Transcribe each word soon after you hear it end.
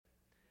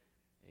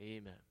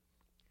Amen.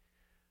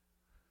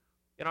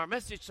 In our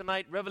message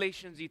tonight,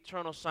 Revelation's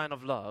eternal sign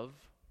of love,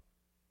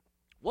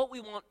 what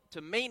we want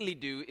to mainly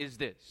do is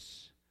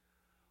this.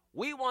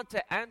 We want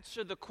to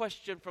answer the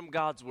question from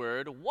God's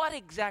Word, what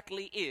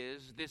exactly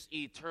is this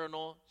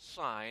eternal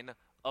sign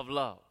of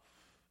love?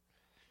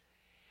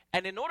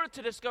 And in order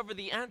to discover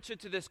the answer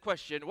to this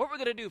question, what we're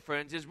going to do,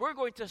 friends, is we're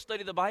going to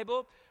study the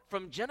Bible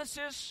from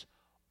Genesis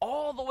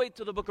all the way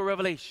to the book of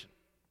Revelation.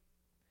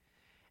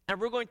 And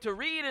we're going to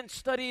read and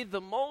study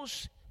the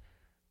most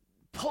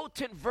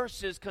potent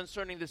verses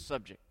concerning this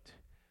subject,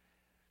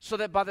 so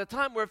that by the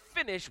time we're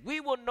finished, we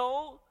will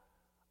know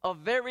a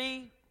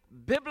very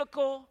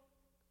biblical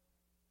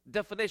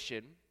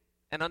definition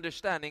and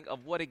understanding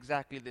of what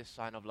exactly this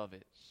sign of love is.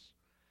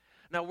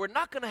 Now, we're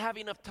not going to have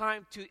enough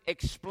time to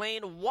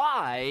explain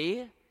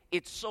why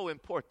it's so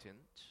important.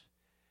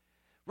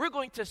 We're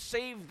going to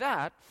save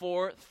that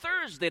for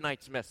Thursday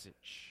night's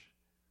message.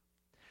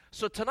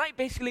 So tonight,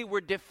 basically,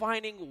 we're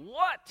defining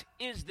what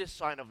is this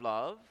sign of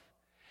love.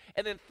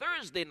 And then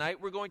Thursday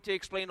night, we're going to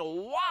explain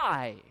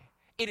why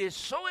it is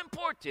so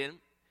important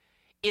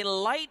in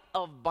light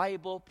of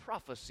Bible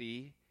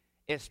prophecy,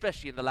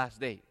 especially in the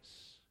last days.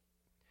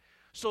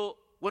 So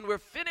when we're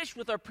finished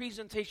with our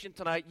presentation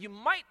tonight, you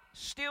might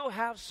still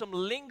have some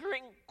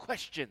lingering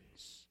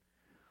questions.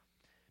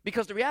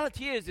 Because the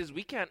reality is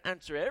we can't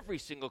answer every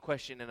single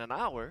question in an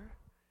hour.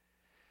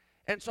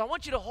 And so I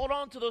want you to hold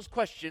on to those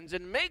questions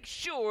and make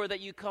sure that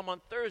you come on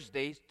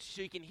Thursday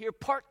so you can hear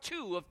part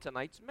 2 of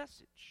tonight's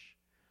message.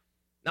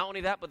 Not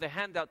only that, but the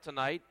handout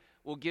tonight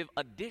will give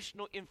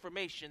additional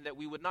information that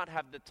we would not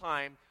have the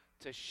time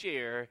to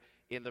share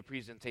in the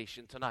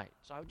presentation tonight.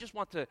 So I just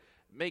want to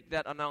make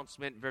that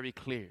announcement very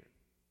clear.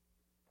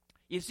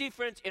 You see,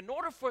 friends, in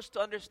order for us to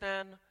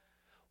understand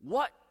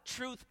what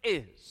truth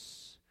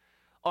is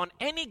on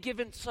any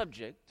given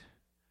subject,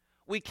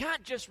 we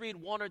can't just read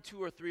 1 or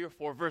 2 or 3 or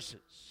 4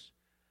 verses.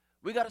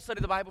 We got to study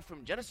the Bible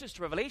from Genesis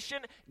to Revelation,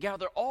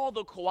 gather all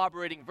the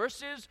corroborating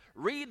verses,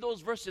 read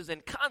those verses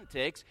in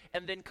context,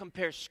 and then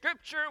compare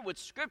Scripture with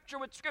Scripture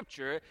with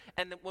Scripture.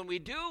 And when we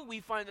do, we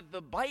find that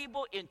the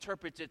Bible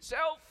interprets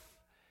itself.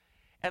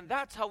 And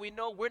that's how we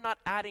know we're not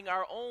adding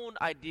our own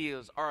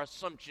ideas, our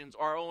assumptions,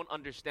 our own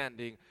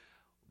understanding.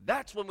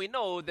 That's when we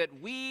know that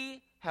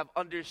we have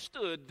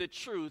understood the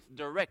truth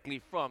directly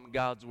from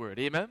God's Word.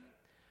 Amen?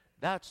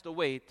 That's the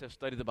way to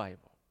study the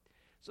Bible.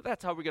 So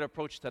that's how we're going to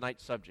approach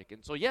tonight's subject.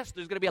 And so, yes,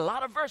 there's going to be a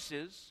lot of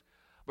verses,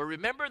 but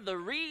remember, the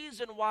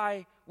reason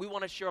why we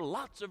want to share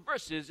lots of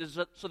verses is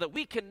so that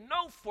we can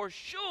know for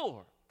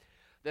sure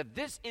that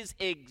this is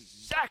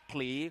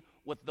exactly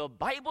what the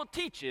Bible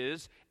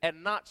teaches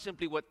and not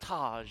simply what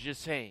Taj is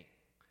saying.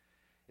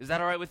 Is that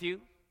all right with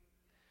you?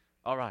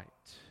 All right.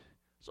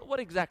 So what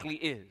exactly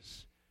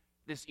is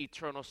this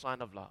eternal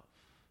sign of love?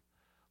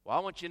 Well,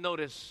 I want you to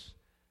notice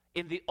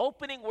in the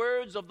opening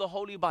words of the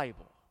Holy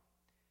Bible,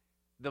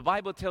 the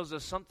Bible tells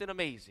us something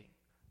amazing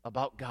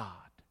about God.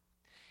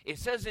 It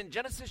says in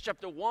Genesis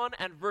chapter 1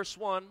 and verse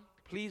 1,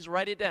 please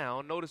write it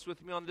down, notice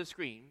with me on the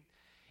screen.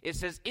 It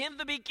says, in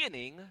the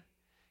beginning,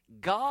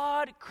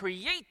 God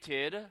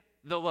created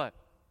the what?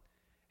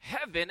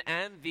 Heaven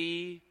and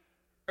the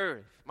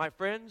earth. My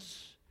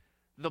friends,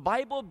 the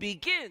Bible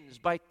begins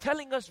by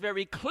telling us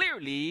very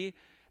clearly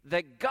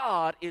that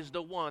God is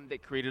the one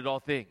that created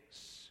all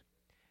things.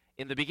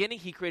 In the beginning,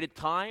 He created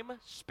time,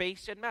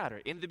 space, and matter.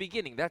 In the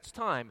beginning, that's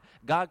time.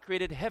 God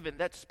created heaven,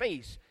 that's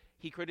space.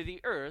 He created the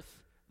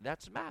earth,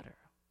 that's matter.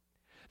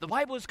 The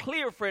Bible is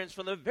clear, friends,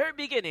 from the very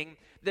beginning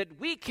that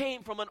we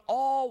came from an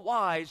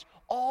all-wise,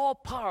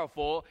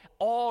 all-powerful,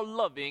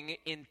 all-loving,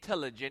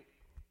 intelligent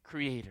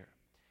Creator.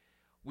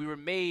 We were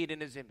made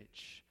in His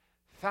image,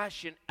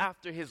 fashioned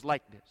after His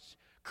likeness,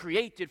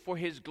 created for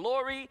His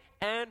glory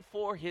and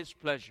for His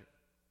pleasure.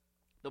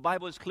 The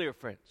Bible is clear,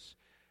 friends,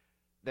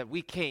 that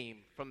we came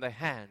from the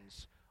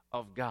hands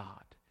of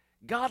God.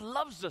 God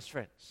loves us,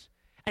 friends,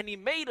 and He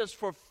made us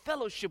for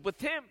fellowship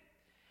with Him.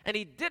 And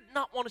He did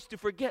not want us to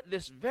forget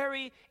this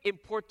very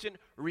important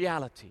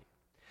reality.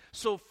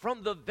 So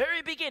from the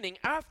very beginning,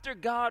 after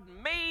God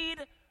made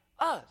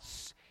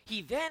us,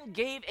 He then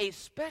gave a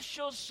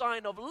special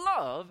sign of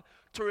love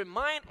to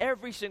remind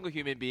every single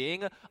human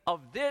being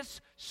of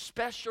this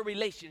special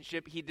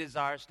relationship He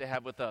desires to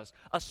have with us.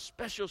 A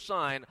special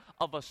sign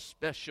of a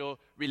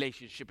special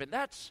relationship. And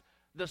that's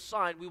the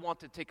sign we want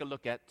to take a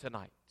look at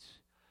tonight.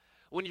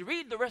 When you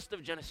read the rest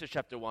of Genesis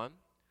chapter 1,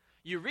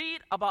 you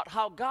read about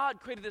how God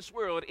created this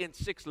world in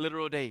 6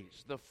 literal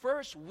days. The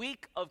first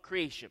week of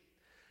creation,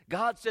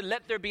 God said,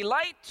 let there be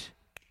light,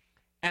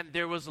 and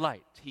there was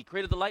light. He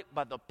created the light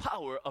by the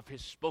power of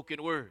His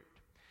spoken word.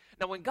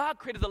 Now, when God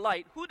created the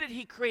light, who did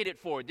He create it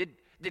for? Did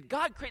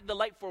God create the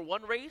light for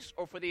one race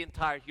or for the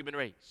entire human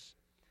race?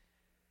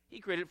 He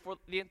created it for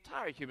the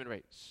entire human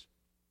race.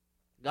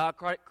 God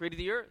created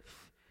the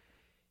earth.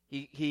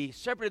 He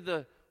separated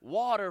the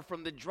water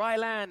from the dry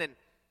land, and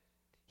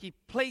He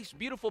placed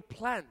beautiful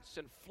plants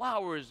and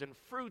flowers and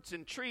fruits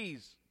and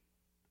trees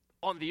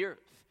on the earth.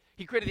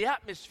 He created the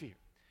atmosphere.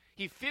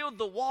 He filled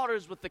the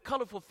waters with the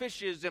colorful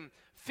fishes and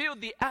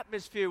filled the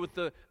atmosphere with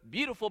the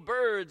beautiful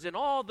birds and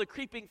all the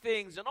creeping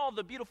things and all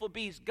the beautiful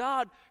beasts.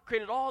 God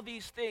created all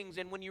these things.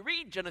 And when you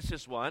read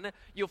Genesis 1,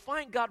 you'll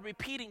find God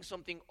repeating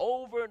something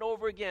over and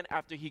over again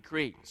after he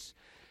creates.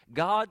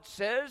 God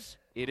says,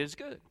 it is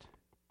good.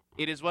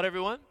 It is what,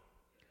 everyone?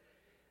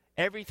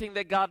 Everything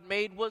that God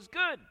made was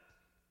good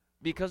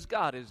because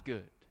God is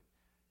good.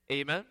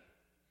 Amen?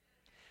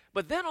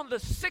 But then on the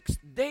sixth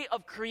day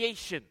of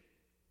creation,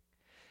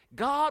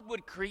 God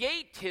would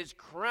create his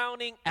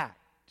crowning act.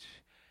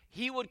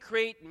 He would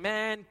create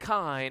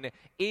mankind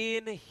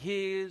in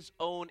his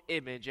own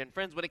image. And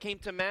friends, when it came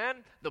to man,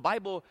 the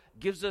Bible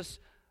gives us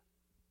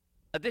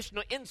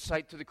additional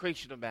insight to the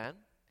creation of man.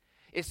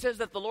 It says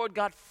that the Lord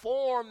God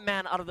formed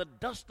man out of the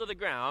dust of the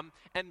ground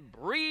and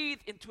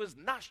breathed into his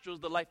nostrils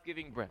the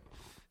life-giving breath.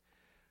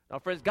 Now,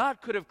 friends,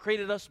 God could have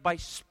created us by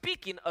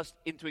speaking us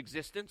into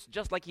existence,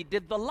 just like he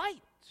did the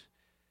light.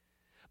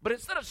 But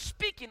instead of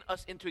speaking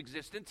us into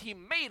existence, he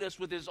made us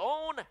with his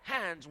own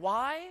hands.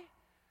 Why?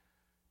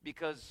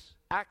 Because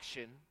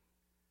action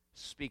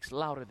speaks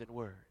louder than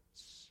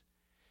words.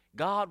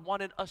 God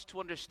wanted us to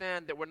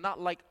understand that we're not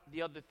like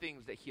the other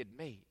things that he had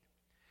made.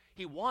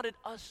 He wanted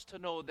us to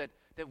know that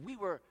we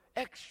were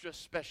extra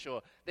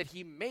special, that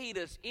he made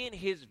us in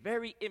his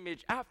very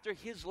image, after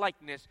his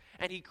likeness,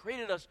 and he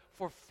created us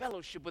for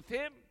fellowship with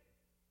him.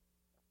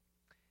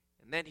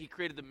 And then he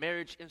created the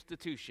marriage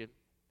institution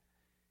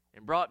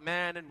and brought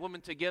man and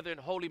woman together in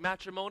holy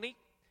matrimony.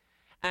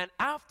 And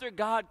after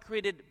God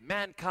created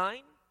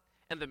mankind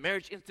and the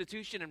marriage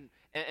institution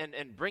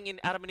and bringing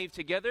Adam and Eve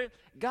together,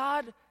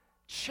 God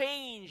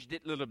changed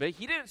it a little bit.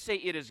 He didn't say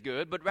it is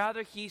good, but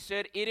rather he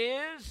said it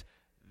is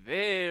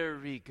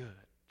very good.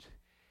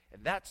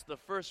 And that's the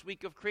first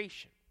week of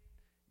creation.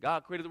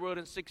 God created the world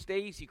in 6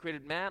 days. He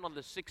created man on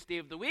the sixth day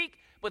of the week.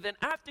 But then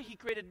after he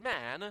created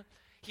man,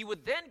 he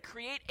would then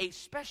create a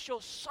special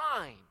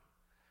sign.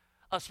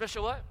 A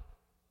special what?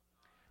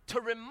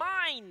 To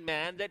remind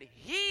man that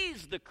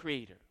he's the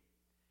creator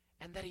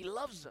and that he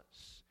loves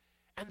us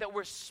and that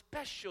we're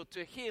special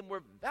to him,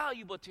 we're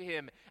valuable to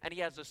him, and he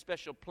has a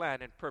special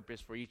plan and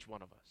purpose for each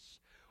one of us.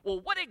 Well,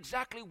 what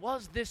exactly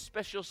was this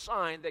special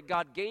sign that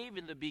God gave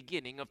in the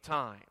beginning of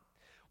time?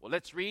 Well,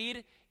 let's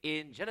read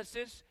in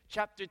Genesis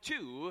chapter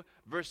 2,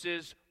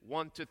 verses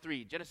 1 to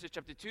 3. Genesis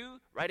chapter 2,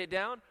 write it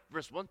down,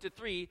 verse 1 to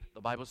 3,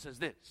 the Bible says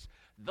this.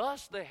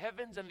 Thus the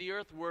heavens and the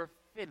earth were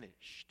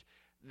finished.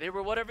 They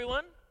were what,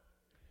 everyone?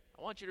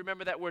 I want you to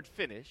remember that word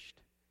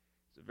finished.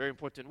 It's a very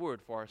important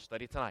word for our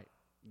study tonight.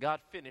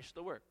 God finished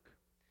the work.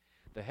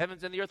 The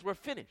heavens and the earth were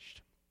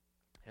finished,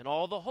 and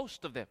all the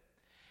host of them.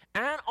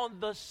 And on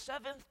the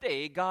seventh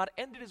day, God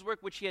ended his work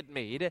which he had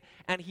made,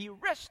 and he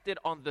rested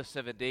on the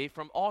seventh day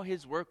from all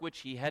his work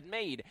which he had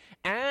made.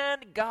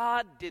 And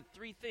God did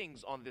three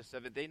things on this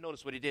seventh day.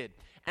 Notice what he did.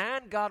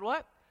 And God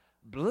what?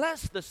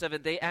 Blessed the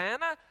seventh day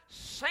and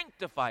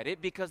sanctified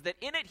it, because that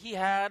in it he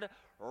had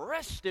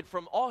rested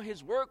from all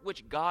his work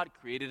which God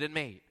created and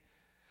made.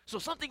 So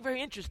something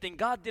very interesting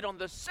God did on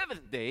the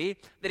seventh day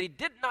that he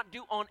did not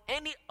do on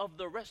any of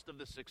the rest of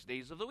the 6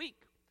 days of the week.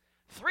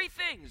 Three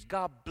things.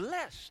 God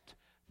blessed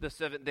the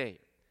seventh day.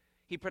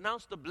 He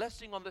pronounced a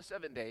blessing on the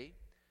seventh day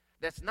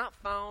that's not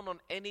found on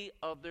any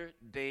other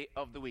day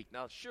of the week.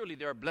 Now, surely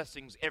there are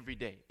blessings every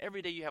day.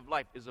 Every day you have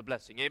life is a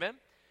blessing. Amen?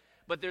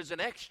 But there's an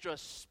extra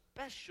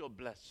special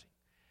blessing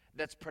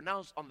that's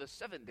pronounced on the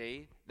seventh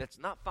day that's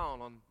not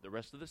found on the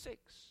rest of the 6.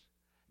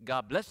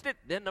 God blessed it.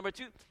 Then number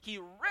 2, he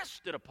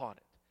rested upon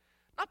it.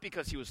 Not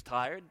because he was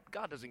tired.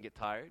 God doesn't get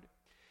tired.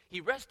 He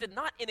rested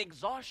not in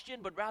exhaustion,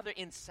 but rather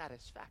in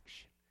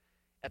satisfaction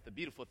at the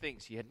beautiful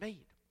things he had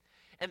made.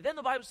 And then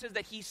the Bible says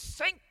that he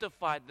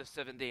sanctified the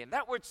seventh day. And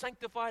that word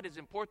sanctified is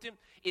important.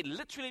 It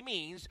literally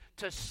means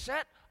to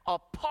set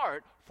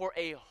apart for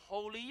a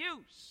holy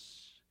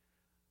use.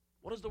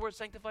 What does the word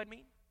sanctified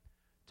mean?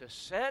 To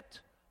set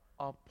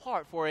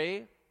apart for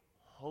a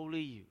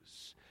holy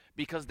use.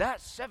 Because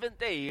that seventh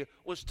day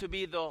was to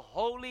be the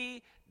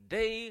holy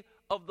day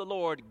of the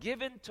Lord,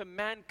 given to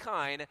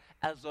mankind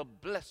as a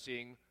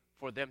blessing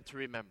for them to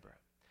remember.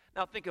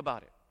 Now think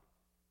about it.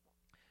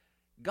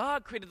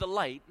 God created the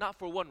light not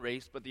for one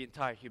race, but the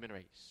entire human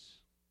race.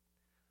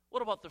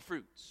 What about the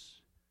fruits?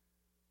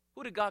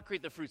 Who did God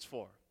create the fruits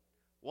for?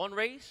 One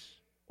race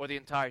or the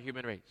entire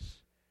human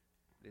race?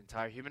 The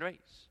entire human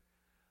race.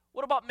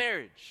 What about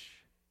marriage?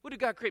 Who did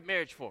God create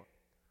marriage for?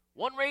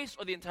 One race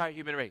or the entire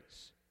human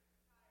race?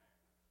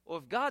 Well,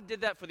 if God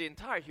did that for the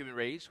entire human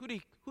race, who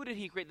did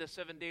he create the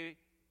seventh day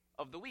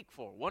of the week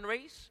for? One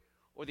race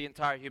or the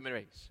entire human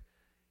race?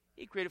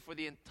 He created for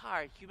the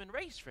entire human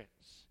race,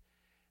 friends.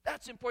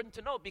 That's important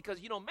to note because,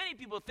 many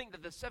people think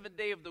that the seventh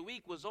day of the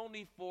week was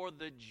only for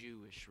the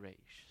Jewish race.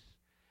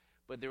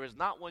 But there was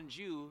not one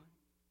Jew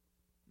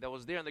that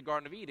was there in the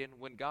Garden of Eden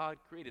when God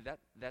created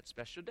that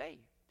special day.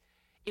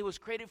 It was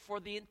created for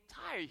the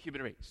entire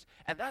human race.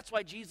 And that's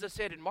why Jesus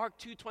said in Mark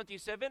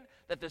 2:27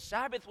 that the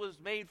Sabbath was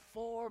made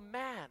for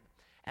man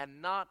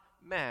and not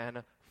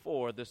man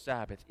for the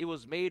Sabbath. It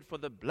was made for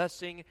the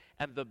blessing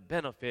and the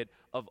benefit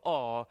of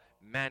all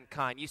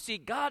mankind. You see,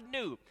 God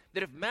knew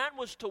that if man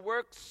was to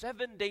work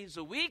 7 days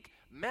a week,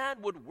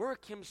 man would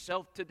work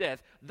himself to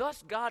death.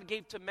 Thus, God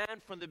gave to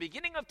man from the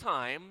beginning of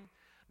time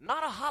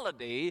not a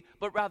holiday,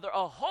 but rather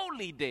a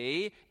holy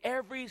day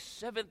every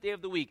seventh day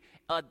of the week,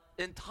 an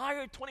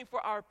entire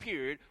 24-hour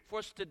period for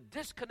us to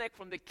disconnect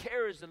from the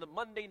cares and the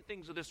mundane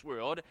things of this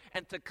world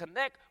and to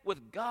connect with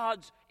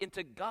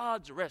into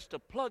God's rest, to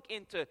plug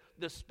into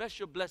the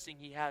special blessing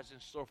He has in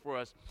store for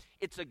us.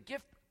 It's a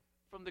gift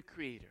from the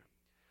Creator,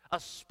 a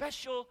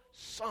special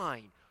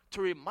sign to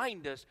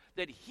remind us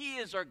that He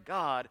is our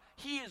God,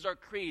 He is our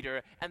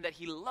Creator, and that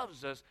He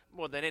loves us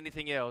more than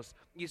anything else.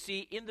 You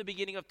see, in the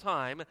beginning of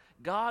time,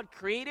 God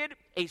created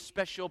a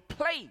special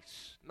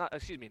place,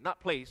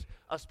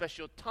 a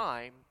special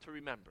time to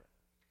remember.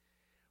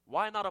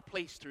 Why not a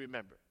place to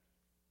remember?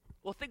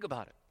 Well, think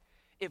about it.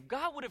 If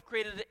God would have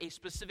created a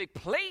specific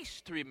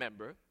place to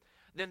remember,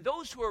 then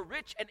those who are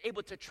rich and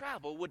able to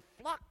travel would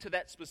flock to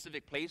that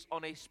specific place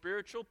on a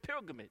spiritual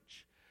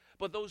pilgrimage.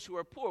 But those who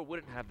are poor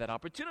wouldn't have that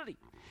opportunity.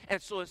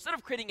 And so instead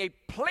of creating a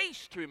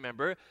place to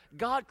remember,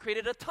 God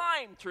created a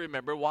time to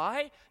remember.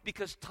 Why?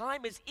 Because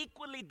time is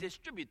equally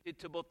distributed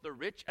to both the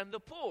rich and the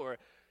poor.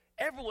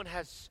 Everyone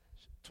has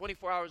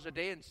 24 hours a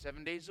day and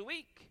 7 days a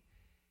week.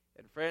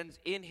 And friends,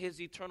 in His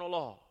eternal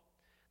law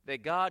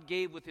that God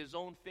gave with His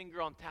own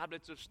finger on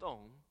tablets of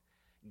stone,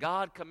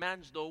 God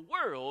commands the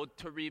world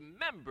to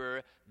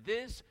remember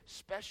this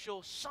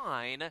special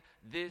sign,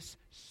 this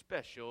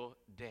special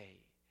day.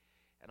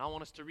 And I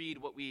want us to read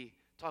what we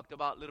talked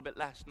about a little bit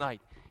last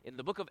night. In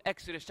the book of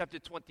Exodus chapter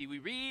 20, we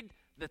read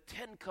the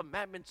 10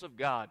 commandments of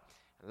God.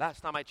 And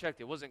last time I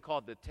checked, it wasn't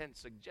called the 10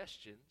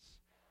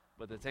 suggestions,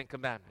 but the 10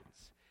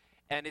 commandments.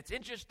 And it's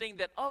interesting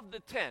that of the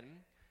 10,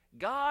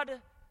 God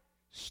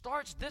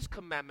starts this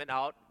commandment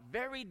out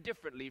very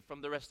differently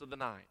from the rest of the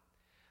 9.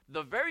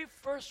 The very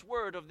first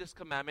word of this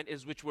commandment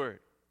is which word?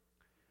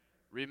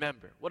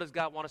 Remember. What does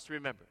God want us to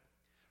remember?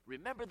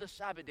 Remember the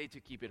Sabbath day to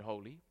keep it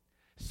holy.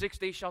 6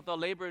 days shalt thou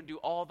labor and do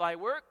all thy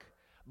work,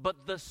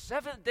 but the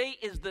seventh day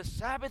is the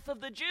Sabbath of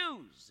the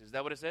Jews. Is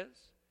that what it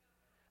says?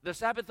 The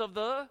Sabbath of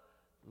the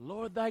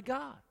Lord thy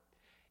God.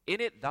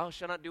 In it thou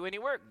shalt not do any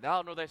work,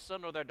 thou, nor thy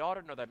son, nor thy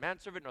daughter, nor thy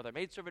manservant, nor thy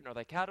maidservant, nor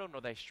thy cattle,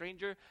 nor thy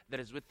stranger that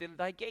is within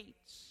thy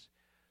gates.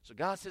 So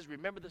God says,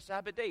 remember the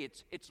Sabbath day.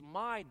 It's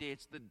my day.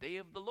 It's the day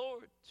of the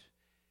Lord.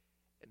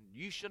 And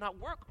you shall not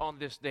work on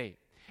this day.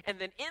 And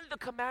then in the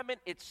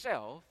commandment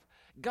itself,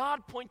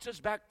 God points us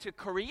back to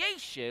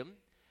creation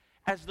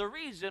as the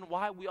reason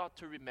why we ought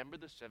to remember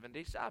the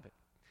 7-day Sabbath.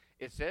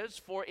 It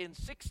says, for in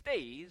 6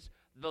 days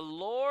the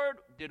Lord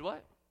did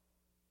what?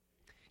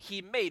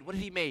 He made, what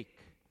did He make?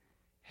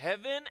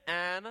 Heaven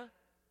and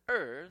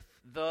earth,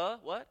 the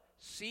what?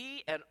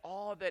 Sea and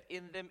all that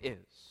in them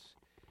is.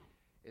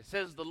 It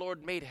says the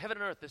Lord made heaven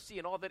and earth, the sea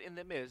and all that in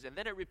them is. And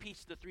then it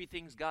repeats the 3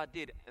 things God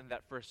did in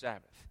that first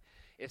Sabbath.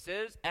 It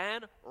says,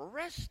 and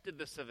rested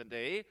the 7th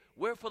day,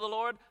 wherefore the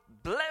Lord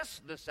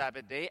blessed the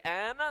Sabbath day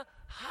and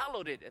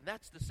hallowed it. And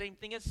that's the same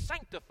thing as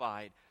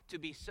sanctified, to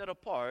be set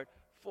apart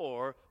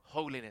for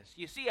holiness.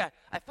 You see,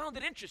 I found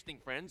it interesting,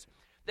 friends,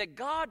 that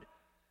God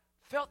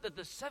felt that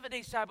the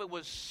 7-day Sabbath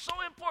was so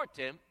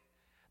important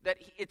that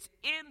it's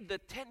in the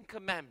 10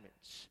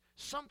 commandments,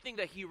 something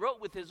that He wrote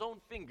with His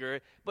own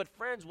finger. But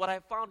friends, what I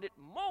found it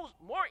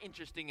more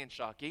interesting and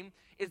shocking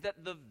is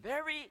that the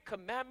very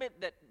commandment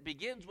that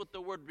begins with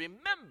the word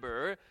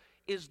remember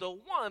is the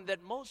one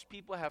that most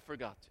people have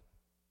forgotten.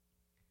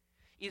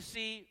 You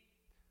see,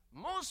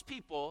 most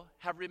people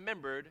have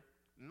remembered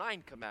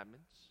 9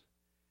 commandments,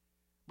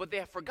 but they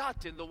have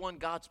forgotten the one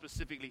God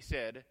specifically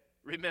said,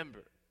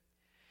 remember.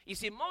 You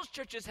see, most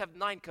churches have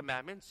 9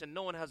 commandments, and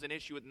no one has an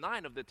issue with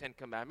 9 of the 10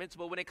 commandments.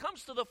 But when it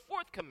comes to the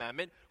 4th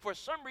commandment, for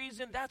some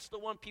reason, that's the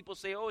one people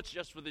say, oh, it's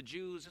just for the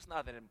Jews. It's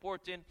not that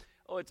important.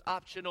 Oh, it's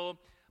optional.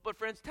 But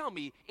friends, tell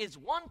me, is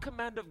one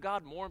command of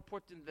God more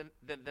important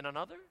than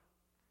another?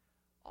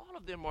 All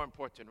of them are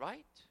important,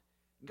 right?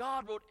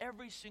 God wrote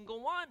every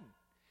single one.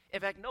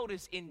 In fact,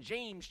 notice in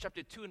James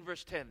chapter 2 and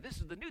verse 10, this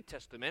is the New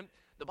Testament.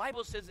 The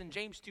Bible says in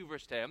James 2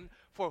 verse 10,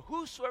 for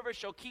whosoever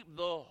shall keep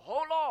the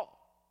whole law.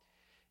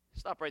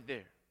 Stop right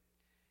there.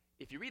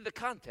 If you read the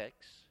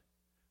context,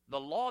 the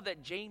law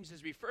that James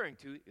is referring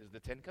to is the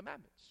 10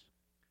 commandments.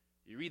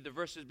 You read the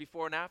verses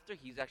before and after,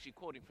 he's actually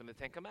quoting from the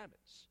 10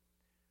 commandments.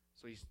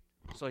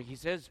 So he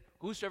says,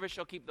 whosoever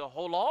shall keep the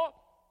whole law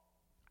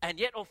and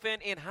yet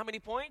offend in how many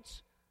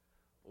points?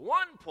 1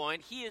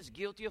 point. He is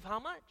guilty of how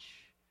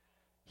much?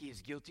 He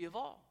is guilty of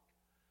all.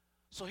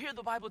 So here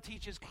the Bible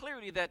teaches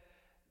clearly that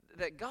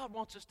God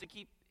wants us to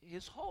keep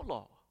His whole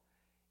law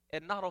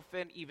and not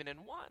offend even in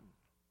one.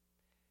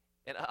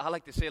 And I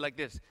like to say it like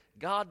this: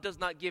 God does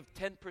not give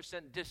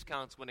 10%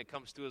 discounts when it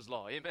comes to His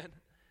law. Amen?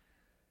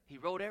 He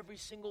wrote every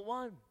single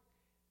one.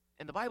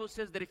 And the Bible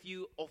says that if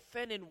you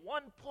offend in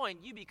 1 point,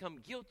 you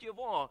become guilty of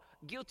all.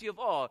 Guilty of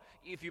all.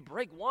 If you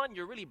break one,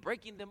 you're really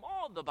breaking them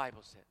all, the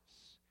Bible says.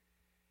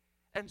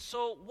 And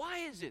so why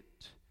is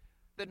it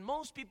that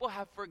most people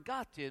have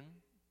forgotten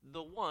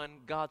the one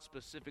God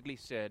specifically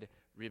said,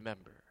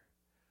 remember.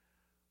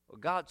 Well,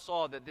 God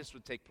saw that this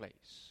would take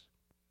place.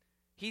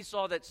 He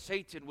saw that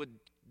Satan would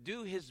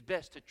do his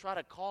best to try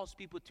to cause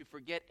people to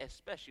forget,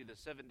 especially the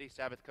 7-day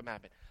Sabbath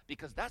commandment,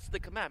 because that's the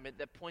commandment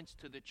that points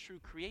to the true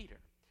Creator.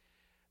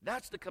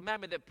 That's the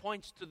commandment that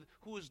points to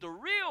who is the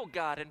real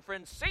God. And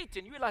friends,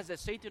 Satan, you realize that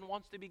Satan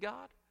wants to be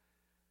God?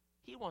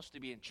 He wants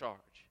to be in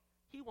charge.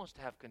 He wants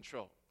to have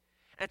control.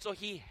 And so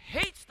he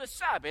hates the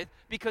Sabbath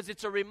because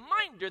it's a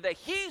reminder that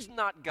he's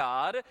not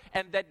God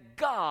and that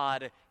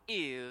God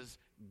is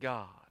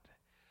God.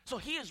 So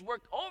he has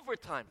worked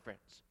overtime,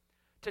 friends,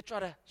 to try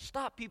to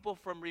stop people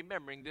from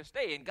remembering this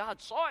day. And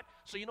God saw it,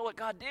 so you know what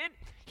God did?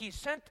 He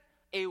sent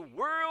a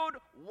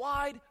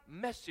worldwide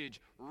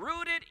message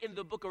rooted in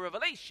the book of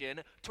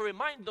Revelation to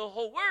remind the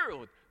whole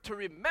world to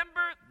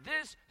remember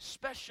this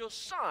special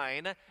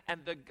sign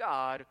and the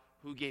God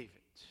who gave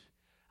it.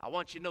 I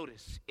want you to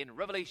notice in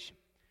Revelation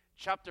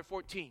chapter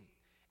 14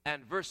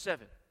 and verse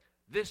 7,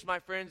 this, my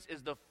friends,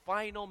 is the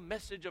final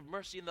message of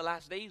mercy in the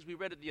last days. We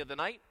read it the other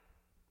night.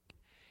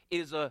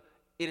 It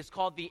is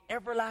called the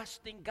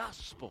everlasting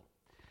gospel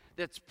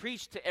that's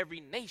preached to every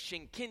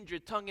nation,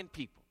 kindred, tongue, and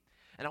people.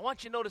 And I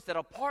want you to notice that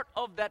a part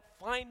of that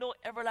final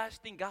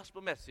everlasting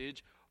gospel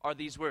message are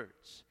these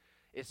words.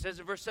 It says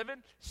in verse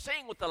 7,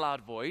 saying with a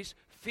loud voice,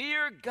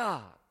 fear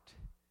God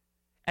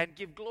and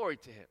give glory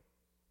to him,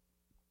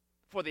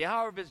 for the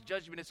hour of his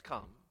judgment is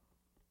come,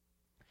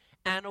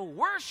 and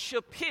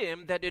worship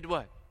him that did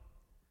what?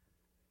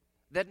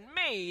 That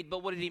made,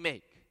 but what did he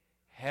make?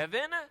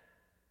 Heaven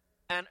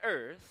and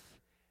earth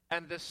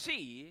and the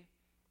sea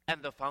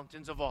and the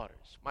fountains of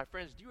waters. My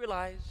friends, do you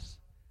realize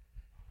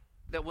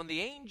that when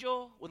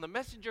the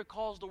messenger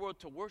calls the world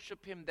to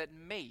worship him that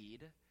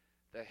made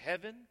the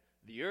heaven,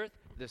 the earth,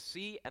 the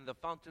sea, and the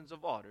fountains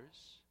of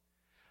waters,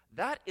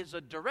 that is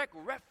a direct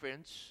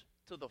reference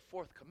to the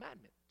fourth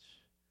commandment.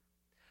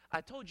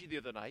 I told you the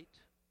other night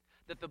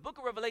that the book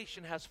of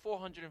Revelation has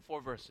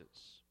 404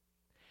 verses.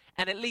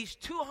 And at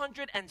least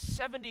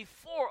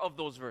 274 of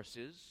those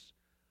verses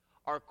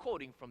are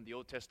quoting from the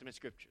Old Testament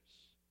scriptures.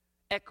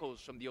 Echoes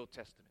from the Old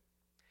Testament.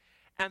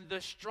 And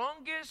the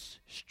strongest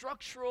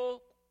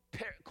structural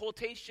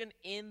quotation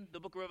in the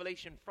book of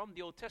Revelation from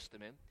the Old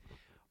Testament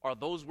are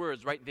those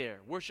words right there.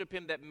 Worship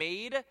him that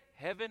made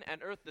heaven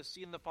and earth, the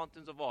sea, and the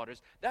fountains of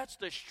waters. That's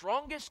the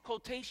strongest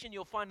quotation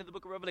you'll find in the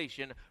book of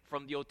Revelation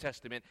from the Old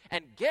Testament.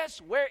 And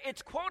guess where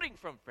it's quoting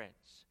from,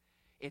 friends?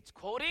 It's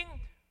quoting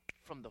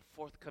from the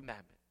fourth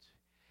commandment.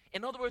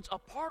 In other words, a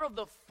part of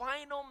the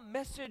final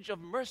message of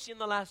mercy in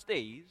the last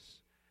days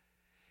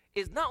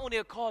is not only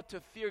a call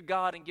to fear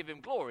God and give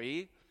him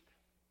glory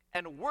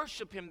and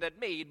worship him that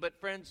made, but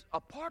friends, a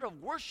part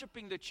of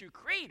worshiping the true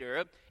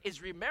Creator is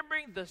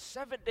remembering the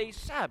 7-day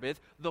Sabbath,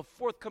 the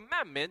fourth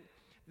commandment,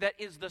 that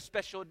is the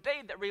special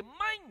day that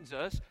reminds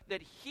us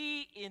that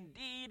he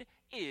indeed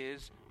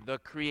is the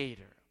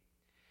Creator.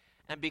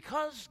 And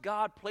because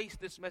God placed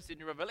this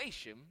message in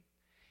Revelation,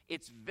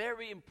 it's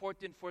very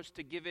important for us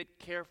to give it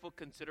careful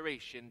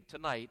consideration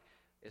tonight,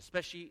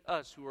 especially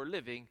us who are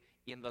living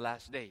in the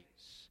last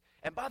days.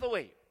 And by the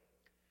way,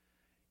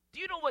 do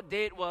you know what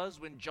day it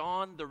was when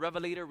John the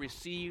Revelator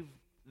received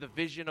the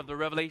vision of the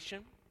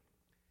revelation?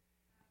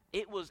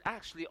 It was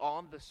actually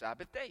on the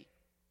Sabbath day.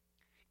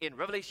 In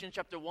Revelation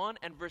chapter 1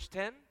 and verse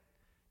 10,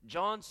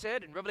 John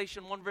said in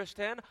Revelation 1 verse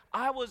 10,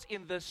 I was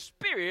in the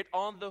Spirit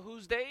on the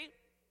whose day?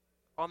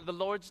 On the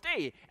Lord's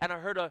day. And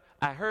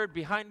I heard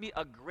behind me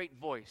a great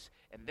voice.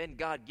 And then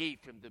God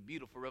gave him the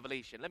beautiful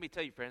revelation. Let me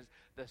tell you, friends,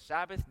 the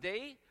Sabbath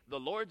day,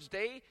 the Lord's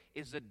day,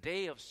 is a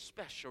day of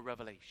special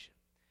revelation.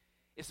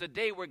 It's a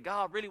day where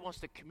God really wants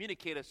to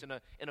communicate us in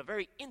a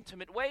very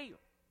intimate way.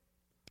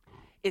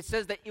 It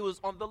says that it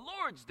was on the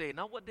Lord's day.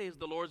 Now, what day is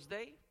the Lord's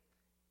day?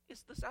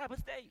 It's the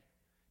Sabbath day.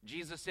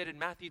 Jesus said in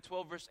Matthew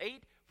 12, verse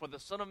 8, for the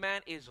Son of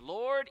Man is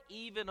Lord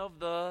even of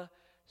the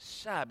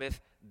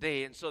Sabbath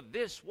day. And so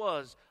this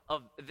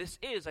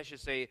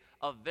is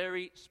a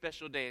very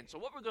special day. And so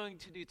what we're going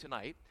to do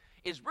tonight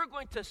is we're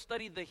going to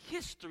study the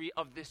history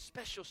of this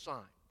special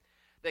sign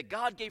that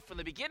God gave from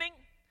the beginning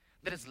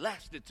that has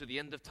lasted to the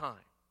end of time.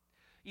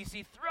 You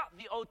see, throughout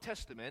the Old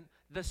Testament,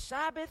 the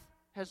Sabbath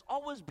has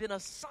always been a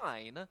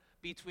sign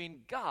between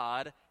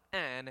God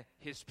and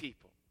his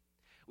people.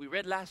 We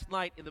read last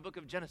night in the book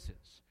of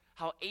Genesis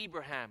how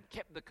Abraham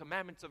kept the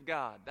commandments of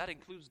God. That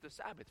includes the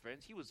Sabbath,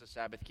 friends. He was a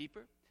Sabbath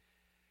keeper.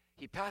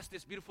 He passed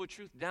this beautiful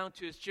truth down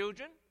to his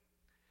children.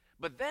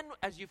 But then,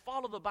 as you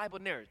follow the Bible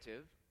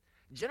narrative,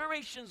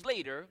 generations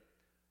later,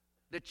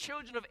 the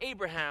children of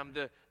Abraham,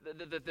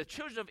 the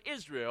children of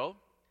Israel,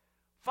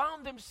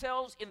 found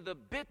themselves in the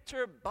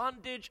bitter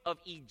bondage of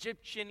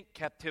Egyptian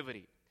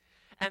captivity.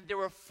 And they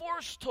were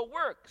forced to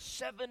work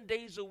 7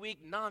 days a week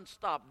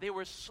nonstop. They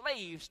were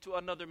slaves to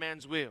another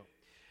man's will.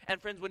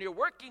 And friends, when you're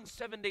working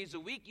 7 days a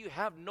week, you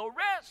have no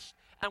rest.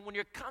 And when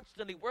you're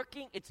constantly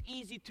working, it's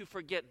easy to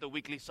forget the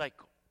weekly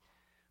cycle.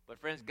 But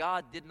friends,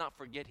 God did not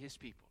forget his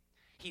people.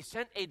 He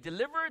sent a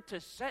deliverer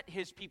to set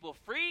his people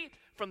free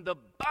from the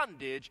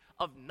bondage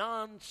of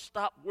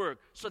nonstop work,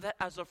 so that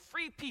as a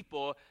free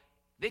people,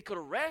 They could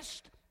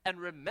rest and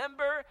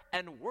remember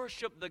and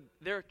worship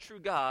their true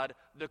God,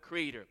 the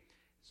Creator.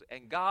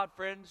 And God,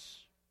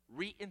 friends,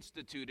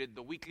 reinstituted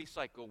the weekly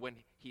cycle when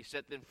he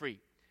set them free.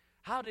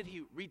 How did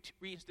he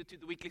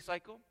reinstitute the weekly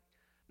cycle?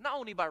 Not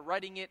only by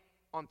writing it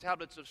on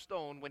tablets of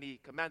stone when he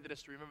commanded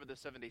us to remember the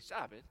 7-day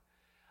Sabbath,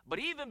 but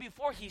even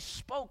before he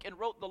spoke and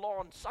wrote the law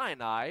on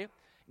Sinai,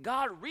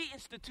 God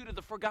reinstituted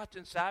the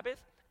forgotten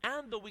Sabbath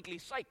and the weekly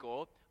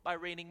cycle by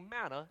raining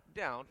manna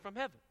down from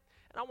heaven.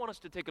 And I want us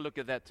to take a look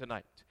at that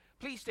tonight.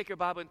 Please take your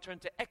Bible and turn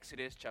to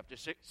Exodus chapter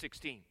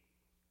 16.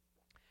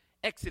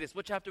 Exodus,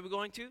 what chapter are we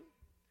going to?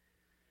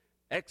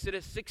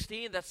 Exodus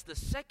 16, that's the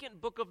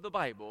second book of the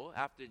Bible.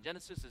 After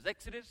Genesis is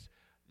Exodus.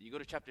 You go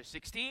to chapter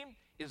 16,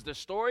 is the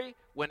story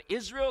when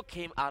Israel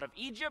came out of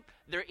Egypt.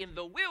 They're in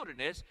the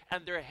wilderness,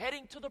 and they're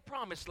heading to the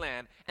promised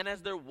land. And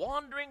as they're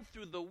wandering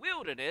through the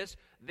wilderness,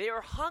 they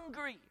are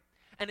hungry.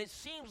 And it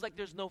seems like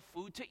there's no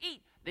food to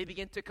eat. They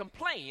begin to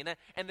complain,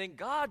 and then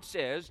God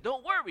says,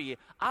 don't worry,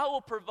 I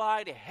will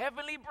provide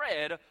heavenly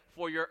bread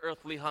for your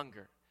earthly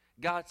hunger.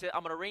 God said,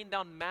 I'm going to rain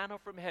down manna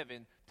from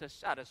heaven to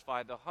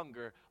satisfy the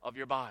hunger of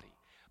your body.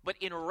 But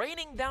in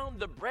raining down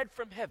the bread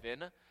from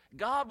heaven,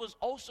 God was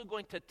also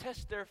going to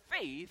test their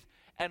faith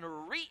and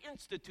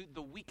reinstitute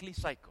the weekly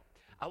cycle.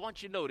 I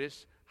want you to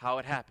notice how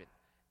it happened.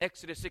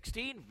 Exodus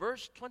 16,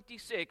 verse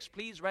 26.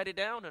 Please write it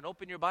down and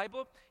open your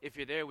Bible. If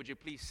you're there, would you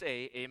please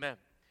say amen?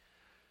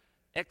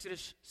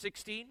 Exodus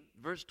 16,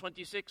 verse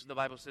 26, the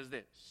Bible says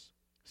this.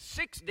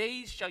 6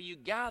 days shall you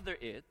gather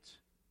it,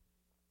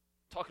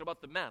 talking about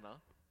the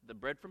manna, the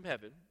bread from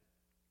heaven.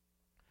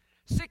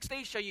 6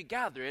 days shall you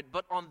gather it,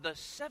 but on the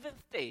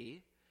 7th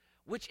day,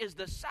 which is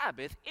the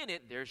Sabbath, in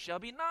it there shall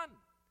be none.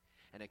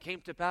 And it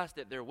came to pass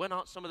that there went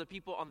out some of the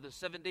people on the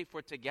 7th day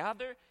for to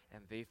gather,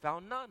 and they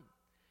found none.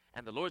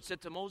 And the Lord said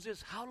to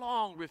Moses, how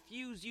long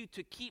refuse you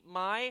to keep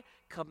my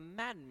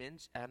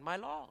commandments and my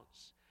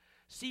laws?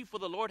 See, for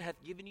the Lord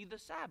hath given you the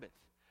Sabbath.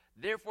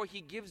 Therefore he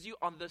gives you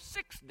on the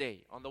 6th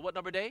day. On the what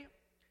number day?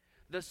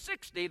 The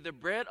 6th day, the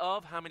bread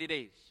of how many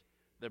days?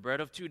 The bread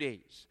of 2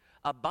 days.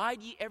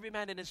 Abide ye every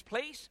man in his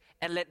place,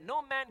 and let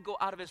no man go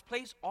out of his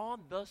place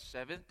on the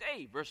 7th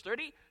day. Verse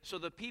 30, so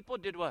the people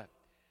did what?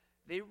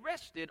 They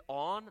rested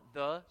on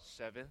the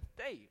 7th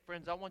day.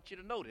 Friends, I want you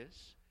to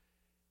notice,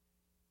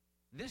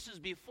 this is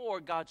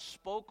before God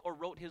spoke or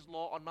wrote his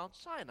law on Mount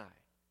Sinai.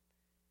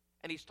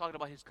 And he's talking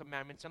about his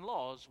commandments and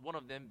laws, one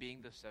of them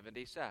being the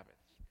 7-day Sabbath.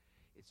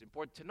 It's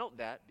important to note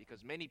that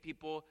because many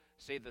people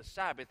say the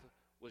Sabbath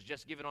was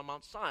just given on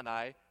Mount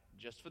Sinai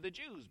just for the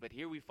Jews. But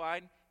here we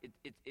find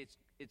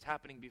it's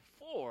happening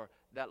before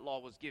that law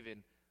was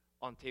given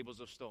on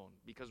tables of stone.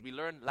 Because we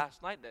learned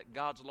last night that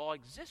God's law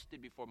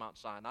existed before Mount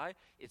Sinai.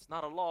 It's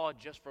not a law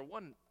just for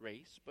one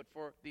race, but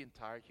for the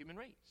entire human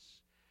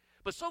race.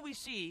 But so we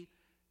see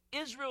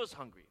Israel is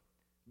hungry.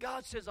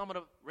 God says, I'm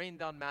going to rain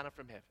down manna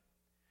from heaven.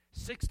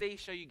 6 days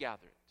shall you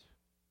gather it.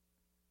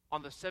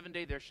 On the 7th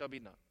day there shall be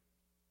none.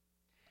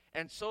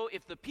 And so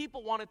if the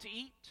people wanted to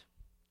eat,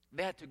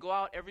 they had to go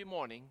out every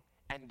morning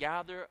and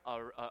gather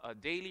a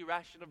daily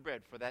ration of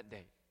bread for that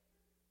day.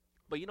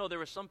 But you know, there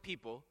were some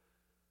people,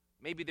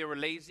 maybe they were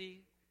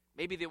lazy,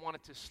 maybe they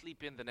wanted to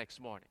sleep in the next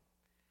morning.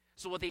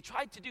 So what they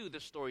tried to do, the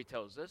story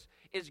tells us,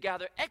 is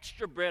gather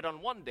extra bread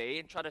on one day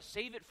and try to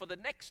save it for the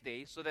next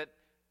day so that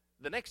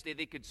the next day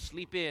they could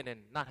sleep in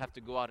and not have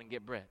to go out and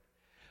get bread.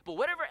 But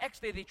whatever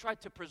extra they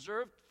tried to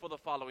preserve for the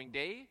following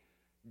day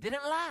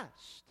didn't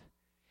last.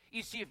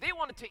 You see, if they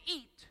wanted to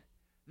eat,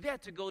 they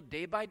had to go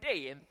day by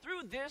day. And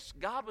through this,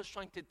 God was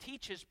trying to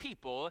teach his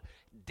people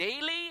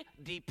daily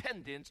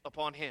dependence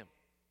upon him.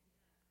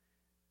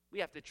 We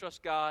have to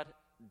trust God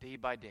day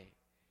by day.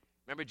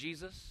 Remember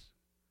Jesus?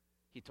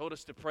 He told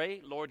us to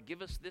pray, Lord,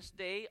 give us this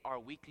day our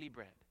weekly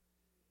bread.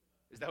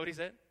 Is that what he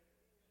said?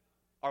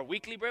 Our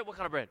weekly bread? What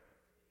kind of bread?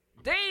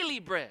 Daily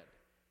bread.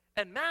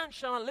 And man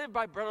shall not live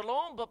by bread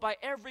alone, but by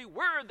every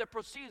word that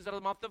proceeds out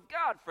of the mouth of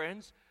God,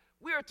 friends.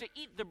 We are to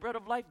eat the bread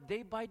of life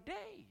day by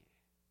day.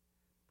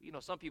 You know,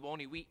 some people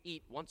only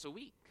eat once a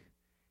week,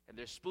 and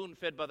they're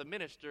spoon-fed by the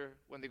minister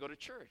when they go to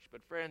church.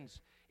 But friends,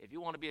 if you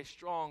want to be a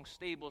strong,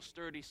 stable,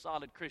 sturdy,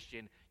 solid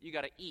Christian, you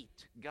got to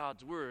eat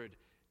God's word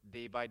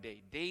day by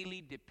day.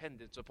 Daily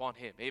dependence upon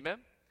him. Amen?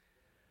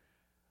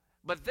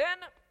 But then,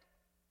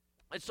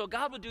 and so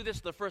God would do this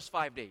the first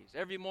 5 days.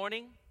 Every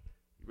morning,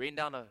 rain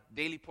down a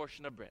daily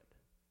portion of bread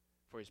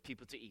for his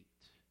people to eat.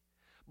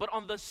 But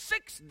on the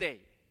 6th day,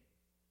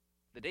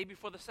 the day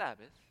before the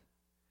Sabbath,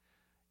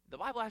 the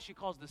Bible actually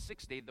calls the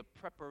 6th day the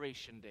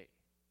preparation day.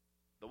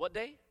 The what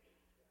day?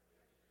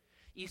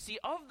 You see,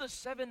 of the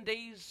 7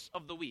 days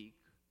of the week,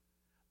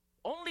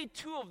 only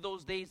 2 of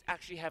those days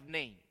actually have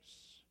names.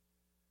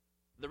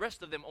 The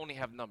rest of them only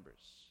have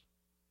numbers.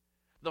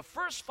 The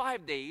first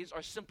 5 days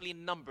are simply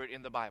numbered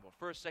in the Bible.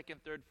 1st, 2nd,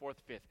 3rd, 4th,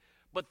 5th.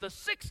 But the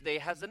 6th day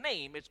has a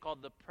name. It's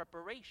called the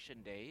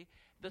preparation day.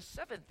 The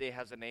 7th day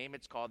has a name.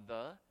 It's called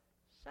the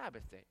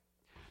Sabbath day.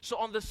 So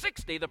on the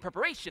 6th day, the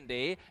preparation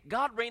day,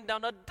 God rained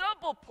down a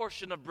double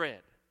portion of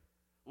bread.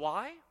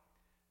 Why?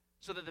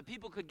 so that the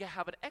people could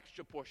have an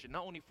extra portion,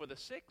 not only for the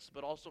sixth,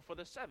 but also for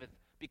the seventh.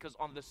 Because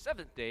on the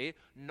seventh day,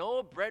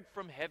 no bread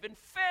from heaven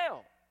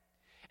fell.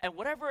 And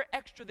whatever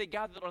extra they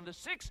gathered on the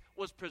sixth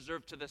was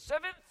preserved to the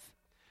seventh,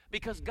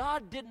 because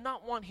God did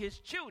not want his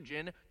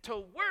children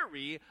to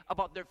worry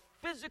about their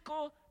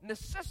physical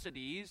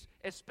necessities,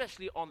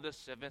 especially on the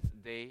seventh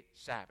day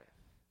Sabbath.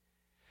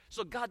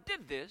 So God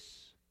did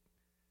this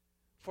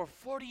for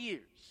 40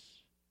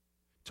 years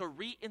to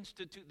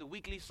reinstitute the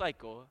weekly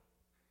cycle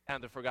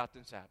and the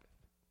forgotten Sabbath.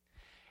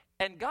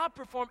 And God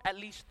performed at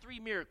least 3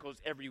 miracles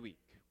every week.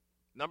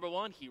 Number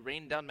 1, he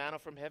rained down manna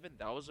from heaven.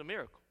 That was a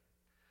miracle.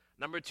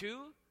 Number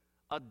 2,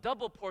 a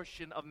double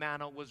portion of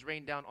manna was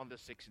rained down on the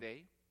 6th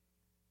day.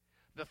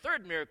 The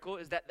third miracle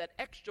is that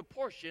extra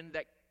portion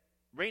that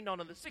rained down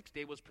on the 6th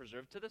day was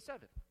preserved to the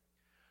 7th.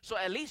 So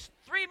at least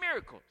 3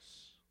 miracles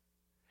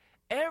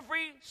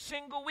every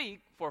single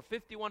week for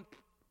 51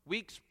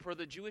 weeks per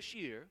the Jewish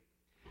year.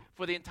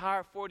 For the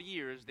entire 40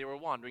 years they were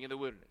wandering in the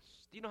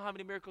wilderness. Do you know how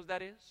many miracles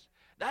that is?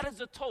 That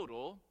is a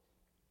total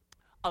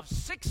of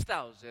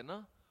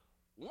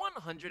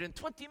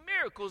 6,120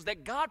 miracles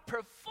that God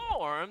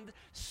performed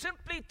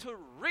simply to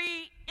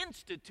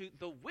reinstitute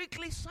the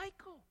weekly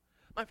cycle.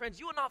 My friends,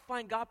 you will not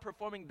find God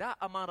performing that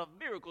amount of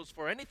miracles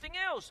for anything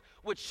else,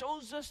 which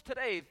shows us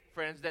today,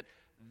 friends, that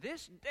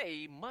this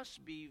day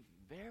must be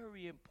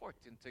very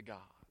important to God.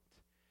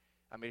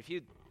 I mean, if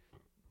you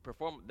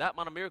perform that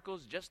amount of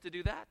miracles just to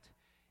do that,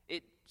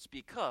 it's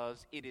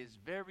because it is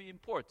very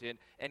important,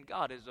 and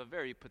God is a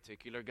very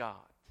particular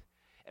God.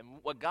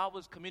 And what God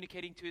was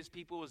communicating to his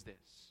people was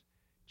this: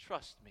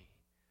 trust me.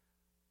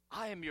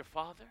 I am your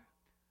Father.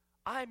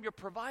 I am your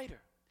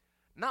provider.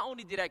 Not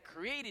only did I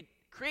create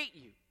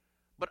you,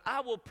 but I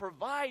will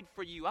provide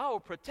for you. I will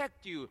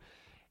protect you.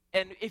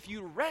 And if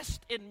you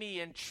rest in me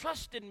and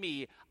trust in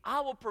me,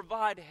 I will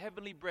provide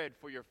heavenly bread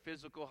for your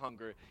physical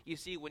hunger. You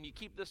see, when you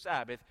keep the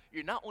Sabbath,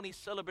 you're not only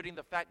celebrating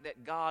the fact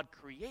that God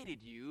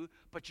created you,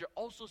 but you're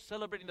also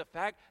celebrating the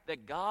fact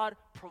that God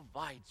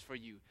provides for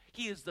you.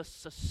 He is the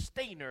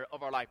sustainer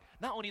of our life.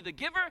 Not only the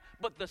giver,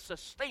 but the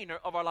sustainer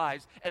of our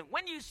lives. And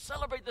when you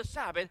celebrate the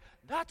Sabbath,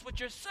 that's what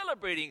you're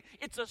celebrating.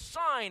 It's a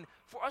sign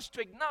for us to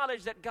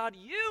acknowledge that, God,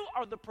 you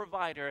are the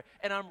provider,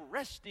 and I'm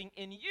resting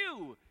in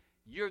you.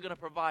 You're going to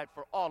provide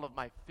for all of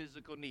my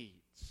physical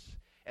needs.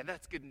 And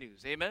that's good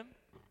news. Amen?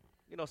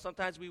 You know,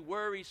 sometimes we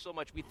worry so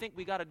much. We think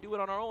we got to do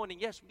it on our own.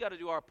 And yes, we got to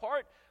do our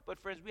part. But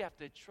friends, we have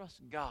to trust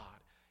God.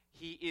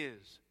 He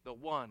is the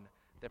one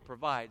that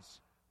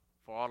provides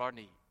for all our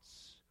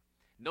needs.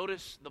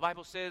 Notice the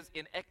Bible says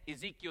in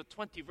Ezekiel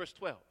 20, verse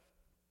 12,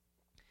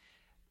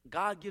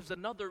 God gives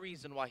another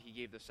reason why he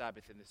gave the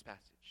Sabbath in this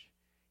passage.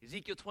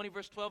 Ezekiel 20,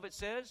 verse 12, it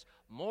says,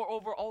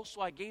 moreover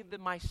also I gave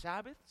them my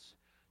Sabbaths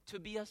to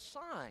be a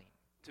sign.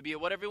 To be a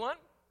what, everyone?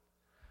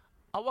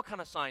 What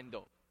kind of sign,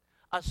 though?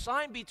 A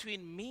sign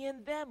between me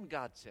and them,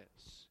 God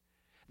says,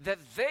 that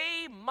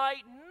they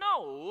might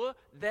know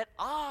that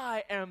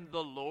I am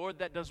the Lord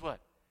that does what?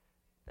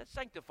 That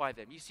sanctify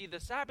them. You see, the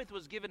Sabbath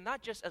was given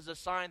not just as a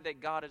sign that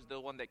God is the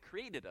one that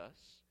created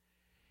us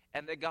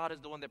and that God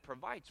is the one that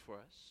provides for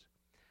us,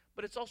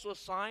 but it's also a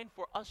sign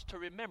for us to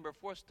remember,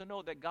 for us to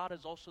know that God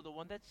is also the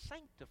one that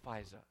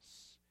sanctifies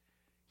us.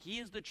 He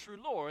is the true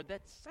Lord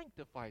that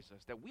sanctifies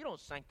us, that we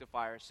don't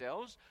sanctify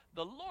ourselves.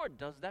 The Lord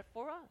does that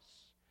for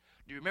us.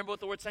 Do you remember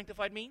what the word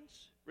sanctified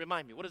means?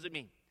 Remind me, what does it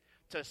mean?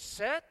 To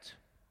set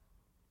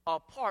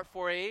apart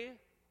for a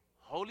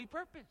holy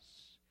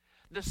purpose.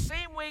 The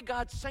same way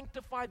God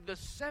sanctified the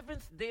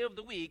 7th day of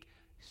the week,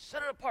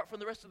 set it apart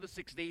from the rest of the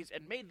 6 days,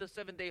 and made the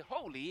 7th day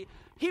holy,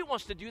 he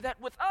wants to do that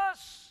with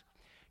us.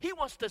 He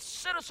wants to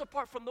set us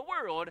apart from the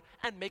world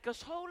and make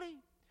us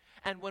holy.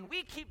 And when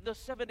we keep the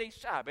 7-day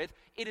Sabbath,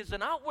 it is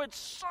an outward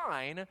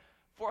sign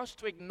for us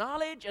to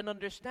acknowledge and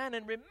understand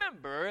and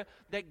remember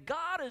that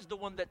God is the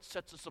one that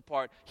sets us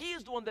apart. He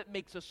is the one that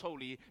makes us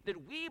holy,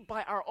 that we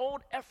by our own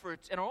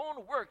efforts and our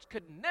own works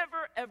could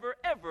never, ever,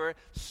 ever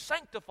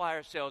sanctify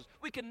ourselves.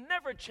 We can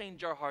never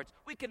change our hearts.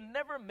 We can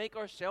never make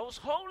ourselves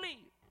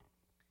holy.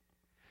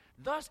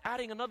 Thus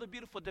adding another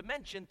beautiful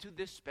dimension to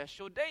this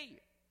special day.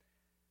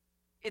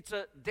 It's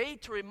a day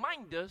to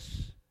remind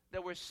us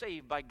that we're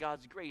saved by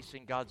God's grace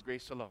and God's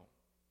grace alone.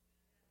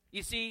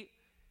 You see,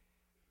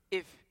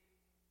 if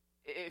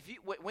you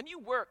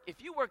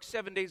work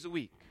 7 days a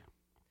week,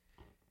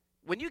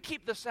 when you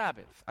keep the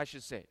Sabbath, I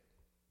should say,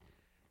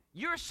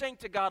 you're saying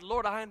to God,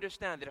 Lord, I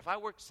understand that if I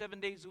work 7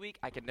 days a week,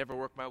 I can never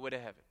work my way to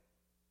heaven.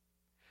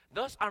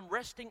 Thus, I'm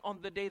resting on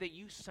the day that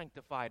you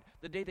sanctified,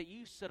 the day that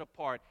you set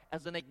apart,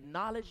 as an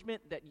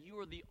acknowledgement that you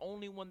are the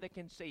only one that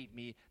can save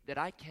me, that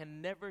I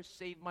can never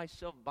save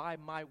myself by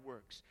my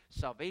works.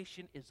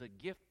 Salvation is a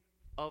gift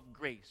of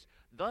grace.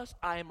 Thus,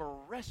 I am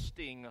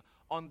resting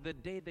on the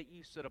day that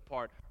you set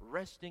apart,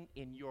 resting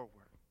in your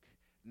work,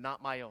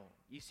 not my own.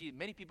 You see,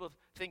 many people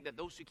think that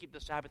those who keep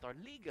the Sabbath are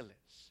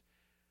legalists.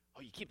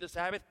 Oh, you keep the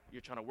Sabbath,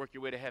 you're trying to work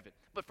your way to heaven.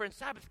 But friends,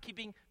 Sabbath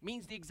keeping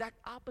means the exact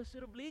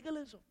opposite of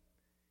legalism.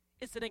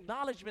 It's an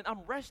acknowledgement.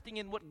 I'm resting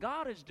in what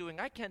God is doing.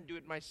 I can't do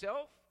it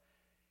myself.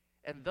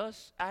 And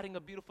thus, adding a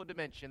beautiful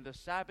dimension, the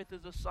Sabbath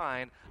is a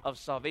sign of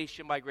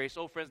salvation by grace.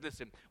 Oh, friends,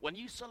 listen. When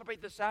you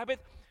celebrate the Sabbath,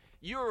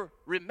 you're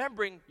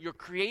remembering your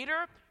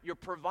Creator, your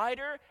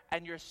Provider,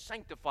 and your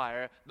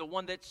Sanctifier, the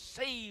one that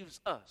saves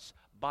us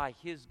by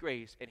His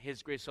grace and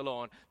His grace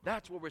alone.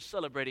 That's what we're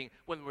celebrating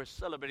when we're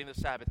celebrating the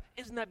Sabbath.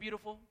 Isn't that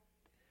beautiful?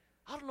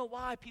 I don't know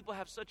why people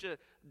have such a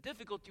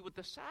difficulty with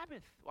the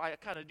Sabbath. Well, I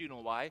kind of do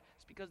know why.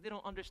 It's because they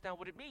don't understand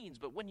what it means.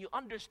 But when you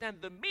understand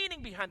the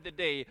meaning behind the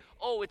day,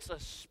 oh, it's a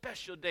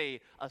special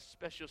day, a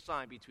special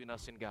sign between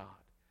us and God.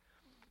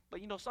 But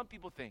you know, some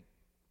people think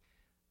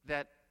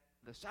that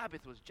the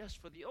Sabbath was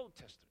just for the Old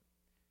Testament.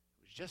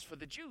 It was just for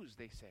the Jews,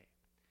 they say.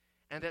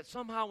 And that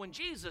somehow when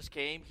Jesus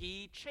came,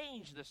 He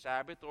changed the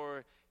Sabbath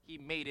or He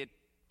made it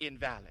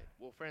invalid.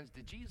 Well, friends,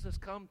 did Jesus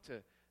come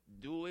to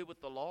do away with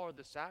the law or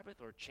the Sabbath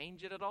or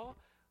change it at all?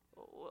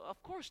 Well,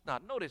 of course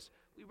not. Notice,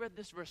 we read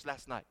this verse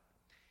last night.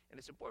 And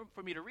it's important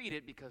for me to read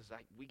it because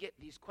we get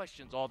these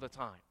questions all the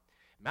time.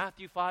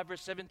 Matthew 5,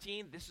 verse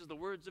 17, this is the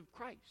words of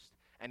Christ.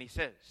 And He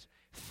says,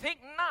 "Think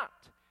not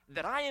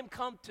that I am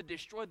come to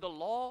destroy the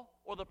law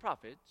or the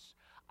prophets.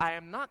 I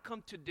am not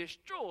come to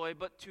destroy,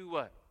 but to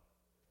what?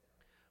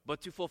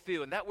 But to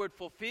fulfill." And that word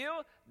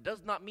fulfill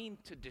does not mean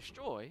to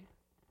destroy.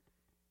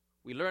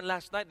 We learned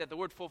last night that the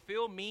word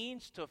fulfill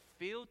means to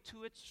fill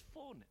to its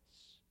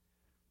fullness,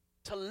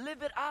 to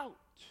live it out,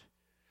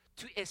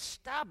 to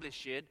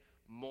establish it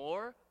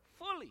more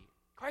fully.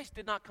 Christ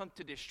did not come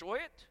to destroy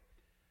it,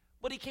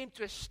 but He came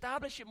to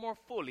establish it more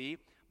fully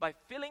by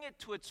filling it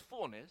to its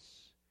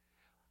fullness.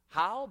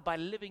 How? By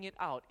living it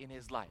out in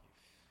His life.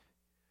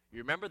 You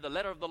remember the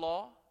letter of the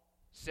law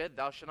said,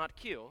 "Thou shalt not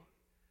kill."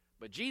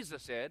 But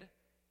Jesus said,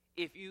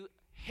 if you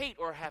hate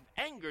or have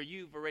anger,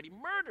 you've already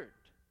murdered.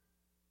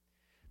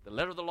 The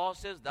letter of the law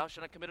says, "Thou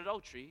shalt not commit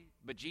adultery."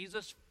 But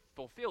Jesus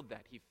fulfilled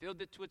that. He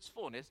filled it to its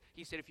fullness.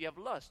 He said, if you have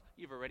lust,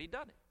 you've already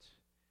done it.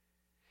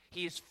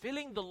 He is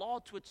filling the law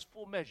to its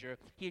full measure.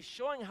 He is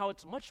showing how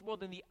it's much more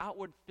than the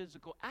outward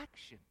physical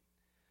action,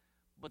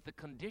 but the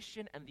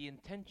condition and the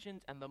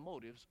intentions and the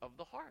motives of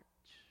the heart.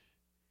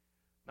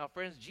 Now,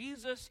 friends,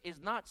 Jesus is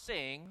not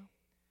saying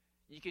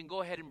you can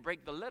go ahead and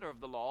break the letter of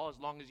the law as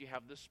long as you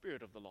have the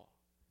spirit of the law.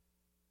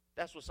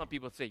 That's what some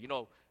people say.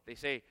 They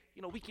say,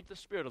 we keep the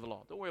spirit of the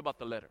law. Don't worry about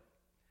the letter.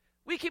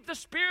 We keep the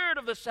spirit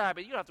of the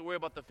Sabbath. You don't have to worry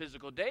about the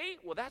physical day.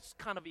 Well, that's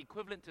kind of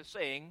equivalent to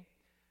saying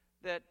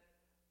that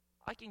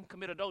I can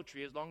commit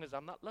adultery as long as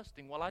I'm not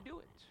lusting while I do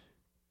it.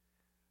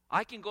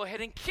 I can go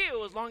ahead and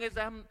kill as long as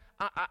I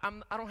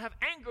don't have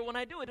anger when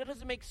I do it. It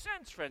doesn't make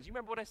sense, friends. You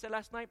remember what I said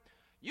last night?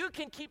 You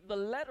can keep the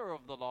letter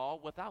of the law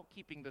without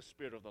keeping the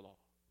spirit of the law.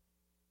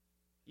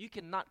 You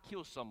cannot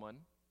kill someone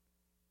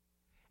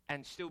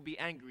and still be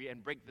angry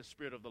and break the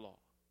spirit of the law.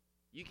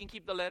 You can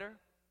keep the letter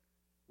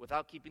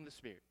without keeping the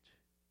spirit.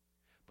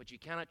 But you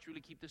cannot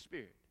truly keep the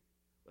spirit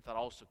without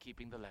also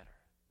keeping the letter.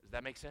 Does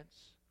that make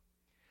sense?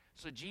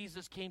 So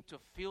Jesus came to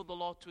fill the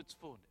law to its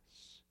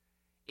fullness,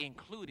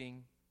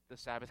 including the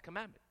Sabbath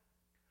commandment.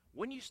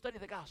 When you study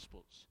the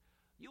Gospels,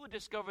 you will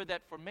discover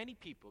that for many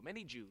people,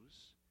 many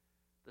Jews,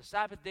 the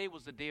Sabbath day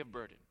was the day of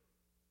burden.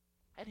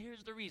 And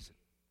here's the reason.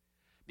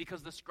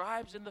 Because the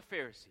scribes and the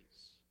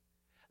Pharisees,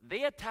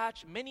 they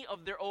attach many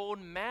of their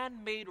own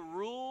man-made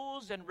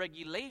rules and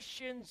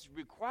regulations,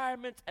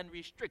 requirements, and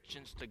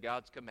restrictions to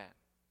God's command.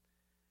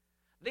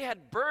 They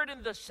had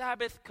burdened the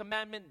Sabbath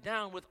commandment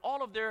down with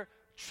all of their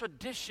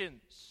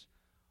traditions,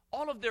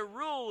 all of their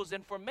rules,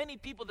 and for many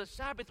people the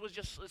Sabbath was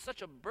just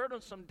such a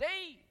burdensome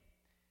day.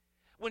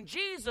 When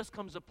Jesus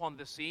comes upon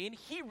the scene,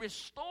 He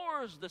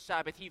restores the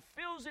Sabbath. He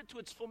fills it to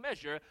its full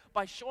measure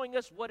by showing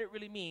us what it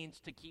really means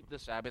to keep the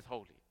Sabbath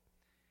holy.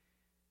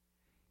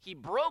 He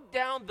broke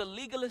down the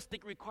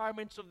legalistic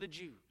requirements of the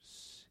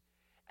Jews,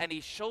 and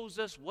He shows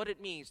us what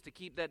it means to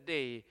keep that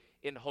day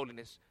in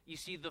holiness. You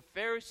see, the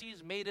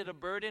Pharisees made it a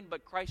burden,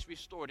 but Christ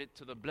restored it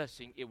to the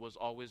blessing it was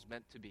always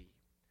meant to be.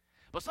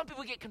 But some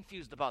people get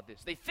confused about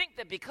this. They think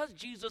that because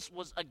Jesus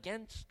was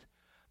against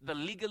the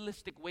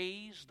legalistic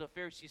ways the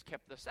Pharisees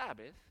kept the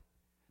Sabbath,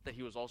 that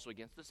He was also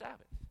against the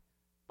Sabbath.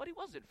 But He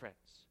wasn't,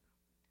 friends.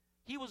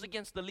 He was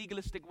against the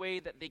legalistic way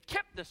that they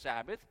kept the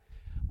Sabbath,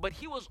 but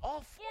He was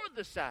all for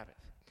the Sabbath.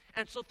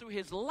 And so through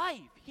His life,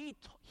 He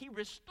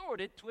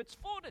restored it to its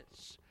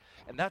fullness.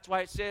 And that's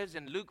why it says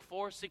in Luke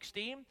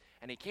 4:16,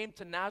 and He came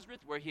to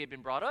Nazareth where He had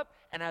been brought up,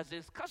 and as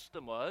His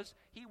custom was,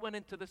 He went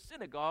into the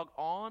synagogue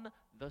on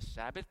the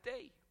Sabbath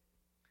day.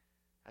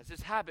 As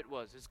His habit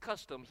was, His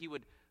custom, He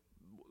would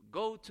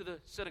go to the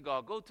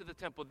synagogue, go to the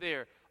temple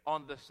there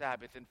on the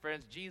Sabbath. And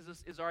friends,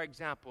 Jesus is our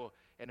example.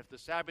 And if the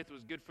Sabbath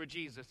was good for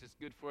Jesus, it's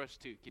good for us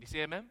too. Can you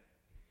say amen?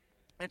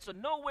 And so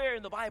nowhere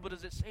in the Bible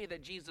does it say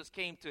that Jesus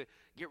came to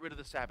get rid of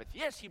the Sabbath.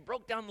 Yes, He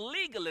broke down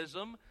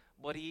legalism,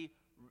 but He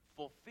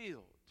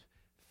fulfilled,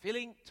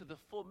 filling to the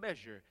full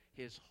measure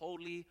His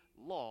holy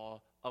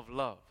law of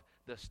love,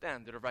 the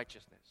standard of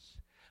righteousness.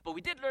 But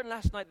we did learn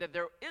last night that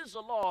there is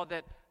a law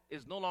that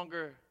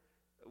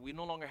we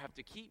no longer have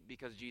to keep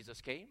because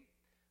Jesus came.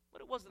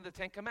 But it wasn't the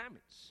Ten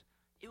Commandments.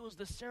 It was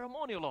the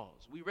ceremonial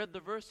laws. We read the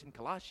verse in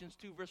Colossians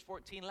 2, verse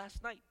 14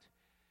 last night,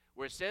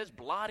 where it says,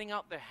 blotting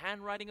out the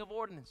handwriting of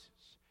ordinances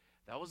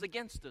that was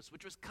against us,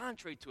 which was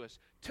contrary to us,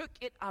 took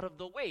it out of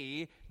the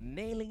way,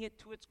 nailing it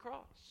to its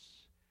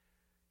cross.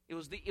 It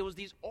was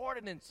these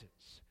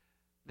ordinances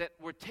that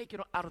were taken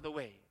out of the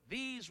way.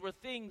 These were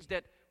things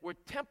that were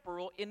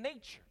temporal in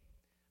nature.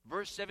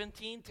 Verse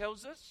 17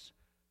 tells us,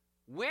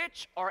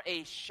 which are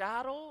a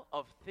shadow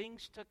of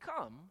things to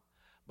come,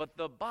 but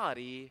the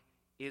body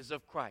is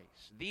of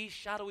Christ. These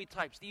shadowy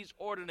types, these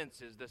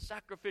ordinances, the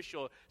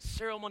sacrificial,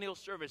 ceremonial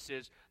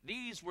services,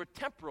 these were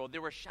temporal. They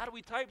were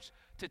shadowy types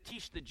to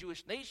teach the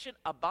Jewish nation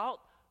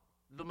about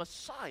the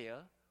Messiah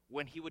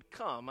when he would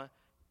come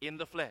in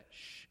the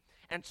flesh.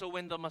 And so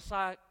when the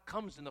Messiah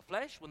comes in the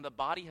flesh, when the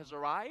body has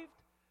arrived,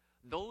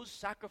 those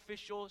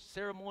sacrificial,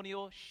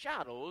 ceremonial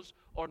shadows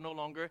are no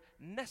longer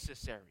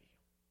necessary.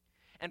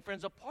 And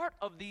friends, a part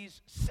of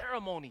these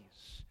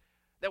ceremonies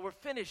that were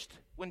finished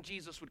when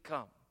Jesus would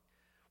come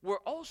were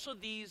also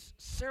these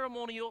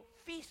ceremonial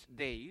feast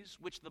days,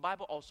 which the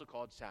Bible also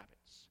called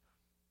Sabbaths.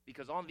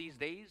 Because on these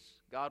days,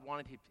 God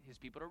wanted his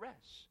people to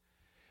rest.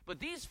 But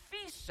these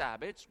feast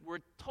Sabbaths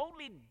were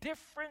totally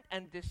different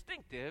and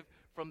distinctive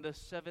from the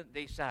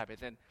seventh-day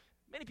Sabbath. And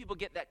many people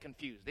get that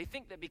confused. They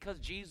think that because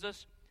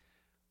Jesus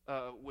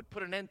would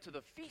put an end to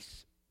the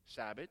feast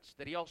Sabbaths,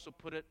 that he also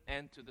put an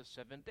end to the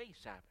seventh-day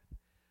Sabbath.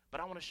 But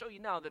I want to show you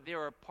now that they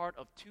are a part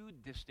of two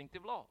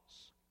distinctive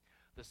laws.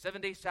 The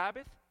seven-day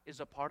Sabbath is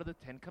a part of the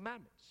Ten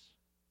Commandments,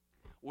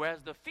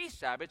 whereas the feast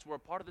Sabbaths were a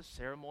part of the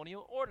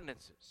ceremonial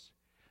ordinances.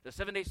 The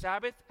seven-day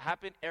Sabbath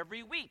happened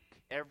every week,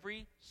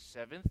 every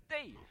seventh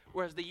day,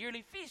 whereas the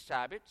yearly feast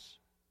Sabbaths,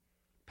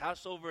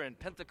 Passover and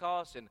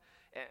Pentecost and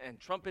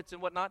trumpets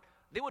and whatnot,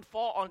 they would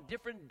fall on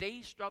different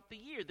days throughout the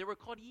year. They were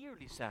called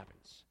yearly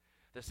Sabbaths.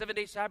 The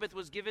seven-day Sabbath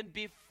was given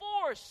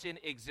before sin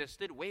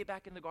existed, way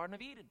back in the Garden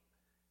of Eden,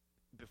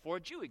 before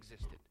a Jew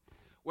existed.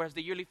 Whereas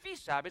the yearly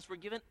feast Sabbaths were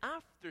given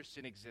after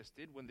sin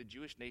existed, when the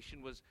Jewish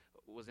nation was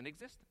in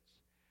existence.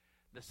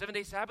 The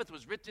seven-day Sabbath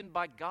was written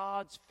by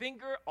God's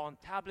finger on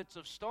tablets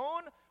of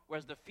stone,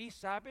 whereas the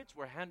feast Sabbaths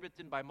were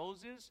handwritten by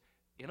Moses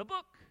in a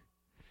book.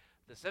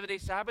 The seven-day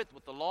Sabbath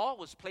with the law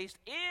was placed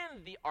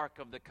in the Ark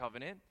of the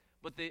Covenant,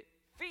 but the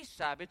feast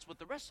Sabbaths with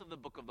the rest of the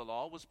book of the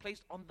law was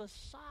placed on the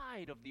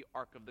side of the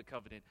Ark of the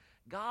Covenant.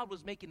 God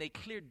was making a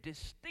clear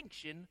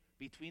distinction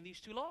between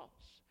these two laws.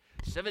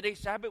 Seven-day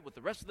Sabbath with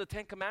the rest of the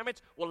Ten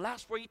Commandments will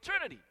last for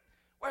eternity,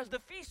 whereas the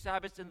feast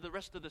Sabbaths and the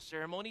rest of the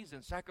ceremonies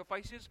and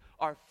sacrifices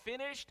are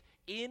finished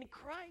in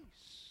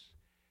Christ.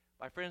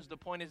 My friends, the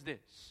point is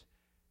this.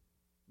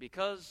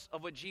 Because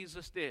of what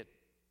Jesus did,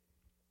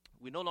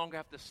 we no longer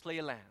have to slay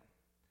a lamb.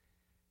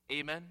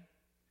 Amen?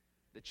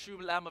 The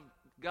true Lamb of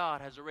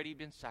God has already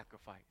been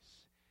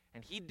sacrificed.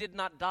 And he did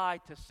not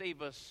die to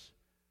save us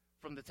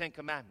from the Ten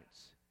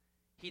Commandments.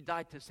 He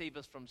died to save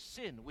us from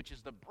sin, which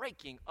is the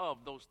breaking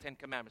of those Ten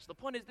Commandments. The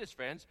point is this,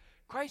 friends.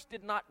 Christ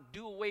did not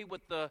do away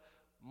with the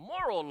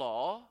moral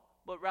law,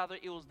 but rather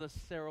it was the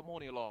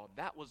ceremonial law.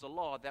 That was a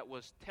law that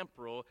was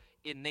temporal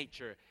in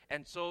nature.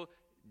 And so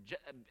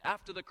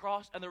after the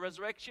cross and the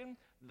resurrection,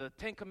 the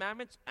Ten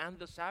Commandments and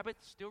the Sabbath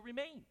still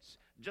remains.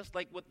 Just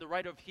like what the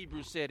writer of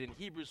Hebrews said in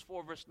Hebrews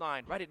 4 verse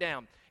 9. Write it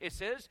down. It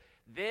says,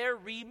 there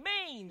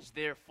remains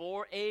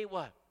therefore a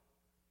what?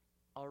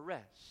 A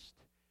rest.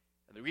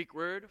 And the Greek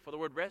word for the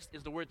word rest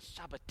is the word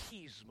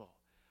sabbatismo.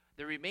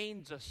 There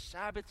remains a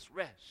Sabbath's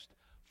rest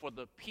for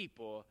the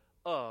people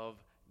of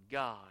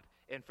God.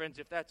 And friends,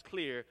 if that's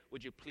clear,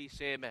 would you please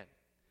say amen?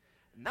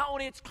 Not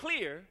only it's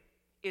clear,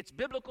 it's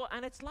biblical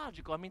and it's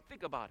logical. I mean,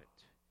 think about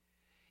it.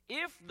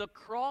 If the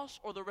cross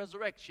or the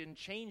resurrection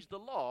changed the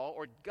law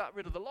or got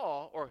rid of the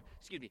law,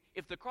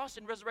 if the cross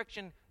and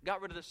resurrection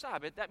got rid of the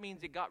Sabbath, that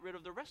means it got rid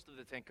of the rest of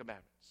the Ten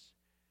Commandments.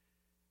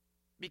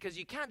 Because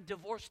you can't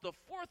divorce the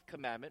fourth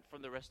commandment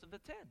from the rest of the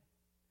 10.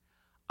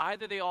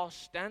 Either they all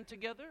stand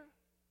together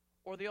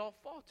or they all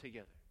fall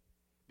together.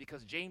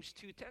 Because James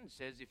 2:10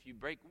 says if you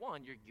break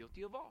one, you're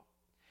guilty of all.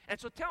 And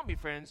so tell me,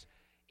 friends,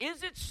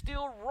 is it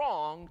still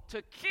wrong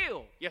to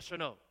kill? Yes or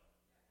no?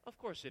 Of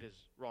course it is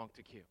wrong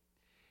to kill.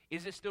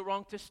 Is it still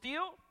wrong to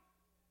steal?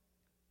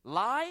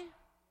 Lie?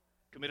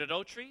 Commit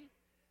adultery?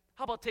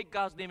 How about take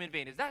God's name in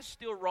vain? Is that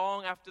still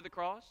wrong after the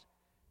cross?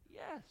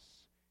 Yes.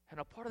 And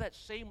a part of that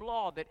same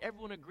law that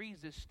everyone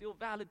agrees is still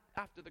valid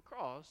after the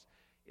cross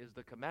is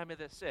the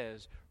commandment that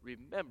says,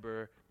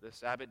 remember the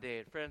Sabbath day.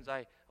 And friends,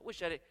 I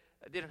wish I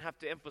didn't have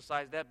to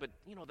emphasize that, but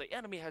the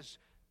enemy has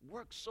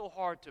worked so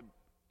hard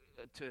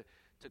to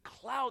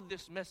cloud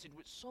this message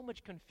with so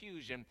much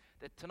confusion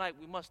that tonight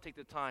we must take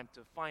the time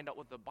to find out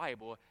what the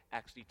Bible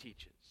actually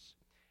teaches.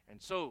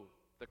 And so,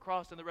 the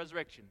cross and the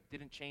resurrection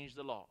didn't change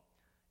the law.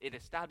 It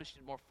established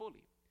it more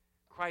fully.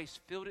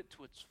 Christ filled it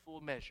to its full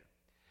measure.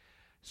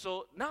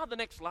 So now the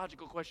next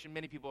logical question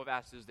many people have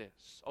asked is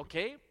this.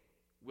 Okay,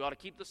 we ought to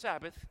keep the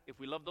Sabbath if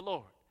we love the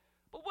Lord.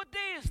 But what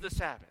day is the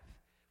Sabbath?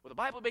 Well, the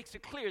Bible makes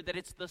it clear that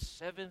it's the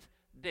seventh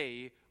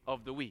day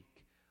of the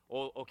week.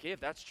 Oh, okay, if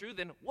that's true,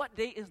 then what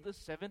day is the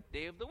seventh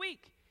day of the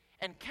week?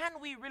 And can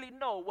we really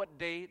know what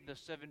day the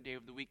seventh day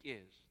of the week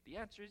is? The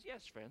answer is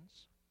yes,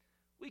 friends.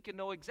 We can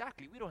know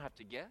exactly. We don't have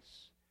to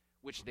guess.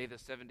 which day the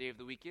seventh day of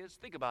the week is?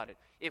 Think about it.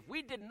 If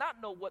we did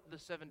not know what the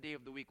seventh day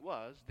of the week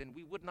was, then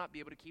we would not be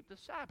able to keep the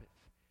Sabbath.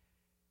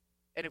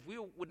 And if we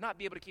would not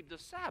be able to keep the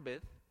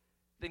Sabbath,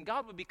 then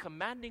God would be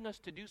commanding us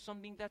to do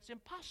something that's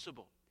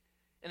impossible.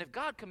 And if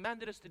God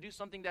commanded us to do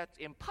something that's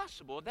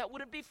impossible, that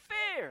wouldn't be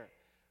fair.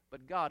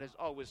 But God is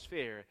always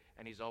fair,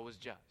 and He's always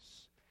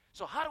just.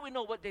 So how do we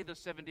know what day the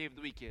seventh day of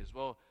the week is?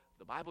 Well,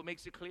 the Bible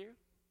makes it clear.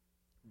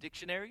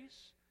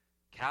 Dictionaries,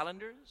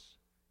 calendars,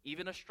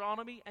 even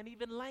astronomy, and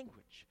even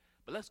language.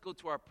 But let's go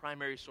to our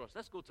primary source.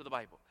 Let's go to the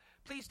Bible.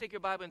 Please take your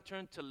Bible and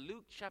turn to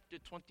Luke chapter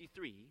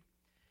 23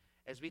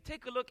 as we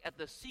take a look at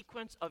the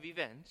sequence of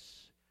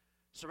events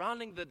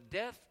surrounding the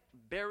death,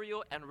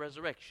 burial, and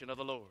resurrection of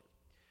the Lord.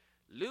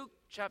 Luke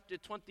chapter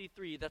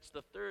 23, that's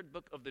the third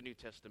book of the New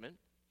Testament.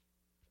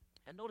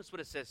 And notice what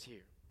it says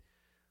here.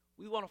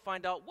 We want to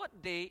find out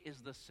what day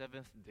is the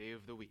seventh day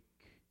of the week.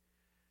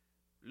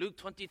 Luke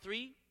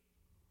 23,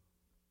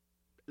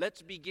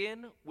 let's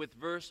begin with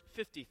verse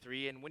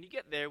 53. And when you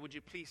get there, would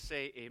you please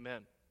say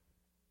amen?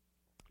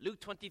 Luke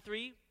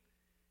 23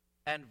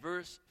 and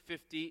verse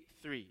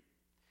 53.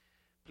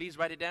 Please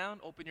write it down,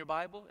 open your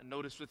Bible, and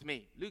notice with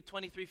me. Luke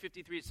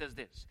 23:53, it says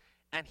this.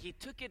 And he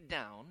took it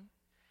down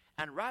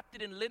and wrapped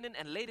it in linen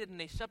and laid it in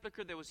a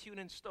sepulchre that was hewn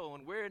in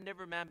stone, where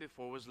never man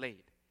before was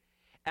laid.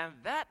 And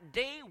that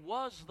day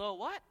was the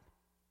what?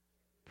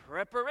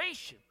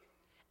 Preparation.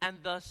 And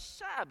the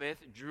Sabbath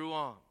drew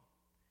on.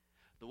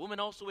 The woman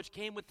also which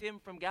came with him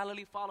from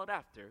Galilee followed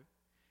after,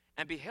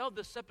 and beheld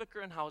the sepulchre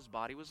and how his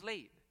body was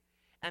laid.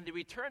 And they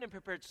returned and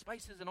prepared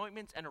spices and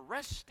ointments, and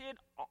rested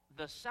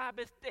the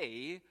Sabbath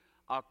day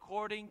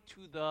according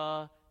to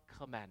the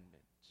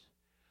commandment.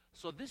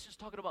 So this is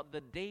talking about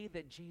the day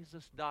that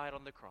Jesus died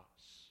on the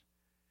cross.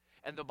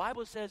 And the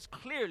Bible says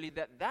clearly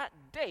that that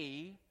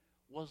day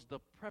was the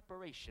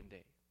preparation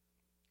day.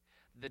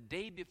 The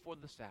day before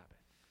the Sabbath.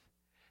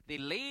 They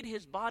laid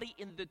his body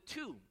in the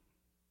tomb.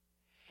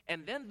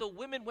 And then the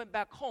women went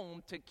back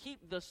home to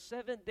keep the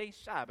seventh-day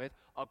Sabbath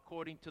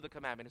according to the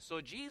commandment. So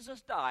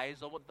Jesus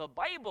dies on what the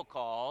Bible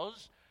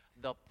calls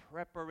the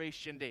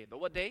preparation day. The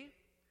what day?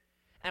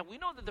 And we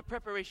know that the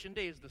preparation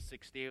day is the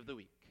sixth day of the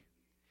week.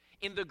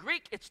 In the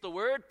Greek, it's the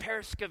word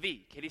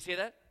Parskavi. Can you say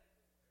that?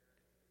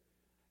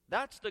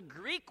 That's the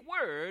Greek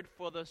word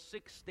for the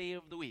sixth day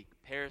of the week,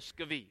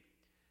 Parskavi,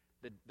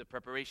 the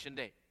preparation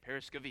day,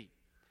 Parskavi.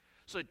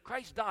 So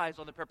Christ dies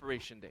on the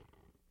preparation day.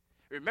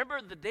 Remember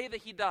the day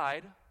that he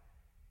died,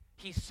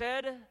 he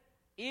said,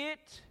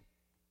 it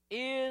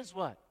is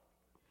what?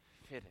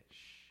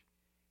 Finished.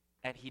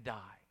 And he dies.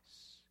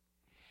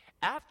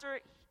 After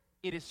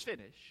it is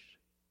finished,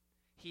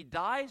 he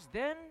dies,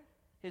 then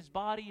his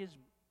body is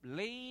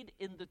laid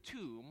in the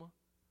tomb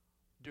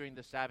during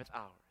the Sabbath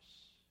hours.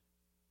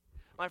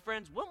 My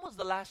friends, when was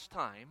the last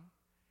time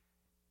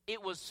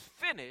it was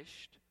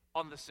finished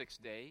on the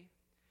sixth day,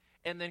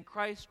 and then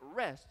Christ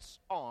rests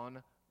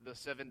on the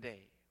seventh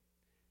day?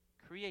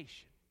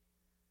 Creation.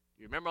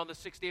 You remember on the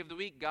sixth day of the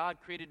week, God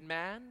created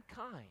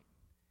mankind.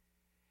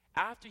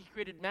 After he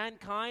created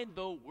mankind,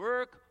 the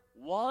work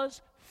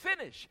was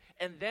finished.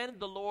 And then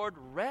the Lord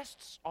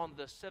rests on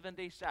the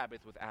seventh-day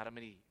Sabbath with Adam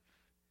and Eve.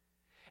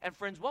 And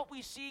friends, what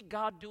we see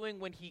God doing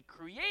when he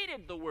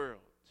created the world,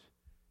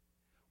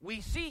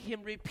 we see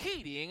him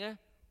repeating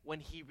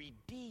when he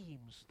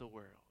redeems the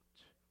world.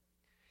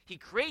 He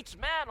creates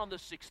man on the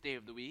sixth day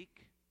of the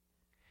week,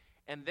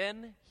 and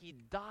then he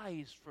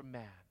dies for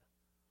man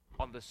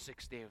on the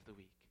sixth day of the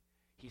week.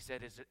 He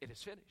said, it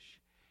is finished.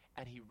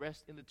 And he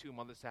rests in the tomb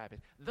on the Sabbath,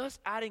 thus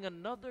adding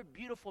another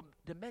beautiful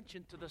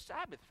dimension to the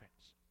Sabbath,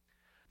 friends.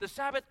 The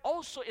Sabbath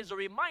also is a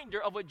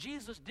reminder of what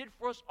Jesus did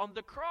for us on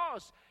the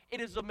cross. It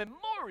is a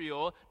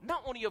memorial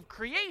not only of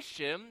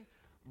creation,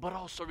 but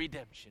also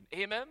redemption.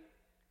 Amen?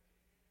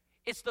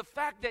 It's the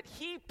fact that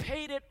he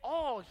paid it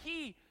all.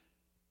 He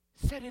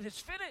said it is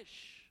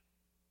finished.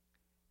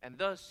 And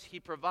thus he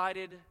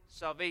provided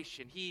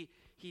salvation. He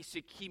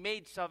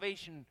made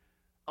salvation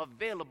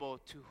available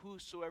to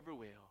whosoever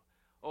will.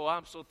 Oh,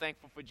 I'm so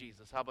thankful for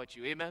Jesus. How about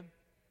you? Amen?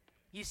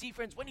 You see,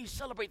 friends, when you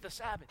celebrate the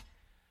Sabbath,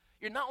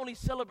 you're not only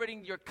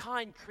celebrating your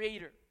kind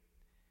Creator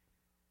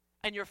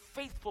and your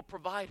faithful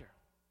Provider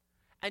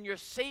and your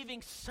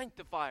saving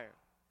Sanctifier,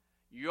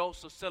 you're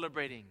also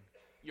celebrating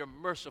your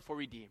merciful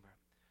Redeemer.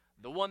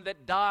 The one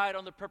that died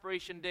on the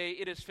preparation day,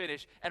 it is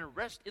finished, and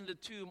rest in the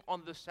tomb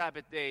on the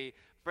Sabbath day.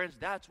 Friends,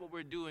 that's what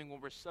we're doing when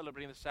we're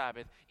celebrating the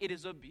Sabbath. It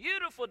is a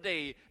beautiful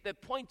day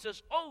that points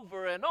us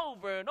over and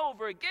over and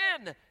over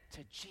again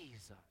to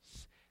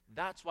Jesus.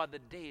 That's why the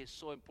day is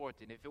so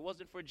important. If it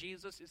wasn't for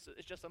Jesus,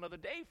 it's just another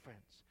day,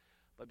 friends.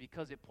 But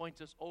because it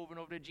points us over and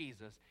over to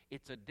Jesus,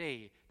 it's a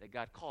day that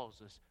God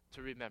calls us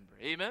to remember.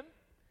 Amen?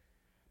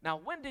 Now,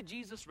 when did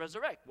Jesus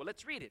resurrect? Well,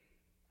 let's read it.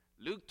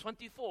 Luke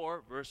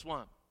 24, verse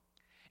 1.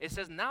 It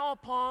says, now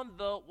upon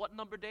the what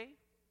number day?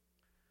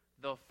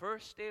 The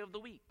first day of the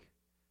week.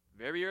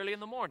 Very early in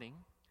the morning,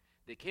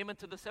 they came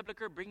into the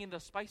sepulchre, bringing the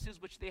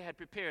spices which they had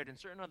prepared, and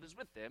certain others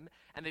with them.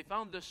 And they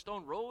found the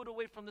stone rolled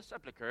away from the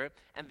sepulchre,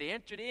 and they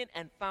entered in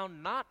and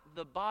found not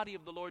the body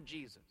of the Lord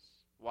Jesus.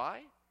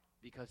 Why?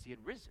 Because he had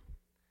risen.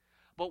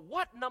 But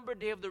what number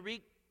day of the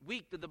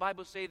week did the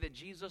Bible say that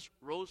Jesus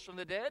rose from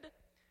the dead?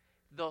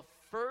 The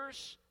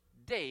first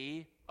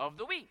day of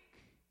the week.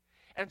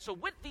 And so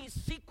with these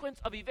sequence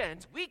of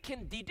events, we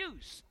can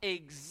deduce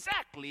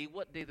exactly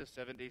what day the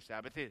 7-day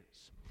Sabbath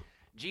is.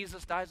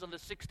 Jesus dies on the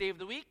 6th day of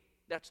the week.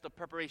 That's the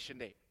preparation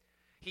day.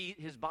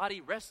 His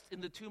body rests in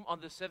the tomb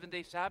on the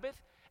 7-day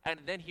Sabbath, and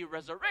then he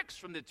resurrects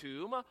from the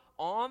tomb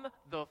on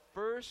the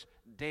first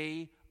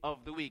day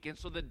of the week. And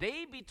so the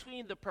day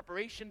between the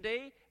preparation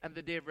day and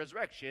the day of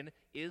resurrection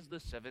is the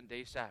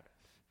 7-day Sabbath.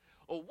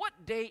 Or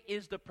what day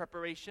is the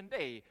preparation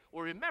day?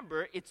 Well,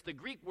 remember, it's the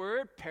Greek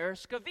word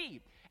periskavi.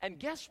 And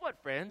guess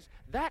what, friends?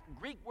 That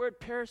Greek word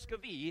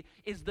periskavi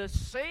is the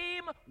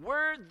same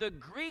word the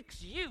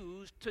Greeks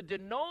used to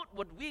denote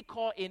what we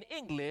call in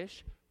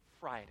English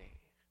Friday.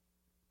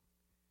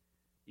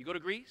 You go to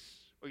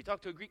Greece, or you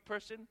talk to a Greek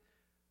person,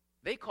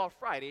 they call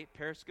Friday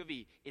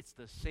periskavi. It's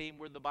the same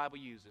word the Bible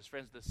uses.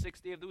 Friends, the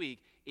 6th day of the week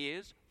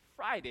is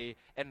Friday.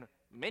 And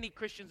many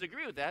Christians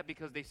agree with that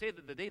because they say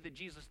that the day that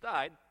Jesus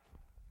died,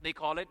 they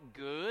call it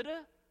Good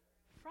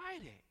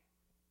Friday.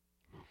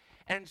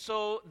 And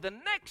so the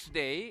next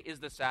day is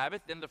the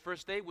Sabbath. Then the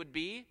first day would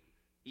be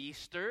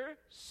Easter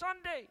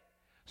Sunday.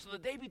 So the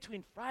day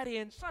between Friday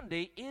and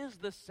Sunday is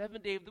the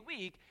 7th day of the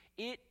week.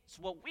 It's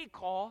what we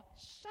call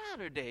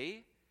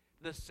Saturday,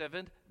 the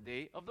 7th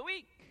day of the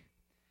week.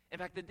 In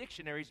fact, the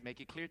dictionaries make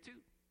it clear too.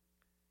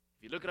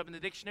 If you look it up in the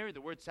dictionary,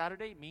 the word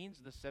Saturday means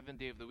the 7th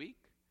day of the week.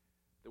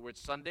 The word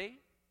Sunday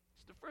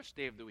is the first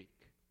day of the week.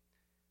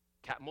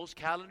 Most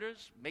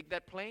calendars make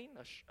that plain.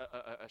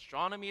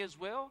 Astronomy as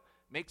well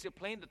makes it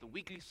plain that the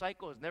weekly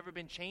cycle has never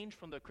been changed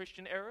from the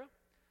Christian era.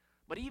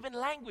 But even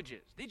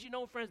languages. Did you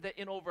know, friends, that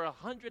in over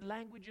 100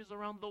 languages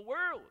around the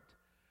world,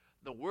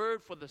 the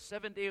word for the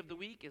 7th day of the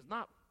week is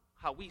not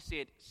how we say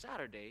it,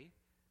 Saturday,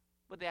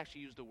 but they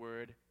actually use the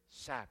word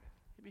Sabbath.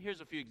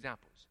 Here's a few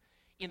examples.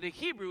 In the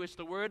Hebrew, it's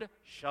the word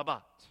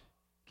Shabbat.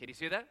 Can you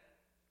see that?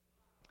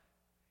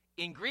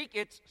 In Greek,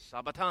 it's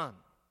Sabbatan.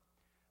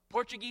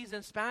 Portuguese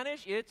and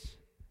Spanish, it's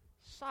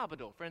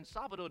Sábado. Friends,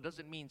 Sábado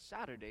doesn't mean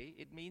Saturday,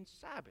 it means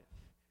Sabbath.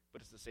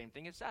 But it's the same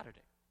thing as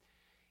Saturday.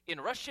 In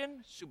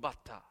Russian,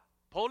 Subata.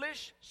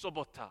 Polish,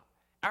 Sobota.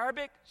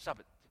 Arabic,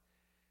 Sabbat.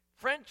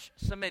 French,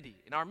 Samedi.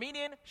 In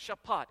Armenian,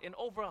 Shapat. In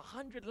over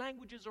 100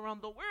 languages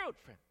around the world,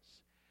 friends.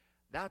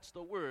 That's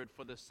the word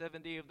for the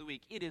 7th day of the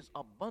week. It is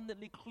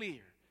abundantly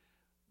clear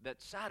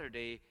that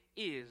Saturday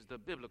is the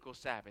biblical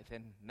Sabbath.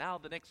 And now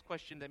the next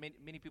question that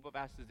many people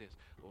have asked is this.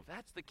 Well, if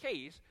that's the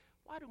case,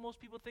 why do most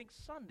people think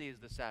Sunday is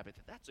the Sabbath?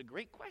 That's a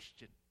great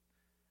question.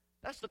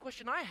 That's the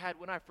question I had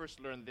when I first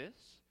learned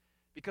this.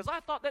 Because I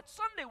thought that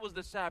Sunday was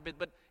the Sabbath,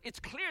 but it's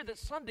clear that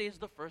Sunday is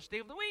the first day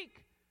of the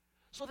week.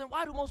 So then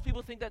why do most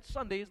people think that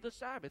Sunday is the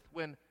Sabbath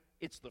when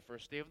it's the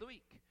first day of the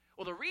week?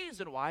 Well, the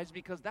reason why is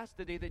because that's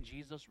the day that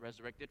Jesus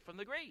resurrected from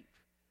the grave.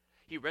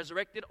 He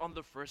resurrected on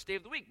the first day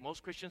of the week.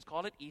 Most Christians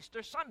call it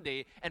Easter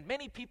Sunday, and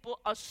many people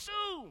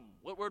assume,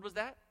 what word was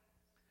that?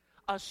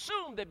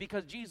 Assume that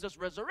because Jesus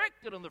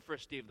resurrected on the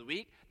first day of the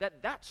week,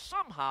 that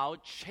somehow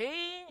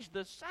changed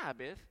the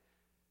Sabbath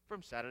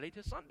from Saturday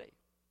to Sunday.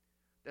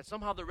 That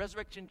somehow the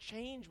resurrection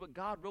changed what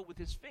God wrote with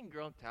his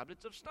finger on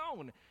tablets of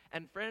stone.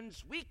 And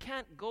friends, we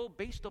can't go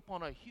based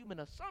upon a human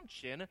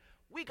assumption.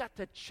 We got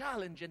to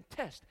challenge and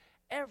test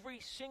every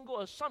single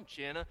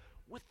assumption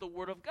with the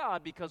Word of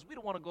God, because we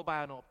don't want to go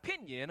by an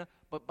opinion,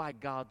 but by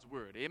God's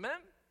Word. Amen?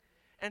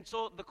 And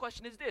so the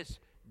question is this: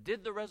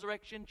 did the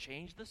resurrection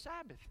change the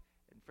Sabbath?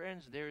 And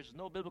friends, there is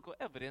no biblical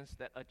evidence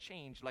that a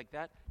change like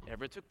that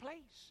ever took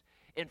place.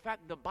 In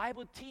fact, the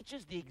Bible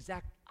teaches the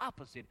exact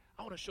opposite.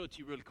 I want to show it to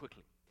you really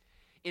quickly.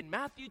 In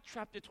Matthew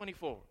chapter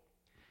 24,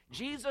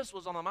 Jesus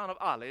was on the Mount of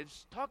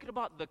Olives talking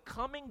about the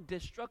coming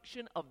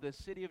destruction of the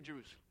city of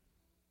Jerusalem.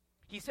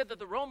 He said that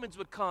the Romans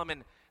would come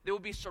and they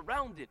would be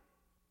surrounded,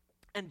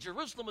 and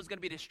Jerusalem was going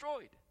to be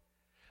destroyed.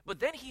 But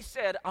then he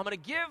said, I'm going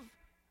to give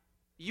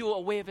you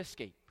a way of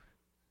escape.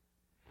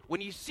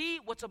 When you see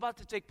what's about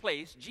to take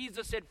place,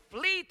 Jesus said,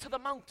 flee to the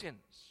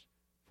mountains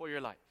for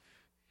your life.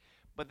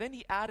 But then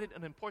he added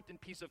an important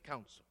piece of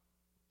counsel.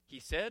 He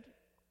said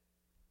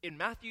in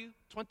Matthew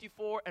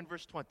 24 and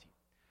verse 20,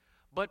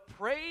 but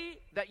pray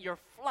that your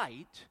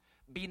flight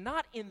be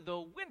not in the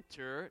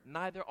winter,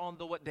 neither on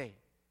the what day?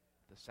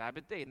 The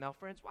Sabbath day. Now,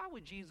 friends, why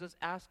would Jesus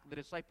ask the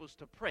disciples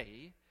to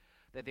pray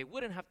that they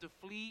wouldn't have to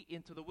flee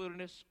into the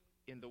wilderness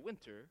in the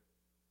winter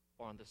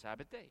or on the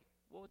Sabbath day?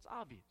 Well, it's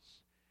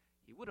obvious.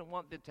 He wouldn't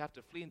want them to have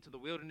to flee into the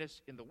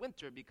wilderness in the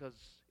winter because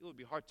it would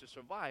be hard to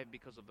survive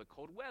because of the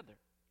cold weather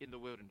in the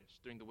wilderness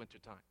during the winter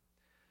time.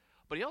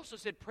 But he also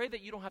said, pray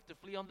that you don't have to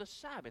flee on the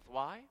Sabbath.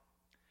 Why?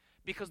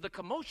 Because the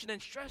commotion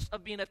and stress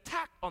of being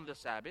attacked on the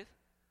Sabbath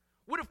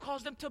would have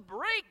caused them to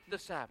break the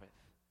Sabbath.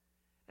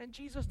 And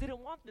Jesus didn't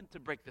want them to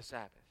break the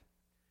Sabbath,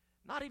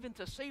 not even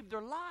to save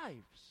their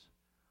lives,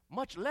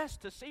 much less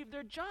to save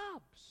their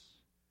jobs.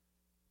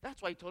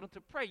 That's why he told them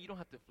to pray. You don't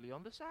have to flee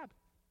on the Sabbath,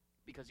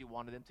 because he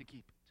wanted them to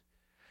keep it.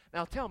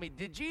 Now tell me,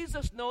 did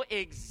Jesus know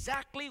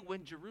exactly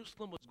when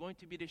Jerusalem was going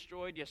to be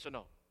destroyed? Yes or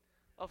no?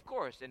 Of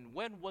course. And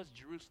when was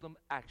Jerusalem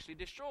actually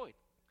destroyed?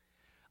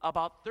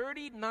 About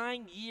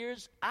 39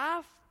 years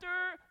after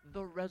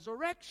the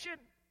resurrection,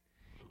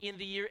 in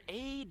the year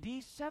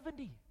AD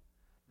 70.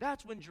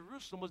 That's when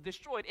Jerusalem was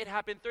destroyed. It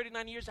happened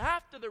 39 years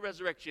after the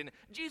resurrection.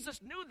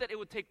 Jesus knew that it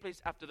would take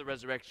place after the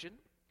resurrection.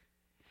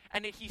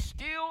 And he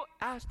still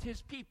asked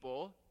his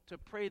people to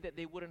pray that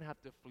they wouldn't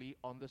have to flee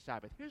on the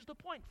Sabbath. Here's the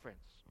point,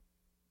 friends.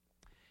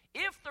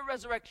 If the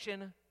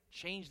resurrection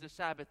changed the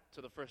Sabbath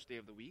to the first day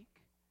of the week,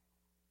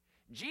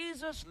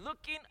 Jesus,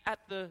 looking at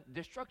the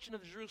destruction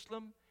of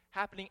Jerusalem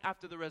happening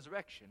after the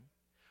resurrection,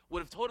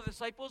 would have told the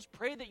disciples,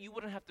 pray that you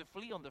wouldn't have to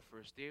flee on the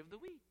first day of the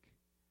week.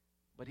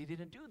 But he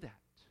didn't do that.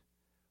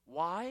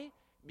 Why?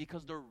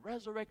 Because the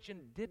resurrection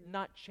did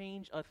not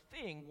change a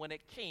thing when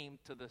it came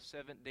to the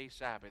seventh-day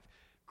Sabbath.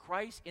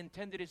 Christ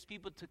intended his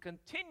people to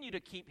continue to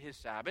keep his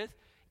Sabbath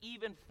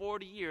even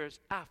 40 years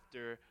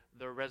after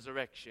the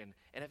resurrection.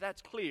 And if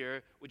that's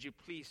clear, would you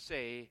please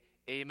say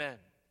amen?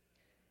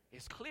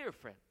 It's clear,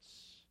 friends.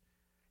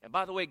 And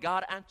by the way,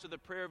 God answered the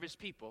prayer of his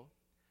people.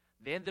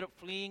 They ended up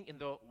fleeing in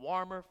the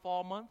warmer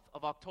fall month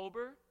of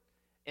October,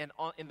 and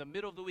in the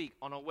middle of the week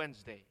on a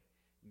Wednesday,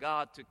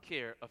 God took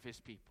care of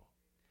his people.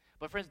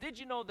 But friends, did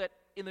you know that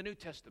in the New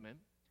Testament,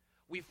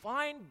 we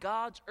find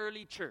God's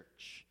early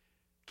church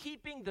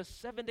keeping the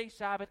seven-day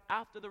Sabbath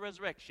after the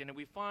resurrection, and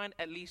we find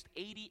at least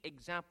 80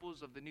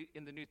 examples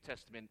in the New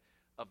Testament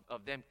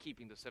of them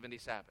keeping the seven-day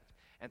Sabbath.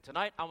 And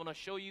tonight, I want to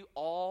show you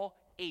all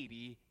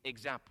 80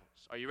 examples.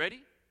 Are you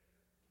ready?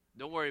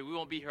 Don't worry, we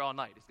won't be here all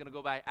night. It's going to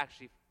go by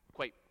actually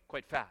quite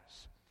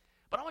fast.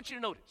 But I want you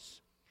to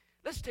notice.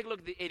 Let's take a look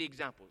at the 80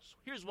 examples.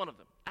 Here's one of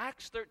them.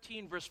 Acts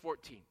 13, verse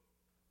 14.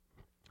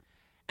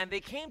 And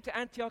they came to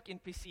Antioch in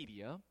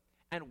Pisidia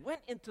and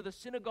went into the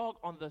synagogue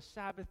on the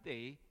Sabbath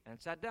day and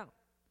sat down.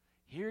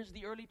 Here's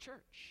the early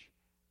church,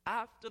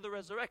 after the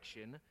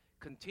resurrection,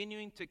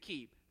 continuing to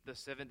keep the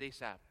seven-day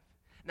Sabbath.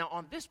 Now,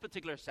 on this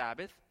particular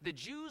Sabbath, the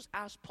Jews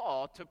asked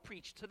Paul to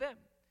preach to them.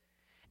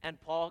 And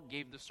Paul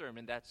gave the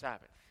sermon that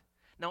Sabbath.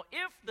 Now,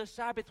 if the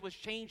Sabbath was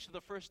changed to the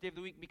first day of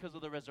the week because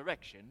of the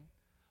resurrection,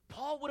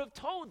 Paul would have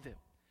told them.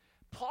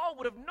 Paul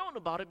would have known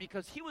about it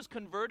because he was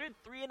converted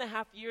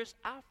 3.5 years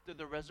after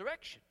the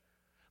resurrection.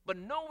 But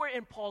nowhere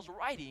in Paul's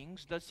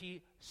writings does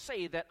he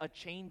say that a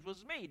change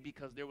was made,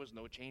 because there was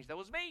no change that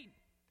was made.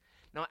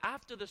 Now,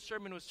 after the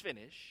sermon was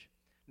finished,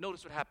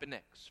 notice what happened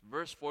next.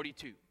 Verse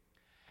 42.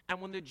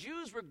 And when the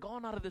Jews were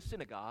gone out of the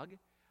synagogue,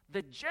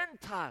 the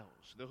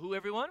Gentiles, the who,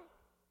 everyone?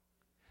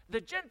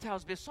 The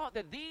Gentiles besought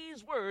that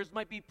these words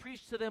might be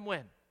preached to them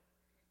when?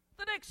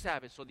 The next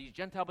Sabbath. So these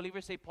Gentile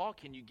believers say, Paul,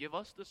 can you give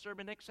us the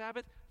sermon next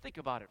Sabbath? Think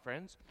about it,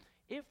 friends.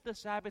 If the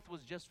Sabbath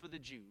was just for the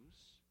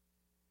Jews,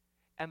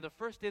 and the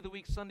first day of the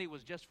week, Sunday,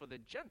 was just for the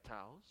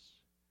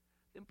Gentiles,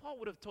 then Paul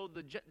would have told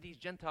these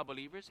Gentile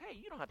believers, hey,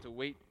 you don't have to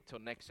wait till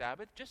next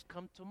Sabbath. Just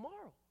come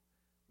tomorrow.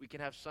 We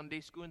can have Sunday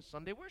school and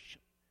Sunday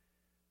worship.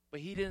 But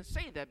he didn't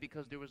say that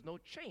because there was no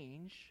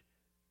change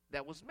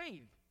that was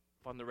made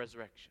from the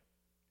resurrection.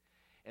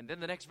 And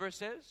then the next verse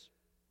says,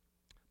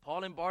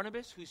 Paul and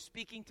Barnabas, who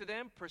speaking to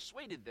them,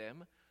 persuaded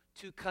them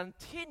to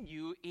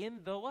continue in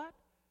the what?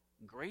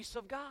 Grace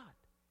of God.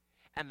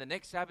 And the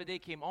next Sabbath day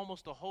came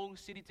almost the whole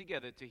city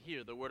together to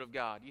hear the word of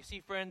God. You see,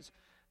 friends,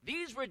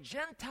 these were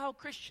Gentile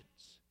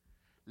Christians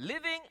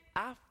living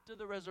after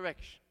the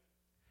resurrection.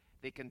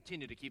 They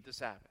continued to keep the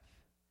Sabbath.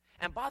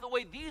 And by the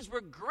way, these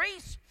were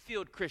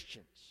grace-filled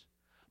Christians.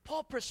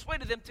 Paul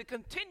persuaded them to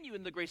continue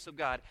in the grace of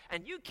God.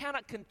 And you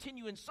cannot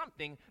continue in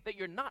something that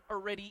you're not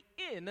already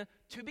in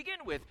to begin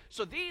with.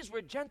 So these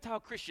were Gentile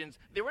Christians.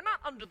 They were not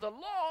under the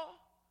law.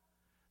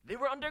 They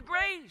were under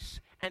grace.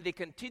 And they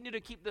continued to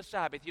keep the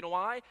Sabbath. You know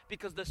why?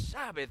 Because the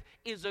Sabbath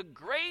is a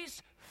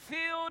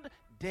grace-filled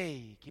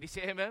day. Can you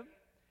say amen?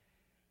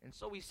 And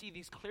so we see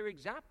these clear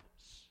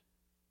examples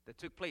that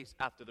took place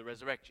after the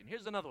resurrection.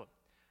 Here's another one.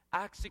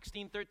 Acts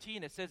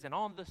 16:13, it says, and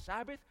on the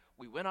Sabbath,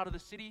 we went out of the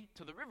city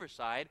to the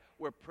riverside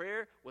where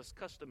prayer was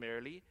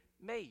customarily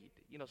made.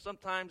 You know,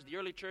 sometimes the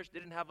early church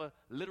didn't have a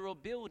literal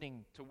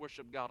building to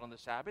worship God on the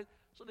Sabbath,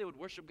 so they would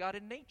worship God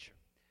in nature.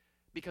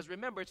 Because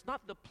remember, it's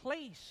not the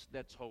place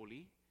that's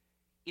holy,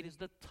 it is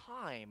the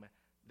time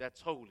that's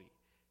holy.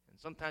 And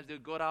sometimes they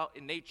would go out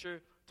in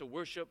nature to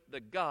worship the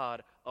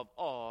God of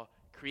all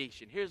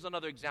creation. Here's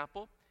another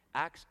example,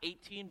 Acts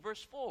 18,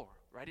 verse 4.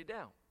 Write it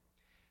down.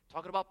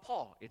 Talking about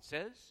Paul, it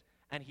says,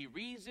 and he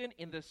reasoned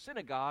in the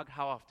synagogue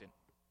how often?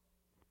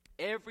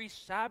 Every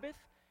Sabbath,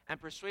 and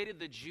persuaded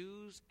the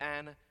Jews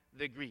and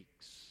the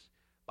Greeks.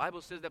 Bible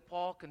says that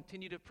Paul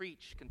continued to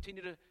preach,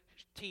 continued to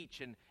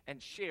teach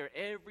and share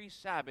every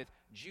Sabbath,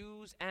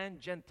 Jews and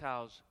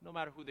Gentiles, no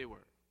matter who they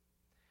were.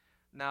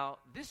 Now,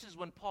 this is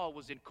when Paul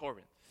was in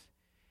Corinth.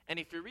 And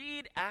if you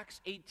read Acts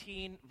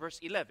 18, verse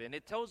 11,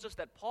 it tells us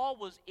that Paul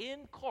was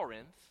in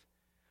Corinth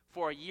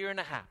for 1.5 years.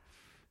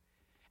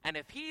 And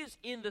if he is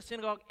in the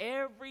synagogue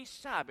every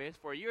Sabbath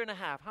for 1.5 years,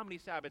 how many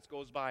Sabbaths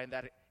goes by in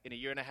a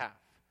 1.5 years?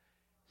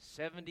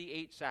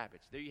 78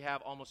 Sabbaths. There you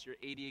have almost your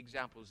 80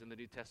 examples in the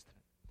New Testament.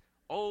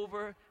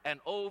 Over and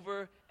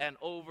over and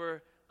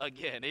over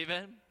again.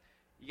 Amen?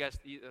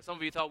 Some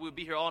of you thought we'd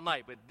be here all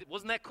night, but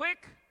wasn't that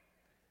quick?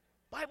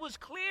 Bible's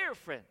clear,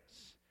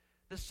 friends.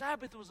 The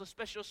Sabbath was a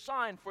special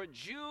sign for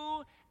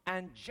Jew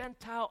and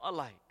Gentile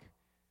alike.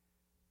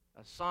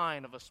 A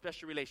sign of a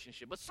special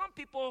relationship. But some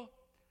people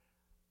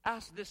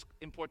ask this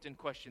important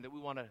question that we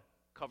want to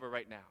cover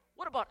right now.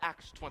 What about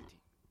Acts 20?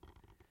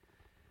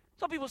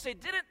 Some people say,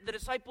 didn't the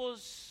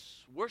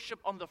disciples worship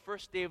on the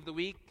first day of the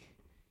week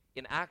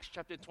in Acts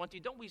chapter 20?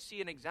 Don't we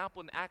see an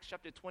example in Acts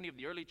chapter 20 of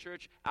the early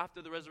church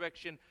after the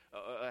resurrection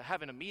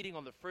having a meeting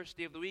on the first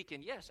day of the week?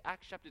 And yes,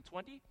 Acts chapter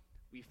 20,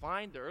 we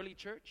find the early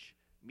church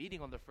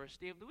meeting on the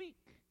first day of the week.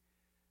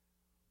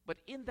 But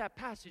in that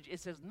passage, it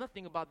says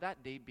nothing about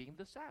that day being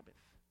the Sabbath.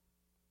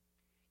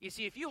 You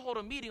see, if you hold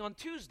a meeting on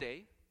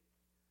Tuesday,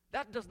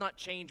 that does not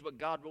change what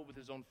God wrote with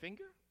his own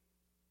finger.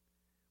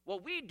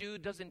 What we do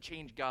doesn't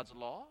change God's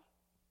law.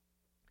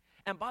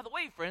 And by the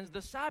way, friends,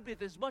 the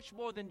Sabbath is much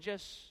more than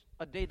just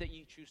a day that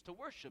you choose to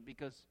worship,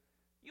 because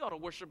you ought to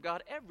worship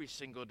God every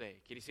single day.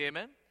 Can you say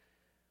amen?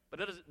 But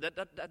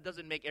that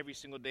doesn't make every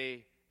single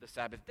day the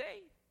Sabbath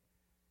day.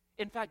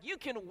 In fact, you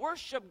can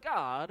worship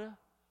God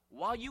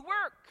while you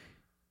work.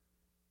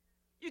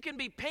 You can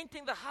be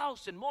painting the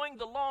house and mowing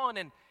the lawn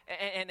and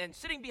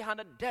sitting behind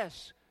a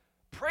desk,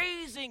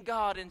 praising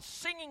God and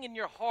singing in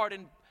your heart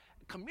and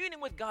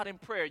communing with God in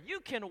prayer. You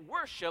can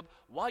worship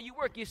while you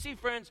work. You see,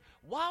 friends,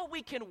 while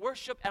we can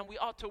worship and we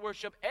ought to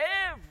worship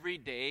every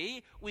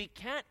day, we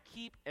can't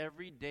keep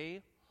every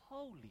day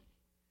holy,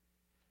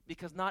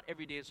 because not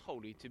every day is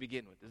holy to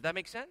begin with. Does that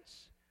make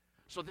sense?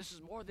 So this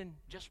is more than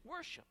just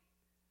worship.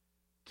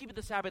 Keeping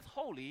the Sabbath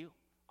holy,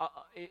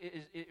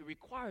 it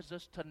requires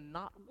us to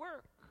not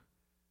work.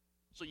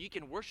 So you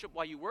can worship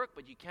while you work,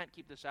 but you can't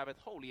keep the Sabbath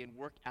holy and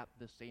work at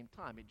the same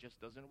time. It just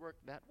doesn't work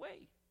that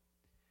way.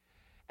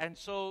 And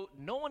so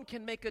no one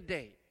can make a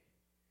day.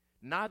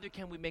 Neither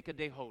can we make a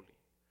day holy.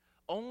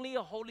 Only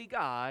a holy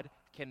God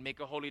can make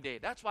a holy day.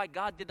 That's why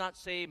God did not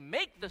say,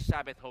 make the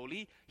Sabbath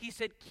holy. He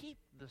said, keep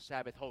the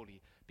Sabbath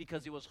holy,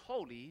 because it was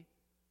holy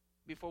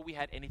before we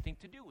had anything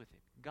to do with it.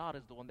 God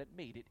is the one that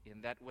made it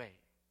in that way.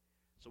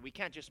 So we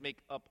can't just make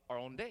up our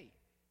own day,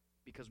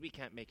 because we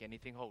can't make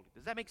anything holy.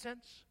 Does that make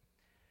sense?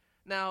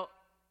 Now,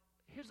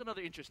 here's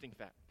another interesting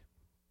fact.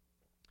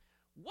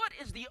 What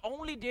is the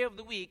only day of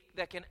the week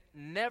that can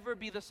never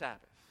be the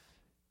Sabbath?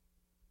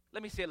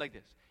 Let me say it like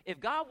this.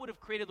 If God would have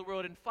created the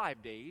world in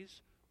 5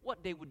 days,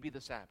 what day would be the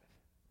Sabbath?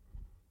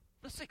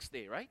 The 6th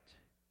day, right?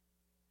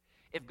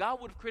 If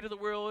God would have created the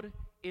world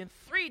in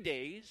 3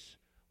 days,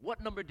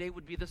 what number day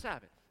would be the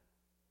Sabbath?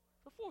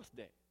 The 4th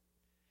day.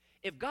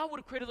 If God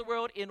would have created the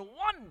world in 1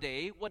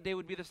 day, what day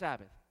would be the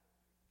Sabbath?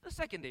 The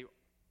 2nd day.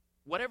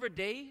 Whatever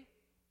day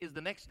is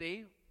the next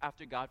day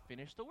after God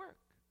finished the work.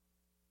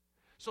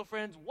 So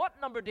friends, what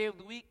number day of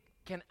the week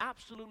can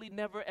absolutely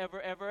never,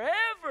 ever, ever,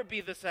 ever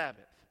be the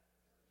Sabbath?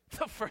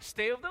 The first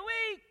day of the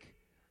week.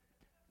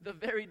 The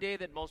very day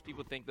that most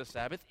people think the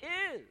Sabbath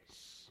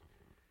is.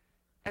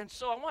 And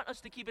so I want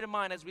us to keep it in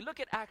mind as we look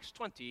at Acts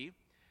 20.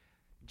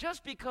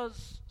 Just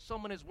because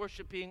someone is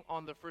worshiping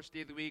on the first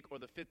day of the week or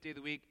the 5th day of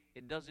the week,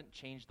 it doesn't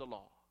change the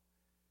law.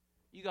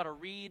 You got to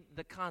read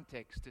the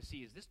context to see,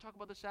 is this talking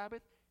about the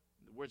Sabbath?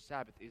 The word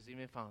Sabbath isn't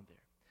even found there.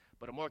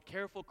 But a more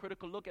careful,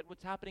 critical look at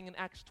what's happening in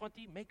Acts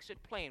 20 makes it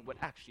plain what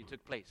actually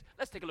took place.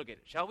 Let's take a look at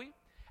it, shall we?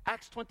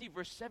 Acts 20,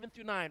 verse 7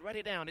 through 9. Write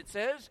it down. It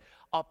says,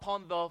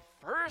 upon the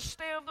first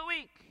day of the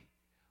week.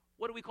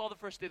 What do we call the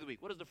first day of the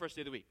week? What is the first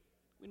day of the week?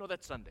 We know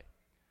that's Sunday.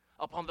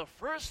 Upon the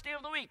first day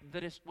of the week,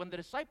 that is when the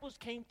disciples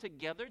came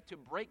together to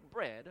break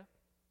bread.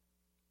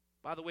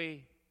 By the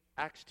way,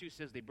 Acts 2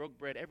 says they broke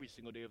bread every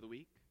single day of the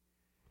week.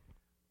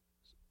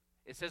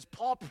 It says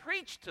Paul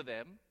preached to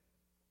them,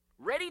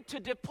 ready to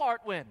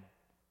depart when?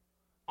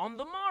 On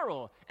the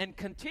morrow, and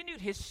continued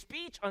his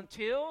speech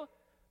until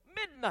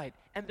midnight.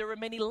 And there were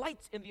many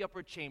lights in the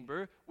upper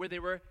chamber where they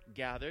were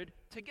gathered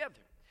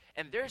together.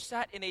 And there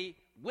sat in a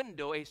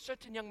window a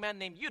certain young man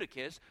named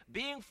Eutychus,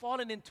 being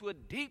fallen into a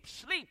deep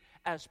sleep.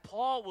 As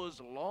Paul was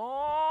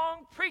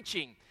long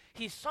preaching,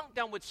 he sunk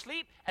down with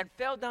sleep and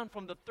fell down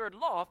from the 3rd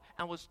loft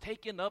and was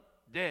taken up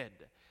dead.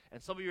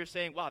 And some of you are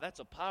saying, wow, that's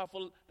a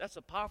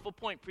powerful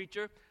point,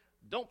 preacher.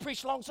 Don't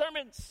preach long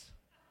sermons.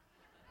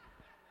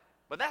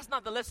 But that's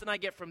not the lesson I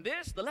get from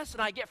this. The lesson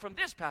I get from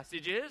this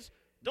passage is,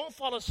 don't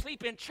fall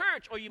asleep in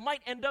church or you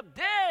might end up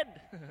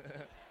dead.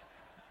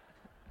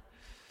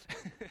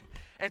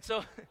 And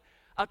so,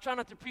 I'll try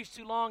not to preach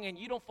too long, and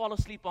you don't fall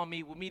asleep on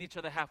me. We'll meet each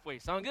other halfway.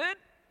 Sound good?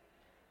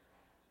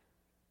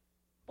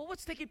 But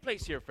what's taking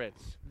place here,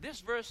 friends?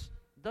 This verse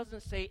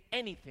doesn't say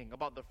anything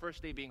about the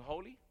first day being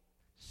holy,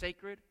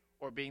 sacred,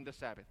 or being the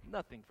Sabbath.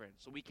 Nothing, friends.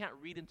 So we can't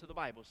read into the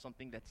Bible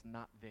something that's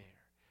not there.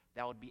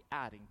 That would be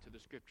adding to the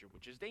scripture,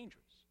 which is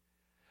dangerous.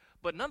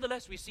 But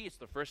nonetheless, we see it's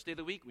the first day of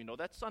the week. We know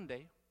that's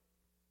Sunday.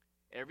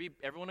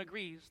 Everyone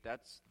agrees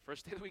that's the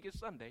first day of the week is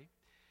Sunday.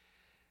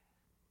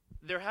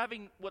 They're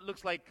having what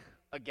looks like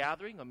a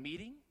gathering, a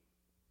meeting.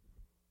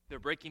 They're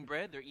breaking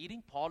bread. They're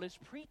eating. Paul is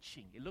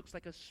preaching. It looks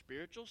like a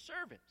spiritual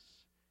service.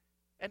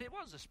 And it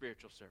was a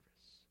spiritual service.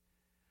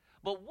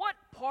 But what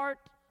part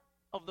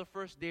of the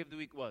first day of the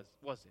week was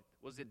it?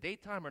 Was it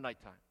daytime or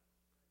nighttime?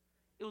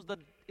 It was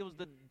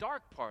the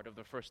dark part of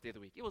the first day of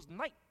the week. It was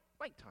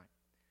nighttime.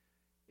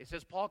 It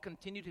says Paul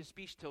continued his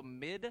speech till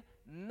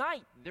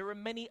midnight. There were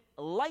many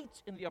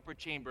lights in the upper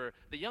chamber.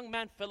 The young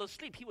man fell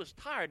asleep. He was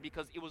tired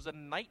because it was a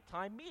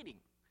nighttime meeting.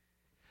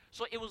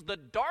 So it was the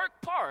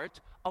dark part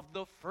of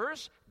the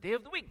first day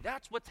of the week.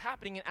 That's what's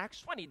happening in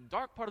Acts 20,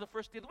 dark part of the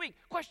first day of the week.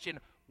 Question,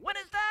 when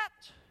is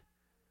that?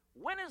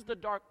 When is the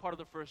dark part of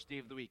the first day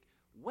of the week?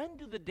 When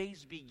do the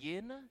days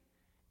begin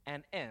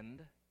and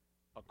end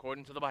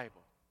according to the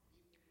Bible?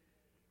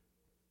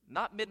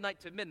 Not midnight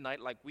to midnight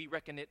like we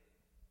reckon it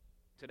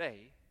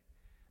today.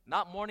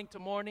 Not morning to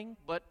morning,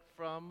 but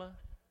from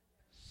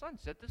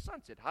sunset to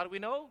sunset. How do we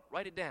know?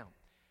 Write it down.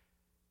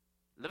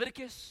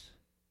 Leviticus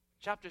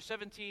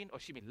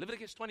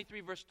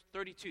 23, verse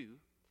 32.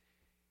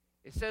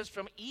 It says,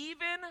 from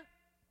even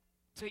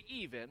to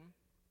even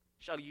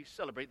shall you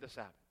celebrate the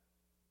Sabbath.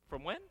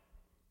 From when?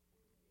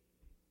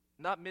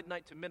 Not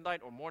midnight to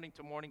midnight or morning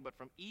to morning, but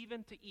from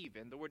even to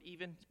even. The word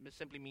even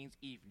simply means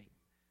evening.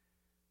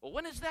 Well,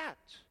 when is that?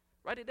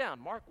 Write it down.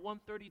 Mark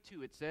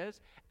 1:32, it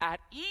says, at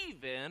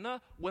even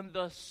when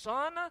the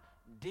sun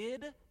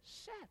did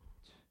set.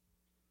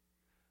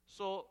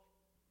 So,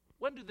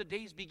 when do the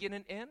days begin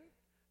and end?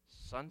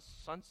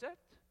 Sunset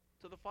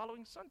to the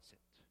following sunset.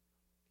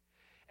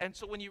 And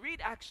so when you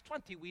read Acts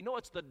 20, we know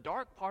it's the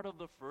dark part of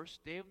the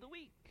first day of the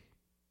week.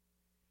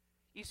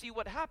 You see,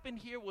 what happened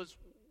here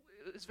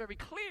is very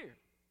clear.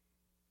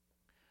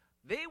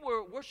 They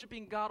were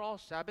worshiping God all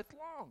Sabbath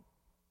long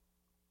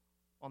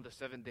on the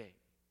seventh day.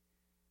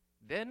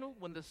 Then,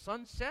 when the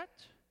sun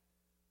set,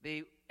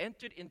 they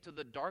entered into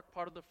the dark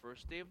part of the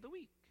first day of the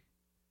week.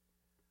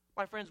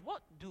 My friends,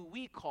 what do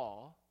we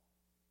call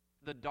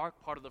the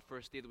dark part of the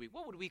first day of the week?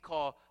 What would we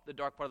call the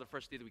dark part of the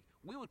first day of the week?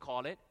 We would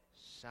call it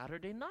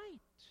Saturday night.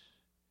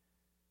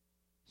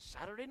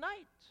 Saturday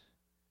night.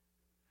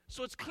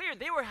 So it's clear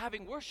they were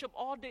having worship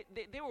all day.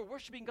 They were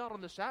worshiping God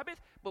on the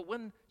Sabbath, but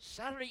when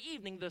Saturday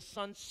evening the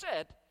sun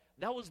set,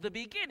 that was the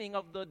beginning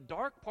of the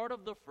dark part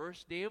of the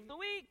first day of the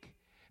week.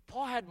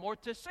 Paul had more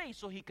to say,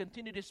 so he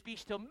continued his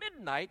speech till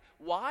midnight.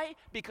 Why?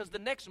 Because the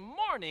next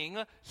morning,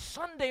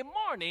 Sunday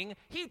morning,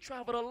 he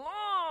traveled a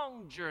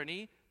long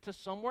journey to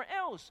somewhere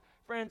else.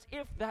 Friends,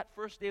 if that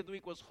first day of the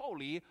week was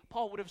holy,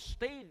 Paul would have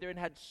stayed there and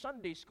had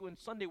Sunday school and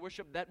Sunday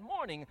worship that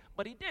morning,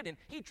 but he didn't.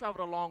 He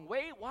traveled a long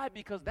way. Why?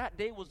 Because that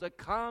day was a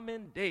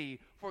common day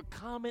for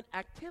common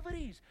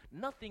activities.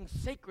 Nothing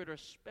sacred or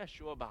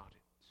special about it.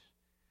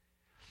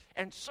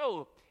 And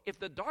so, if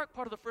the dark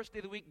part of the first day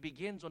of the week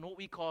begins on what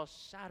we call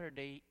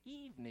Saturday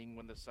evening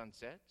when the sun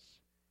sets,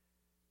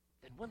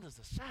 then when does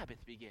the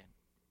Sabbath begin?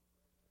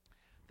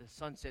 The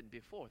sunset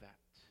before that,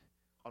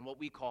 on what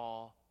we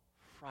call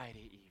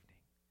Friday evening.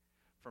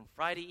 From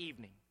Friday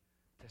evening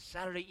to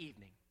Saturday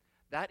evening,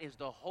 that is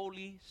the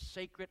holy,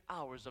 sacred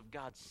hours of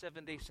God's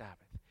 7-day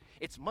Sabbath.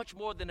 It's much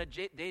more than a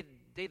day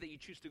that you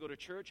choose to go to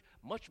church,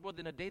 much more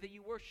than a day that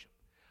you worship.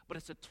 But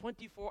it's a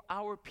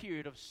 24-hour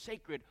period of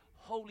sacred,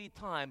 holy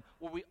time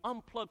where we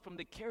unplug from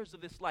the cares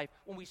of this life,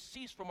 when we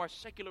cease from our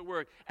secular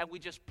work and we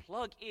just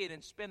plug in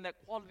and spend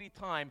that quality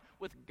time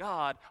with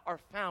God, our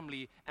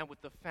family, and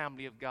with the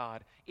family of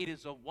God. It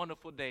is a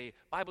wonderful day.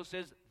 Bible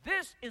says,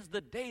 this is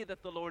the day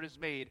that the Lord has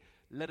made.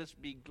 Let us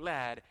be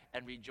glad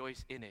and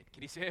rejoice in it.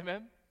 Can you say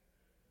amen?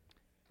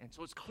 And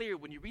so it's clear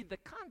when you read the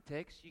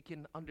context, you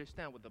can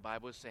understand what the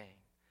Bible is saying.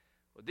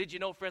 Well, did you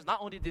know, friends, not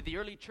only did the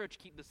early church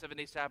keep the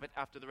 7-day Sabbath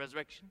after the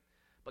resurrection,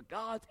 but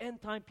God's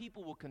end-time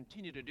people will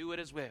continue to do it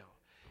as well.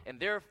 And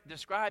they're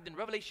described in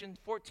Revelation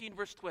 14,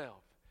 verse 12.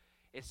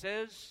 It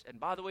says, and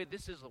by the way,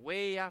 this is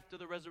way after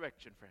the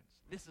resurrection, friends.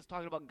 This is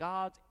talking about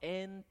God's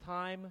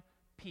end-time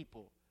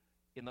people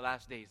in the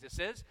last days. It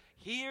says,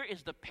 here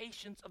is the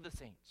patience of the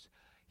saints.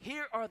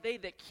 Here are they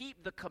that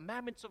keep the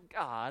commandments of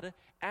God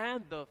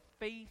and the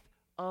faith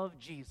of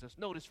Jesus.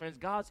 Notice, friends,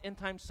 God's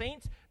end-time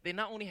saints, they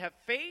not only have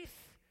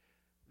faith,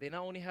 they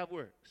not only have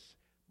works,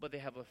 but they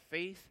have a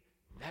faith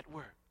that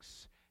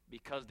works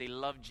because they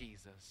love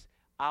Jesus.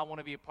 I want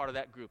to be a part of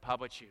that group. How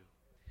about you?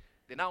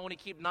 They not only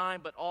keep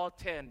 9, but all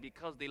 10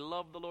 because they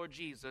love the Lord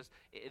Jesus.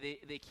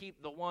 They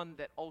keep the one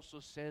that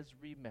also says,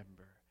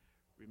 remember.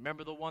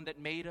 Remember the one that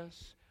made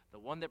us, the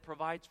one that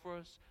provides for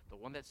us, the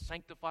one that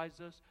sanctifies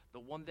us, the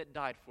one that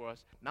died for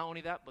us. Not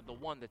only that, but the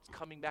one that's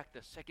coming back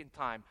the second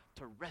time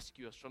to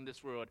rescue us from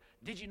this world.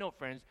 Did you know,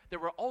 friends,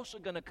 that we're also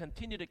going to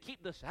continue to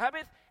keep the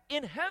Sabbath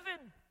in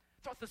heaven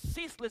throughout the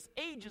ceaseless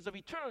ages of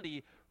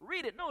eternity?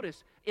 Read it,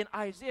 notice, in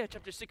Isaiah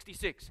chapter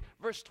 66,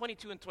 verse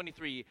 22 and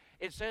 23.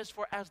 It says,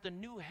 for as the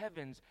new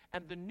heavens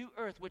and the new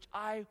earth which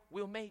I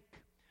will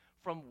make,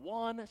 from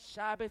one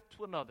Sabbath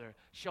to another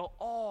shall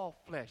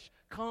all flesh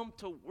come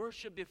to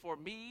worship before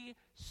me,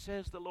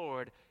 says the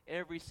Lord.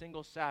 Every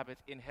single Sabbath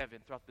in heaven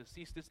throughout the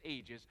ceaseless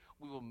ages,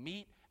 we will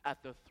meet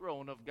at the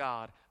throne of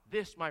God.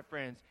 This, my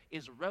friends,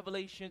 is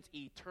Revelation's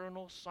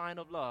eternal sign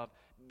of love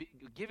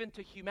given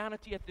to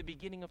humanity at the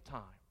beginning of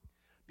time,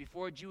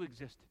 before a Jew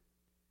existed,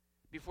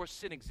 before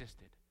sin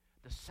existed,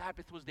 The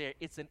Sabbath was there.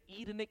 It's an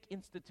Edenic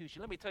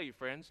institution. Let me tell you,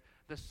 friends,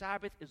 the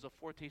Sabbath is a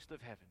foretaste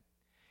of heaven.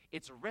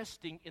 It's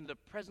resting in the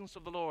presence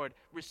of the Lord,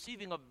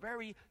 receiving a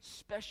very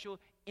special,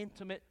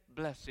 intimate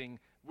blessing.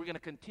 We're going to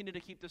continue to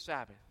keep the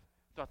Sabbath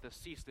throughout the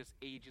ceaseless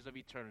ages of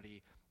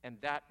eternity. And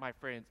that, my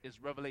friends,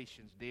 is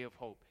Revelation's day of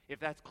hope. If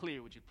that's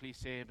clear, would you please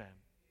say amen?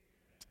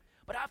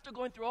 But after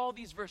going through all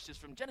these verses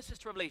from Genesis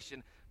to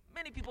Revelation,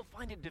 many people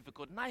find it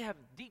difficult. And I have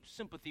deep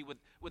sympathy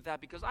with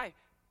that because I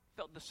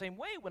felt the same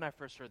way when I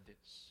first heard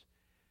this.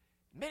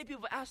 Many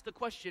people ask the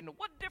question,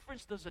 what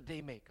difference does a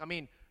day make? I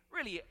mean,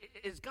 really,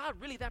 is God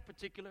really that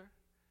particular?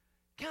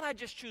 Can't I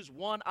just choose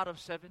 1 out of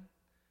 7?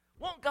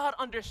 Won't God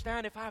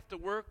understand if I have to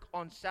work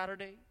on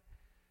Saturday?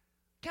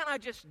 Can't I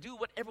just do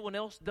what everyone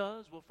else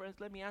does? Well, friends,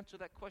 let me answer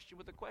that question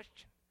with a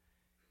question.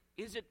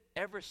 Is it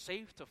ever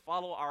safe to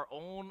follow our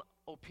own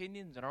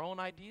opinions and our own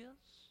ideas?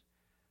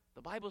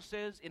 The Bible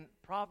says in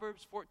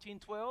Proverbs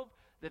 14:12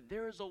 that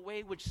there is a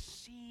way which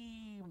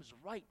seems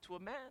right to a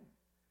man,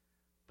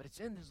 but its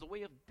end is the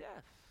way of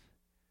death.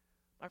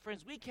 My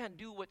friends, we can't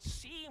do what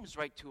seems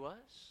right to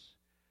us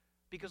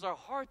because our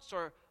hearts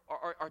are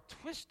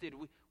twisted.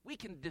 We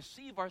can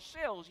deceive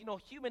ourselves. You know,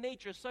 human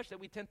nature is such that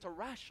we tend to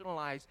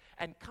rationalize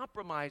and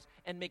compromise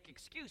and make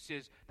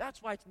excuses.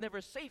 That's why it's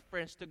never safe,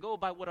 friends, to go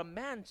by what a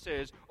man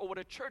says or what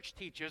a church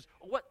teaches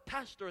or what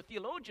pastor or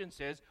theologian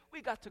says.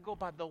 We got to go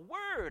by the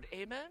Word.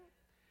 Amen?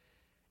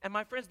 And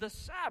my friends, the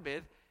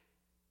Sabbath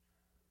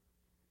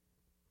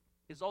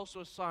is also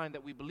a sign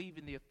that we believe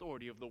in the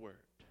authority of the Word.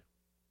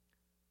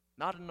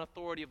 Not an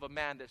authority of a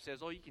man that says,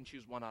 oh, you can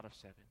choose 1 out of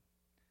 7.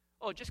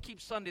 Oh, just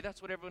keep Sunday.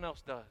 That's what everyone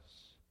else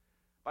does.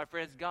 My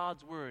friends,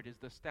 God's Word is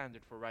the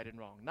standard for right and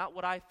wrong. Not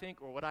what I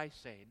think or what I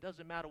say. It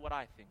doesn't matter what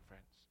I think,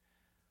 friends.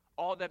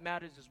 All that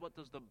matters is what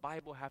does the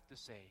Bible have to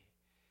say.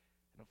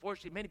 And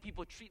unfortunately, many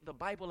people treat the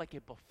Bible like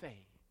a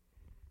buffet.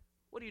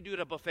 What do you do at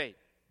a buffet?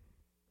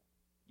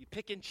 You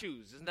pick and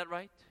choose. Isn't that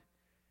right?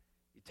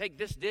 You take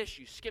this dish,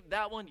 you skip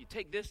that one, you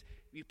take this,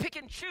 you pick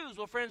and choose.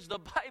 Well, friends, the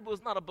Bible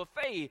is not a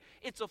buffet.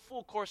 It's a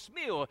full-course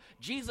meal.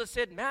 Jesus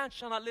said, man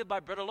shall not live by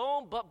bread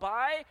alone, but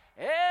by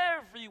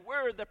every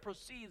word that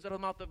proceeds out of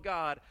the mouth of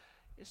God.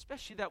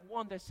 Especially that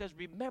one that says,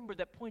 remember,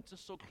 that points us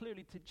so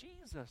clearly to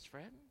Jesus,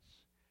 friends.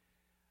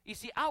 You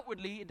see,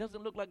 outwardly, it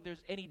doesn't look like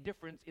there's any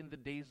difference in the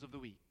days of the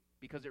week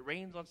because it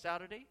rains on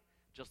Saturday,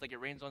 just like it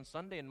rains on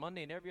Sunday and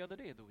Monday and every other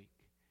day of the week.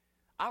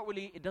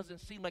 Outwardly, it doesn't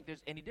seem like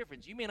there's any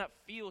difference. You may not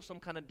feel some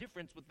kind of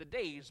difference with the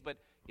days, but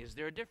is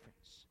there a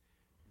difference?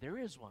 There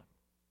is one.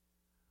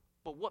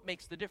 But what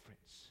makes the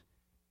difference?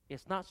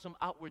 It's not some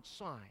outward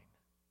sign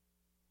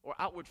or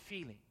outward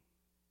feeling,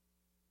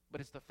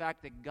 but it's the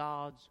fact that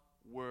God's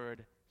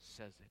Word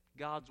says it.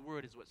 God's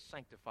Word is what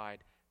sanctified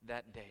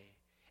that day.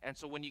 And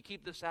so when you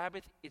keep the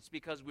Sabbath, it's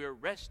because we're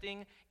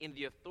resting in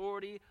the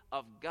authority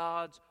of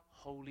God's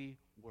holy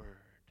Word.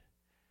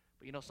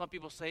 But you know, some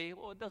people say,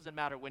 well, it doesn't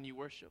matter when you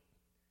worship,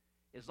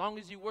 as long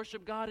as you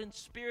worship God in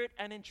spirit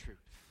and in truth.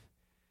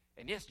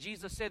 And yes,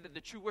 Jesus said that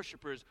the true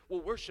worshipers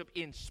will worship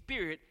in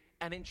spirit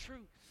and in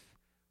truth.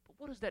 But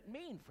what does that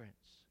mean, friends?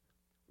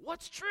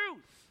 What's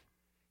truth?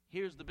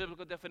 Here's the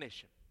biblical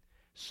definition.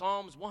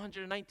 Psalms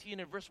 119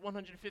 and verse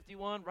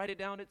 151, write it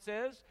down, it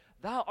says,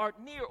 Thou art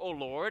near, O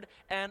Lord,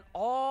 and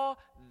all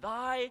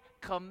thy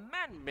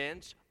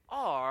commandments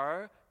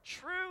are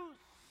truth.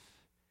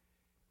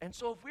 And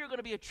so if we're going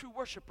to be a true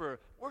worshiper,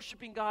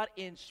 worshiping God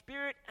in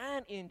spirit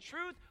and in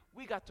truth,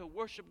 we got to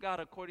worship God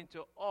according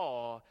to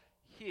all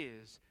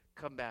His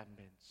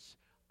commandments.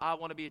 I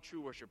want to be a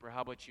true worshiper.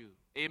 How about you?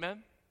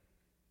 Amen?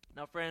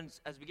 Now, friends,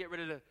 as we get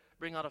ready to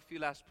bring out a few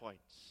last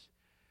points,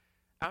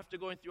 after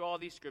going through all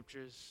these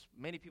scriptures,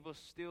 many people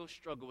still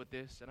struggle with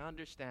this, and I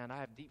understand. I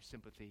have deep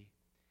sympathy.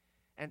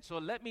 And so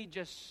let me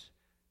just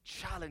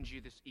challenge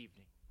you this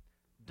evening.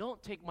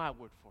 Don't take my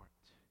word for it.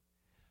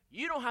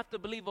 You don't have to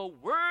believe a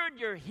word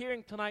you're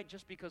hearing tonight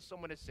just because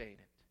someone is saying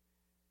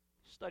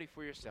it. Study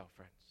for yourself,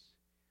 friends.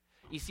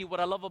 You see, what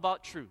I love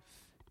about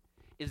truth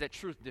is that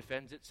truth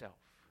defends itself.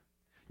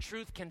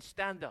 Truth can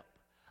stand up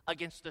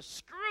against the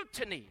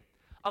scrutiny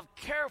of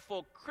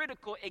careful,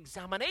 critical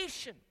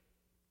examination.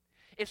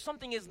 If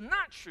something is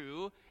not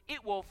true,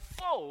 it will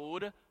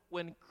fold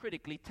when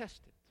critically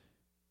tested.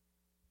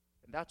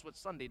 And that's what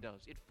Sunday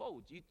does. It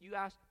folds. You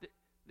ask,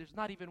 there's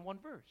not even one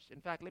verse.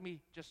 In fact, let me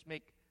just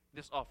make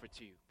this offer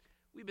to you.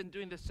 We've been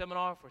doing this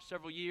seminar for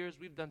several years.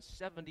 We've done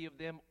 70 of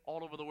them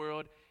all over the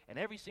world. And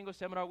every single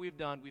seminar we've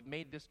done, we've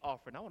made this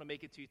offer. And I want to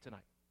make it to you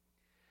tonight.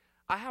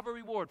 I have a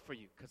reward for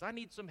you because I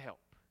need some help.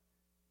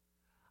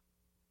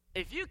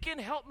 If you can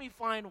help me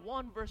find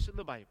one verse in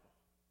the Bible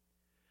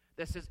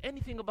that says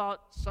anything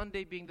about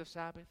Sunday being the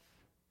Sabbath,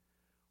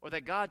 or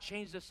that God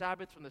changed the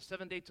Sabbath from the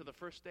 7th day to the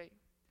first day,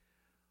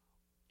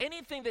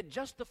 anything that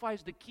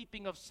justifies the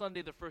keeping of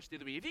Sunday the first day of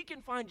the week, if you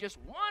can find just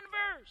one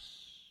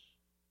verse,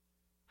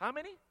 how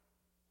many?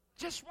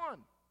 Just one.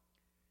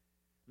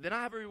 Then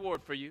I have a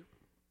reward for you.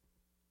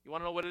 You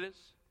want to know what it is?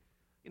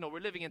 You know,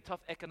 we're living in tough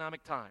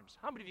economic times.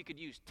 How many of you could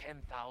use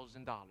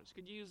 $10,000?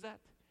 Could you use that?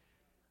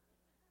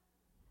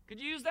 Could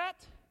you use that?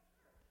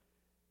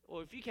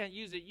 Or if you can't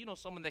use it, you know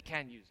someone that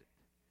can use it.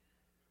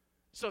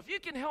 So if you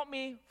can help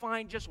me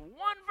find just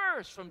one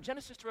verse from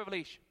Genesis to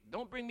Revelation.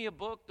 Don't bring me a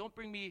book. Don't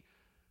bring me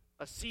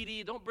a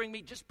CD.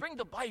 Just bring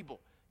the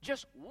Bible.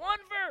 Just one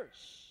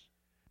verse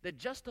that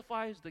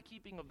justifies the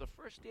keeping of the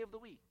first day of the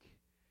week.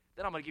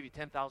 Then I'm going to give you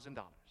 $10,000.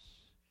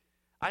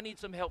 I need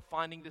some help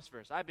finding this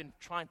verse. I've been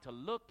trying to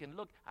look and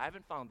look. I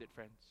haven't found it,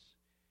 friends.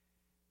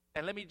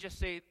 And let me just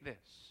say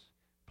this.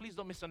 Please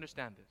don't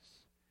misunderstand this.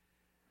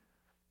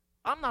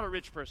 I'm not a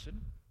rich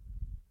person.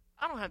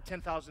 I don't have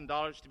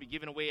 $10,000 to be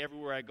given away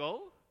everywhere I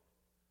go.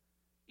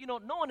 You know,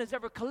 no one has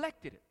ever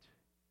collected it.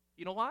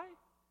 You know why?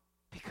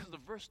 Because the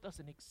verse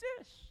doesn't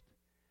exist.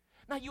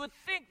 Now, you would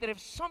think that if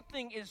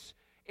something is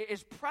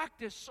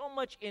practiced so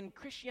much in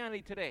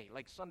Christianity today,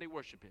 like Sunday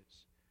worship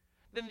is,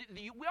 then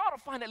we ought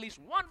to find at least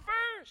one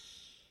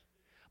verse.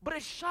 But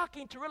it's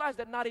shocking to realize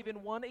that not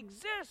even one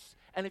exists.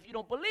 And if you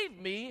don't believe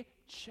me,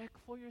 check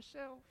for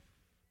yourself.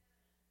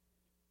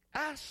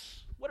 Ask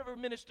whatever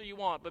minister you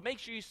want, but make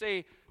sure you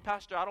say,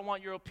 Pastor, I don't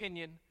want your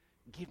opinion.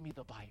 Give me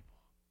the Bible.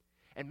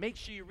 And make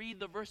sure you read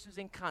the verses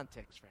in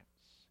context, friends.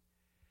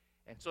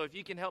 And so if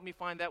you can help me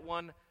find that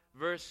one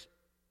verse,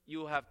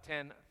 you'll have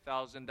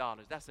 $10,000.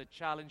 That's a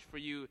challenge for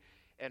you.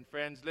 And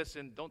friends,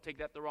 listen, don't take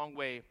that the wrong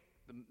way.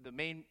 The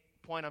main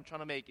point I'm trying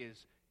to make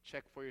is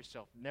check for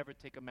yourself. Never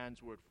take a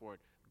man's word for it.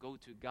 Go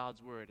to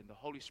God's word, and the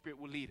Holy Spirit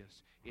will lead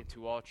us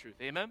into all truth.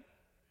 Amen?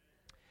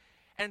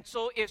 And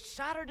so if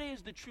Saturday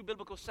is the true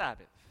biblical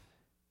Sabbath,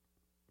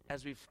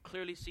 as we've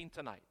clearly seen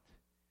tonight,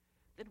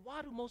 then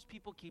why do most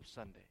people keep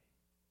Sunday?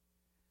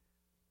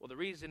 Well, the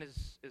reason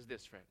is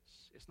this,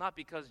 friends. It's not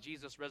because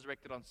Jesus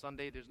resurrected on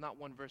Sunday. There's not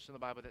one verse in the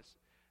Bible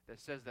that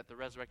says that the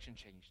resurrection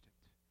changed it.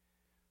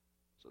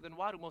 So then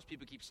why do most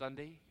people keep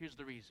Sunday? Here's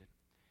the reason.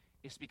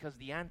 It's because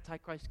the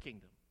Antichrist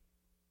kingdom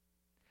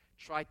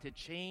tried to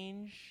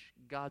change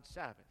God's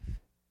Sabbath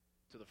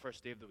to the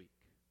first day of the week.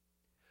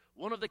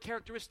 One of the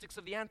characteristics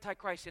of the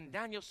Antichrist in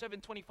Daniel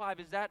 7:25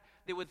 is that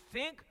they would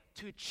think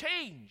to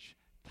change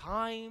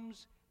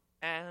times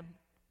and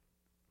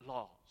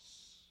laws.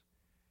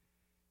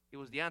 It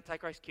was the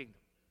Antichrist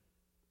kingdom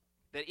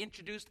that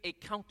introduced a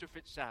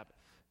counterfeit Sabbath,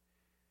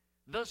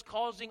 thus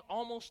causing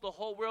almost the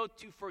whole world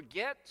to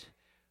forget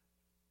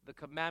the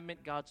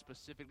commandment God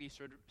specifically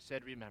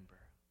said, remember.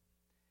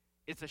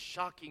 It's a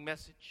shocking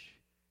message.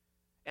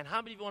 And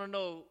how many of you want to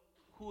know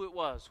who it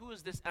was? Who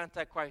is this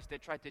Antichrist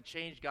that tried to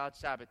change God's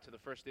Sabbath to the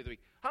first day of the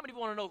week? How many of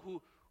you want to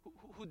know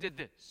who did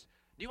this?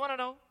 Do you want to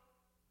know?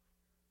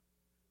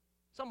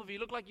 Some of you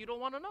look like you don't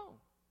want to know.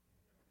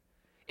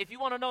 If you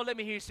want to know, let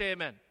me hear you say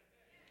amen.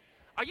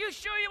 Are you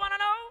sure you want to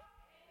know?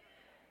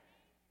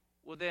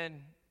 Well,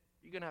 then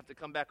you're going to have to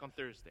come back on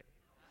Thursday.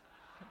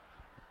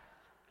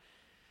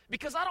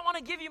 Because I don't want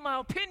to give you my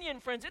opinion,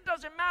 friends. It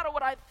doesn't matter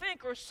what I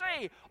think or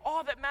say.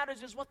 All that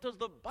matters is what does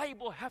the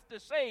Bible have to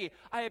say.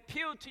 I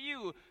appeal to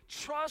you.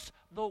 Trust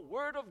the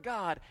Word of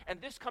God. And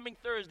this coming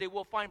Thursday,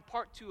 we'll find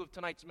part 2 of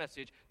tonight's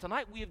message.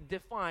 Tonight, we have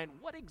defined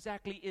what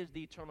exactly is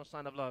the eternal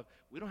sign of love.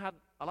 We don't have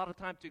a lot of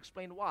time to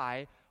explain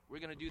why. We're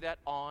going to do that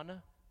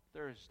on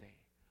Thursday.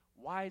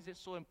 Why is it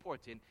so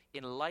important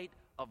in light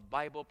of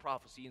Bible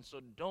prophecy? And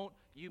so don't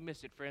you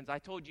miss it, friends. I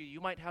told you,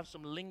 you might have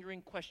some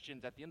lingering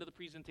questions at the end of the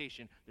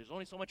presentation. There's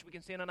only so much we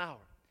can say in an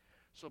hour.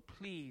 So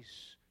please,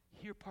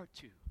 hear part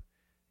 2.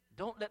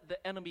 Don't let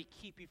the enemy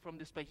keep you from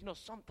this place. You know,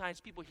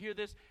 sometimes people hear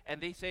this and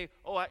they say,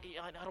 oh, I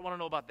don't want to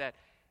know about that.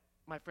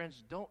 My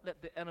friends, don't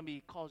let the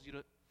enemy cause you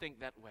to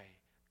think that way.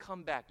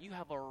 Come back. You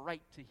have a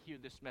right to hear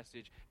this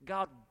message.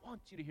 God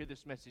wants you to hear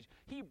this message.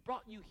 He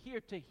brought you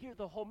here to hear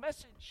the whole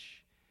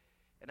message.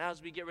 And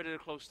as we get ready to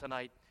close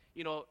tonight,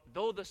 you know,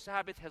 though the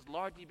Sabbath has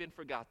largely been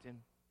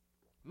forgotten,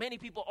 many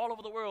people all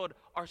over the world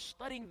are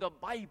studying the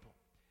Bible.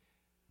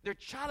 They're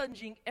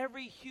challenging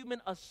every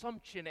human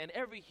assumption and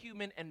every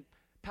human and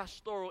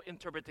pastoral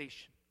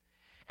interpretation.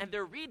 And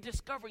they're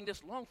rediscovering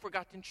this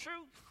long-forgotten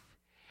truth.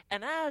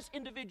 And as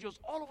individuals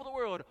all over the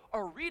world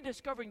are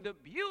rediscovering the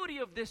beauty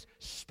of this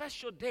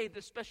special day,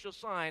 this special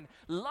sign,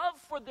 love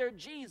for their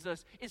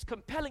Jesus is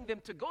compelling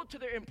them to go to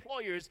their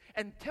employers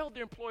and tell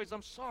their employers,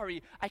 I'm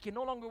sorry, I can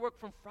no longer work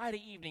from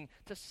Friday evening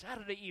to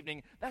Saturday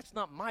evening. That's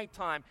not my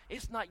time.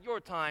 It's not your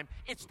time.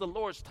 It's the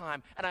Lord's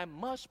time. And I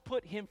must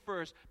put Him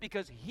first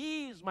because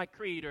He's my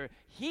creator,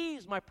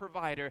 He's my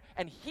provider,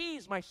 and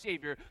He's my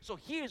Savior. So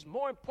He is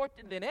more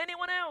important than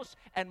anyone else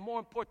and more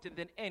important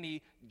than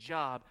any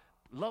job.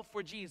 Love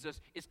for Jesus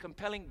is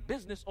compelling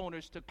business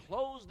owners to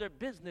close their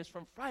business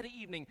from Friday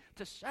evening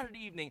to Saturday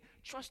evening,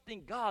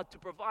 trusting God to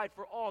provide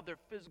for all their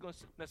physical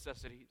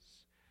necessities.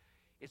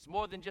 It's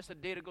more than just a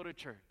day to go to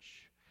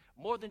church,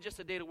 more than just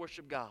a day to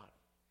worship God.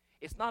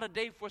 It's not a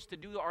day for us to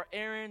do our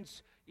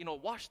errands, you know,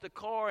 wash the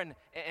car and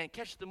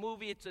catch the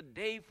movie. It's a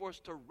day for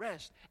us to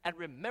rest and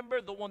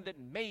remember the one that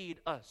made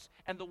us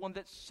and the one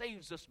that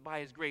saves us by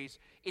His grace.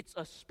 It's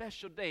a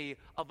special day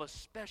of a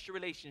special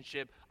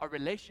relationship, a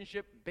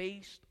relationship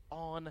based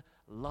on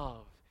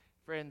love.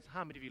 Friends,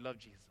 how many of you love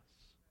Jesus?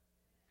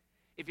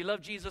 If you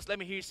love Jesus, let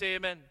me hear you say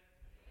amen.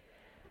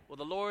 Well,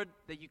 the Lord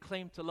that you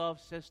claim to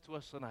love says to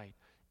us tonight,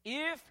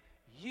 if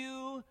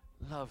you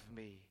love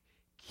me.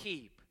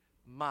 Keep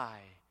my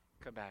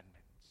commandments.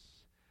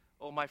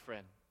 Oh, my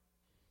friend,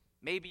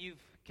 maybe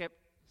you've kept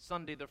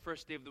Sunday the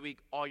first day of the week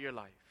all your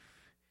life.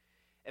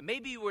 And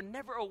maybe you were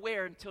never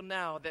aware until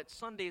now that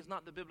Sunday is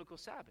not the biblical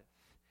Sabbath.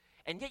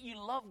 And yet you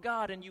love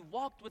God and you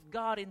walked with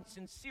God in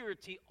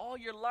sincerity all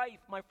your life,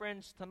 my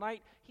friends.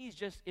 Tonight, He's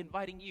just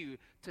inviting you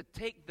to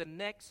take the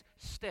next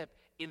step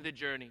in the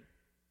journey.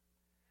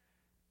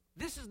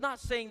 This is not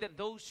saying that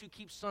those who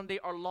keep Sunday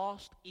are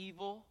lost,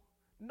 evil.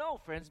 No,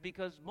 friends,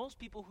 because most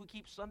people who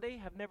keep Sunday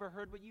have never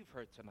heard what you've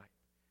heard tonight.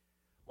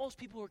 Most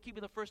people who are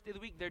keeping the first day of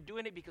the week, they're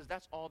doing it because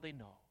that's all they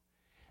know.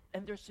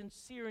 And they're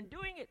sincere in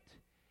doing it.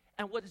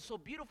 And what is so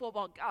beautiful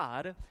about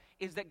God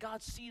is that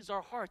God sees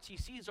our hearts. He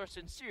sees our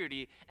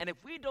sincerity. And if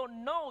we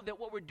don't know that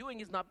what we're doing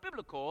is not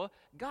biblical,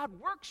 God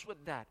works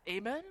with that.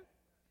 Amen?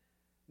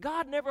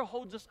 God never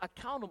holds us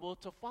accountable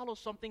to follow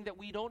something that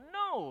we don't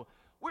know.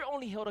 We're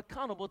only held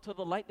accountable to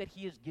the light that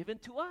He has given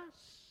to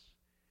us.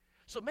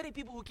 So many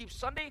people who keep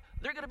Sunday,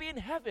 they're going to be in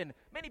heaven.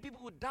 Many people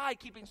who die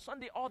keeping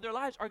Sunday all their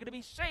lives are going to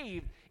be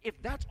saved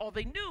if that's all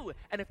they knew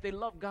and if they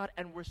love God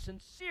and were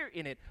sincere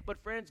in it. But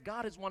friends,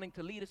 God is wanting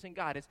to lead us and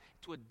guide us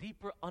to a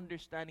deeper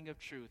understanding of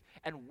truth.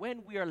 And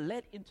when we are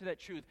led into that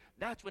truth,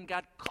 that's when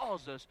God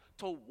calls us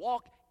to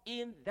walk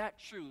in that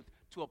truth,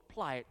 to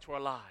apply it to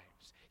our lives.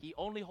 He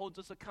only holds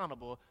us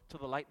accountable to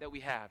the light that we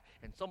have.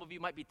 And some of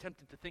you might be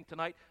tempted to think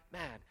tonight,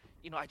 man,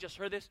 I just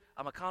heard this,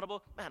 I'm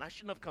accountable. Man, I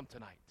shouldn't have come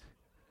tonight.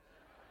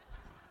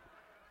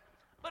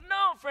 But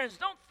no, friends,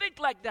 don't think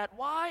like that.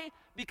 Why?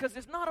 Because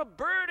it's not a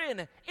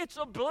burden. It's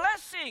a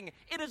blessing.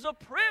 It is a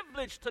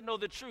privilege to know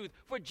the truth.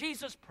 For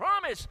Jesus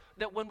promised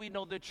that when we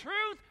know the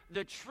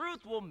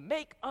truth will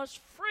make us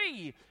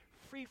free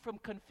from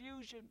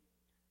confusion.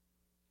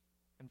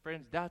 And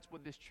friends, that's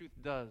what this truth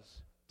does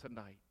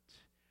tonight.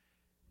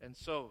 And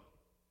so,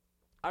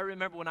 I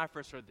remember when I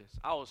first heard this,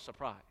 I was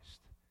surprised.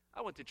 I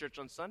went to church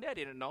on Sunday. I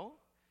didn't know.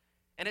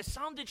 And it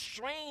sounded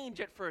strange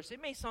at first. It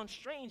may sound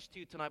strange to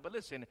you tonight, but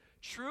listen,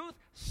 truth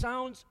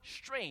sounds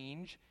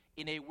strange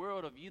in a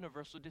world of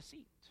universal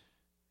deceit.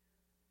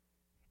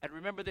 And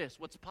remember this,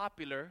 what's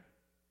popular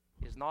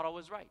is not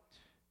always right.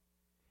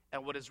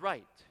 And what is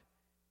right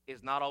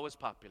is not always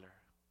popular.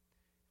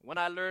 When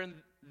I learned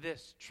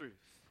this truth,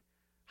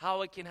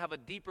 how I can have a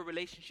deeper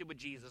relationship with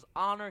Jesus,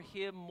 honor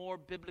Him more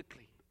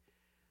biblically,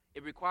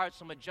 it required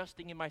some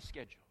adjusting in my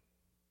schedule.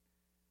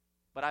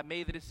 But I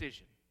made the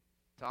decision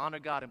to honor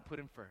God and put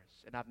Him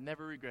first, and I've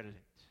never regretted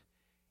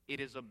it. It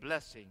is a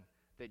blessing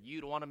that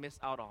you don't want to miss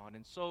out on.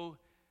 And so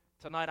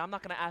tonight, I'm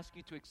not going to ask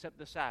you to accept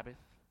the Sabbath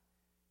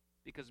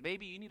because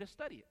maybe you need to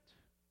study it.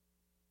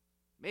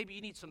 Maybe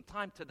you need some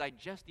time to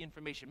digest the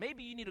information.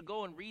 Maybe you need to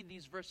go and read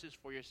these verses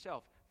for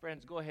yourself.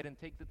 Friends, go ahead and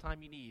take the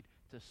time you need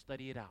to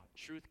study it out.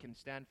 Truth can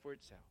stand for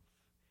itself.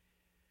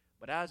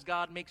 But as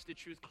God makes the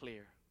truth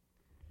clear,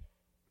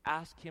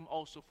 ask Him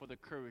also for the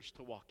courage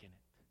to walk in it.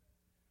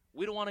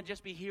 We don't want to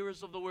just be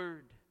hearers of the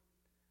word.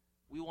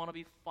 We want to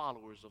be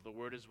followers of the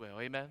word as well.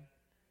 Amen?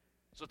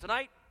 So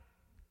tonight,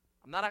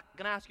 I'm not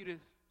going to ask you to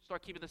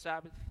start keeping the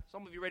Sabbath.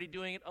 Some of you are already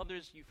doing it.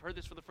 Others, you've heard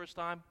this for the first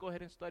time. Go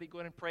ahead and study. Go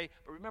ahead and pray.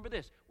 But remember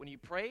this. When you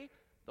pray,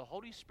 the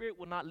Holy Spirit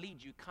will not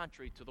lead you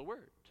contrary to the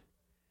word.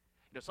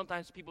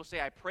 Sometimes people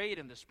say, I prayed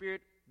and the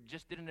Spirit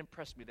just didn't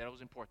impress me that it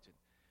was important.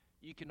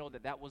 You can know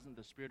that that wasn't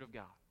the Spirit of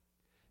God.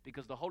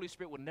 Because the Holy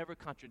Spirit will never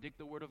contradict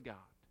the word of God.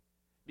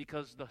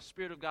 Because the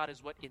Spirit of God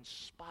is what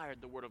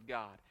inspired the Word of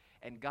God.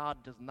 And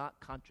God does not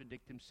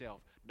contradict Himself.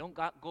 Don't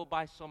go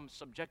by some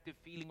subjective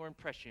feeling or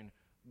impression.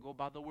 Go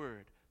by the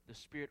Word. The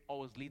Spirit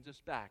always leads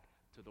us back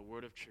to the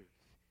Word of truth.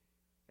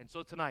 And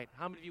so tonight,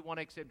 how many of you want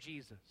to accept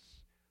Jesus,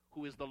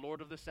 who is the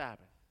Lord of the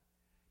Sabbath?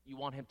 You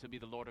want Him to be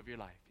the Lord of your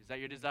life. Is that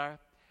your desire?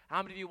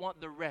 How many of you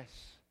want the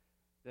rest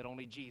that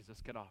only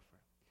Jesus can offer?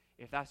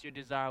 If that's your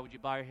desire, would you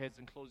bow your heads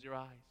and close your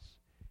eyes?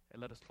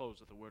 And let us close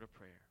with a word of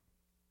prayer.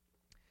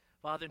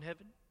 Father in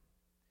heaven,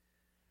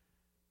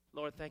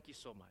 Lord, thank you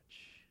so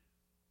much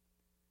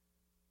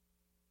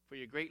for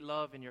your great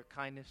love and your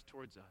kindness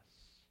towards us.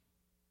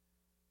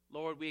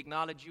 Lord, we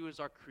acknowledge you as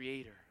our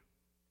Creator.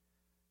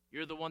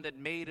 You're the one that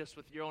made us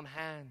with your own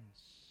hands.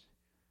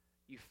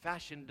 You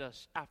fashioned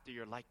us after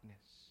your likeness.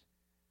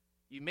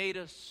 You made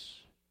us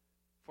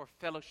for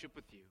fellowship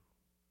with you.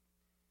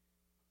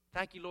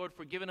 Thank you, Lord,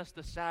 for giving us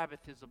the Sabbath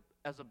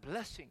as a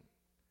blessing,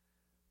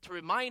 to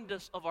remind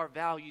us of our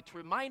value, to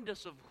remind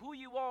us of who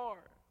you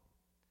are,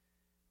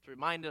 to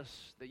remind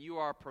us that you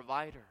are our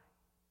provider,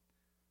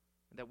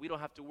 and that we don't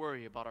have to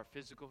worry about our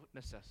physical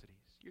necessities.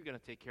 You're going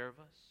to take care of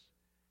us.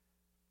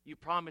 You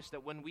promised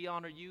that when we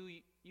honor you,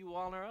 you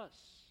honor us.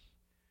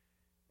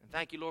 And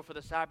thank you, Lord, for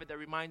the Sabbath that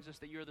reminds us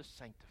that you're the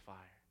sanctifier,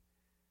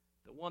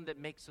 the one that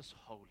makes us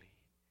holy.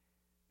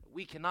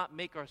 We cannot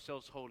make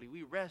ourselves holy.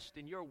 We rest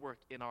in your work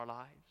in our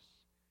lives.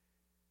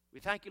 We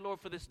thank you, Lord,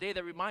 for this day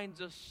that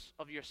reminds us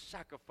of your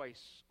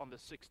sacrifice on the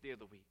 6th day of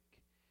the week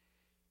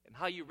and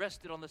how you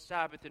rested on the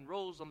Sabbath and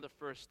rose on the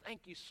first.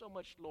 Thank you so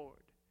much,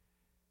 Lord,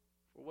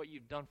 for what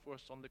you've done for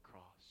us on the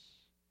cross.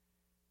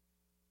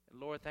 And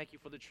Lord, thank you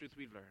for the truth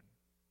we've learned.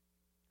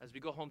 As we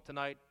go home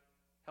tonight,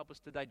 help us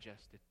to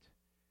digest it.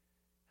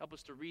 Help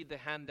us to read the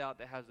handout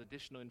that has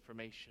additional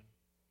information.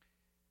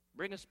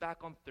 Bring us back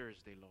on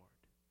Thursday, Lord,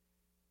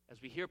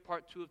 as we hear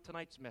part 2 of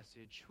tonight's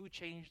message, Who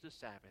Changed the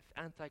Sabbath?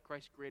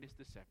 Antichrist's Greatest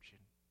Deception.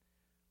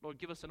 Lord,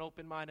 give us an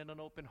open mind and an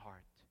open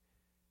heart.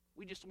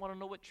 We just want to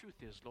know what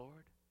truth is,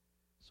 Lord.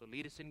 So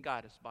lead us and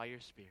guide us by your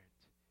Spirit.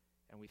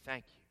 And we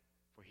thank you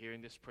for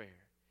hearing this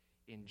prayer.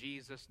 In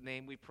Jesus'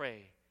 name we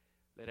pray.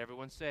 Let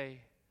everyone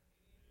say,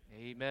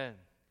 Amen.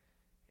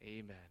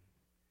 Amen.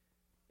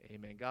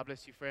 Amen. God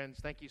bless you, friends.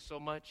 Thank you so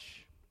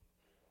much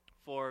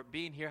for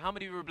being here. How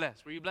many of you were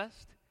blessed? Were you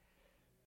blessed?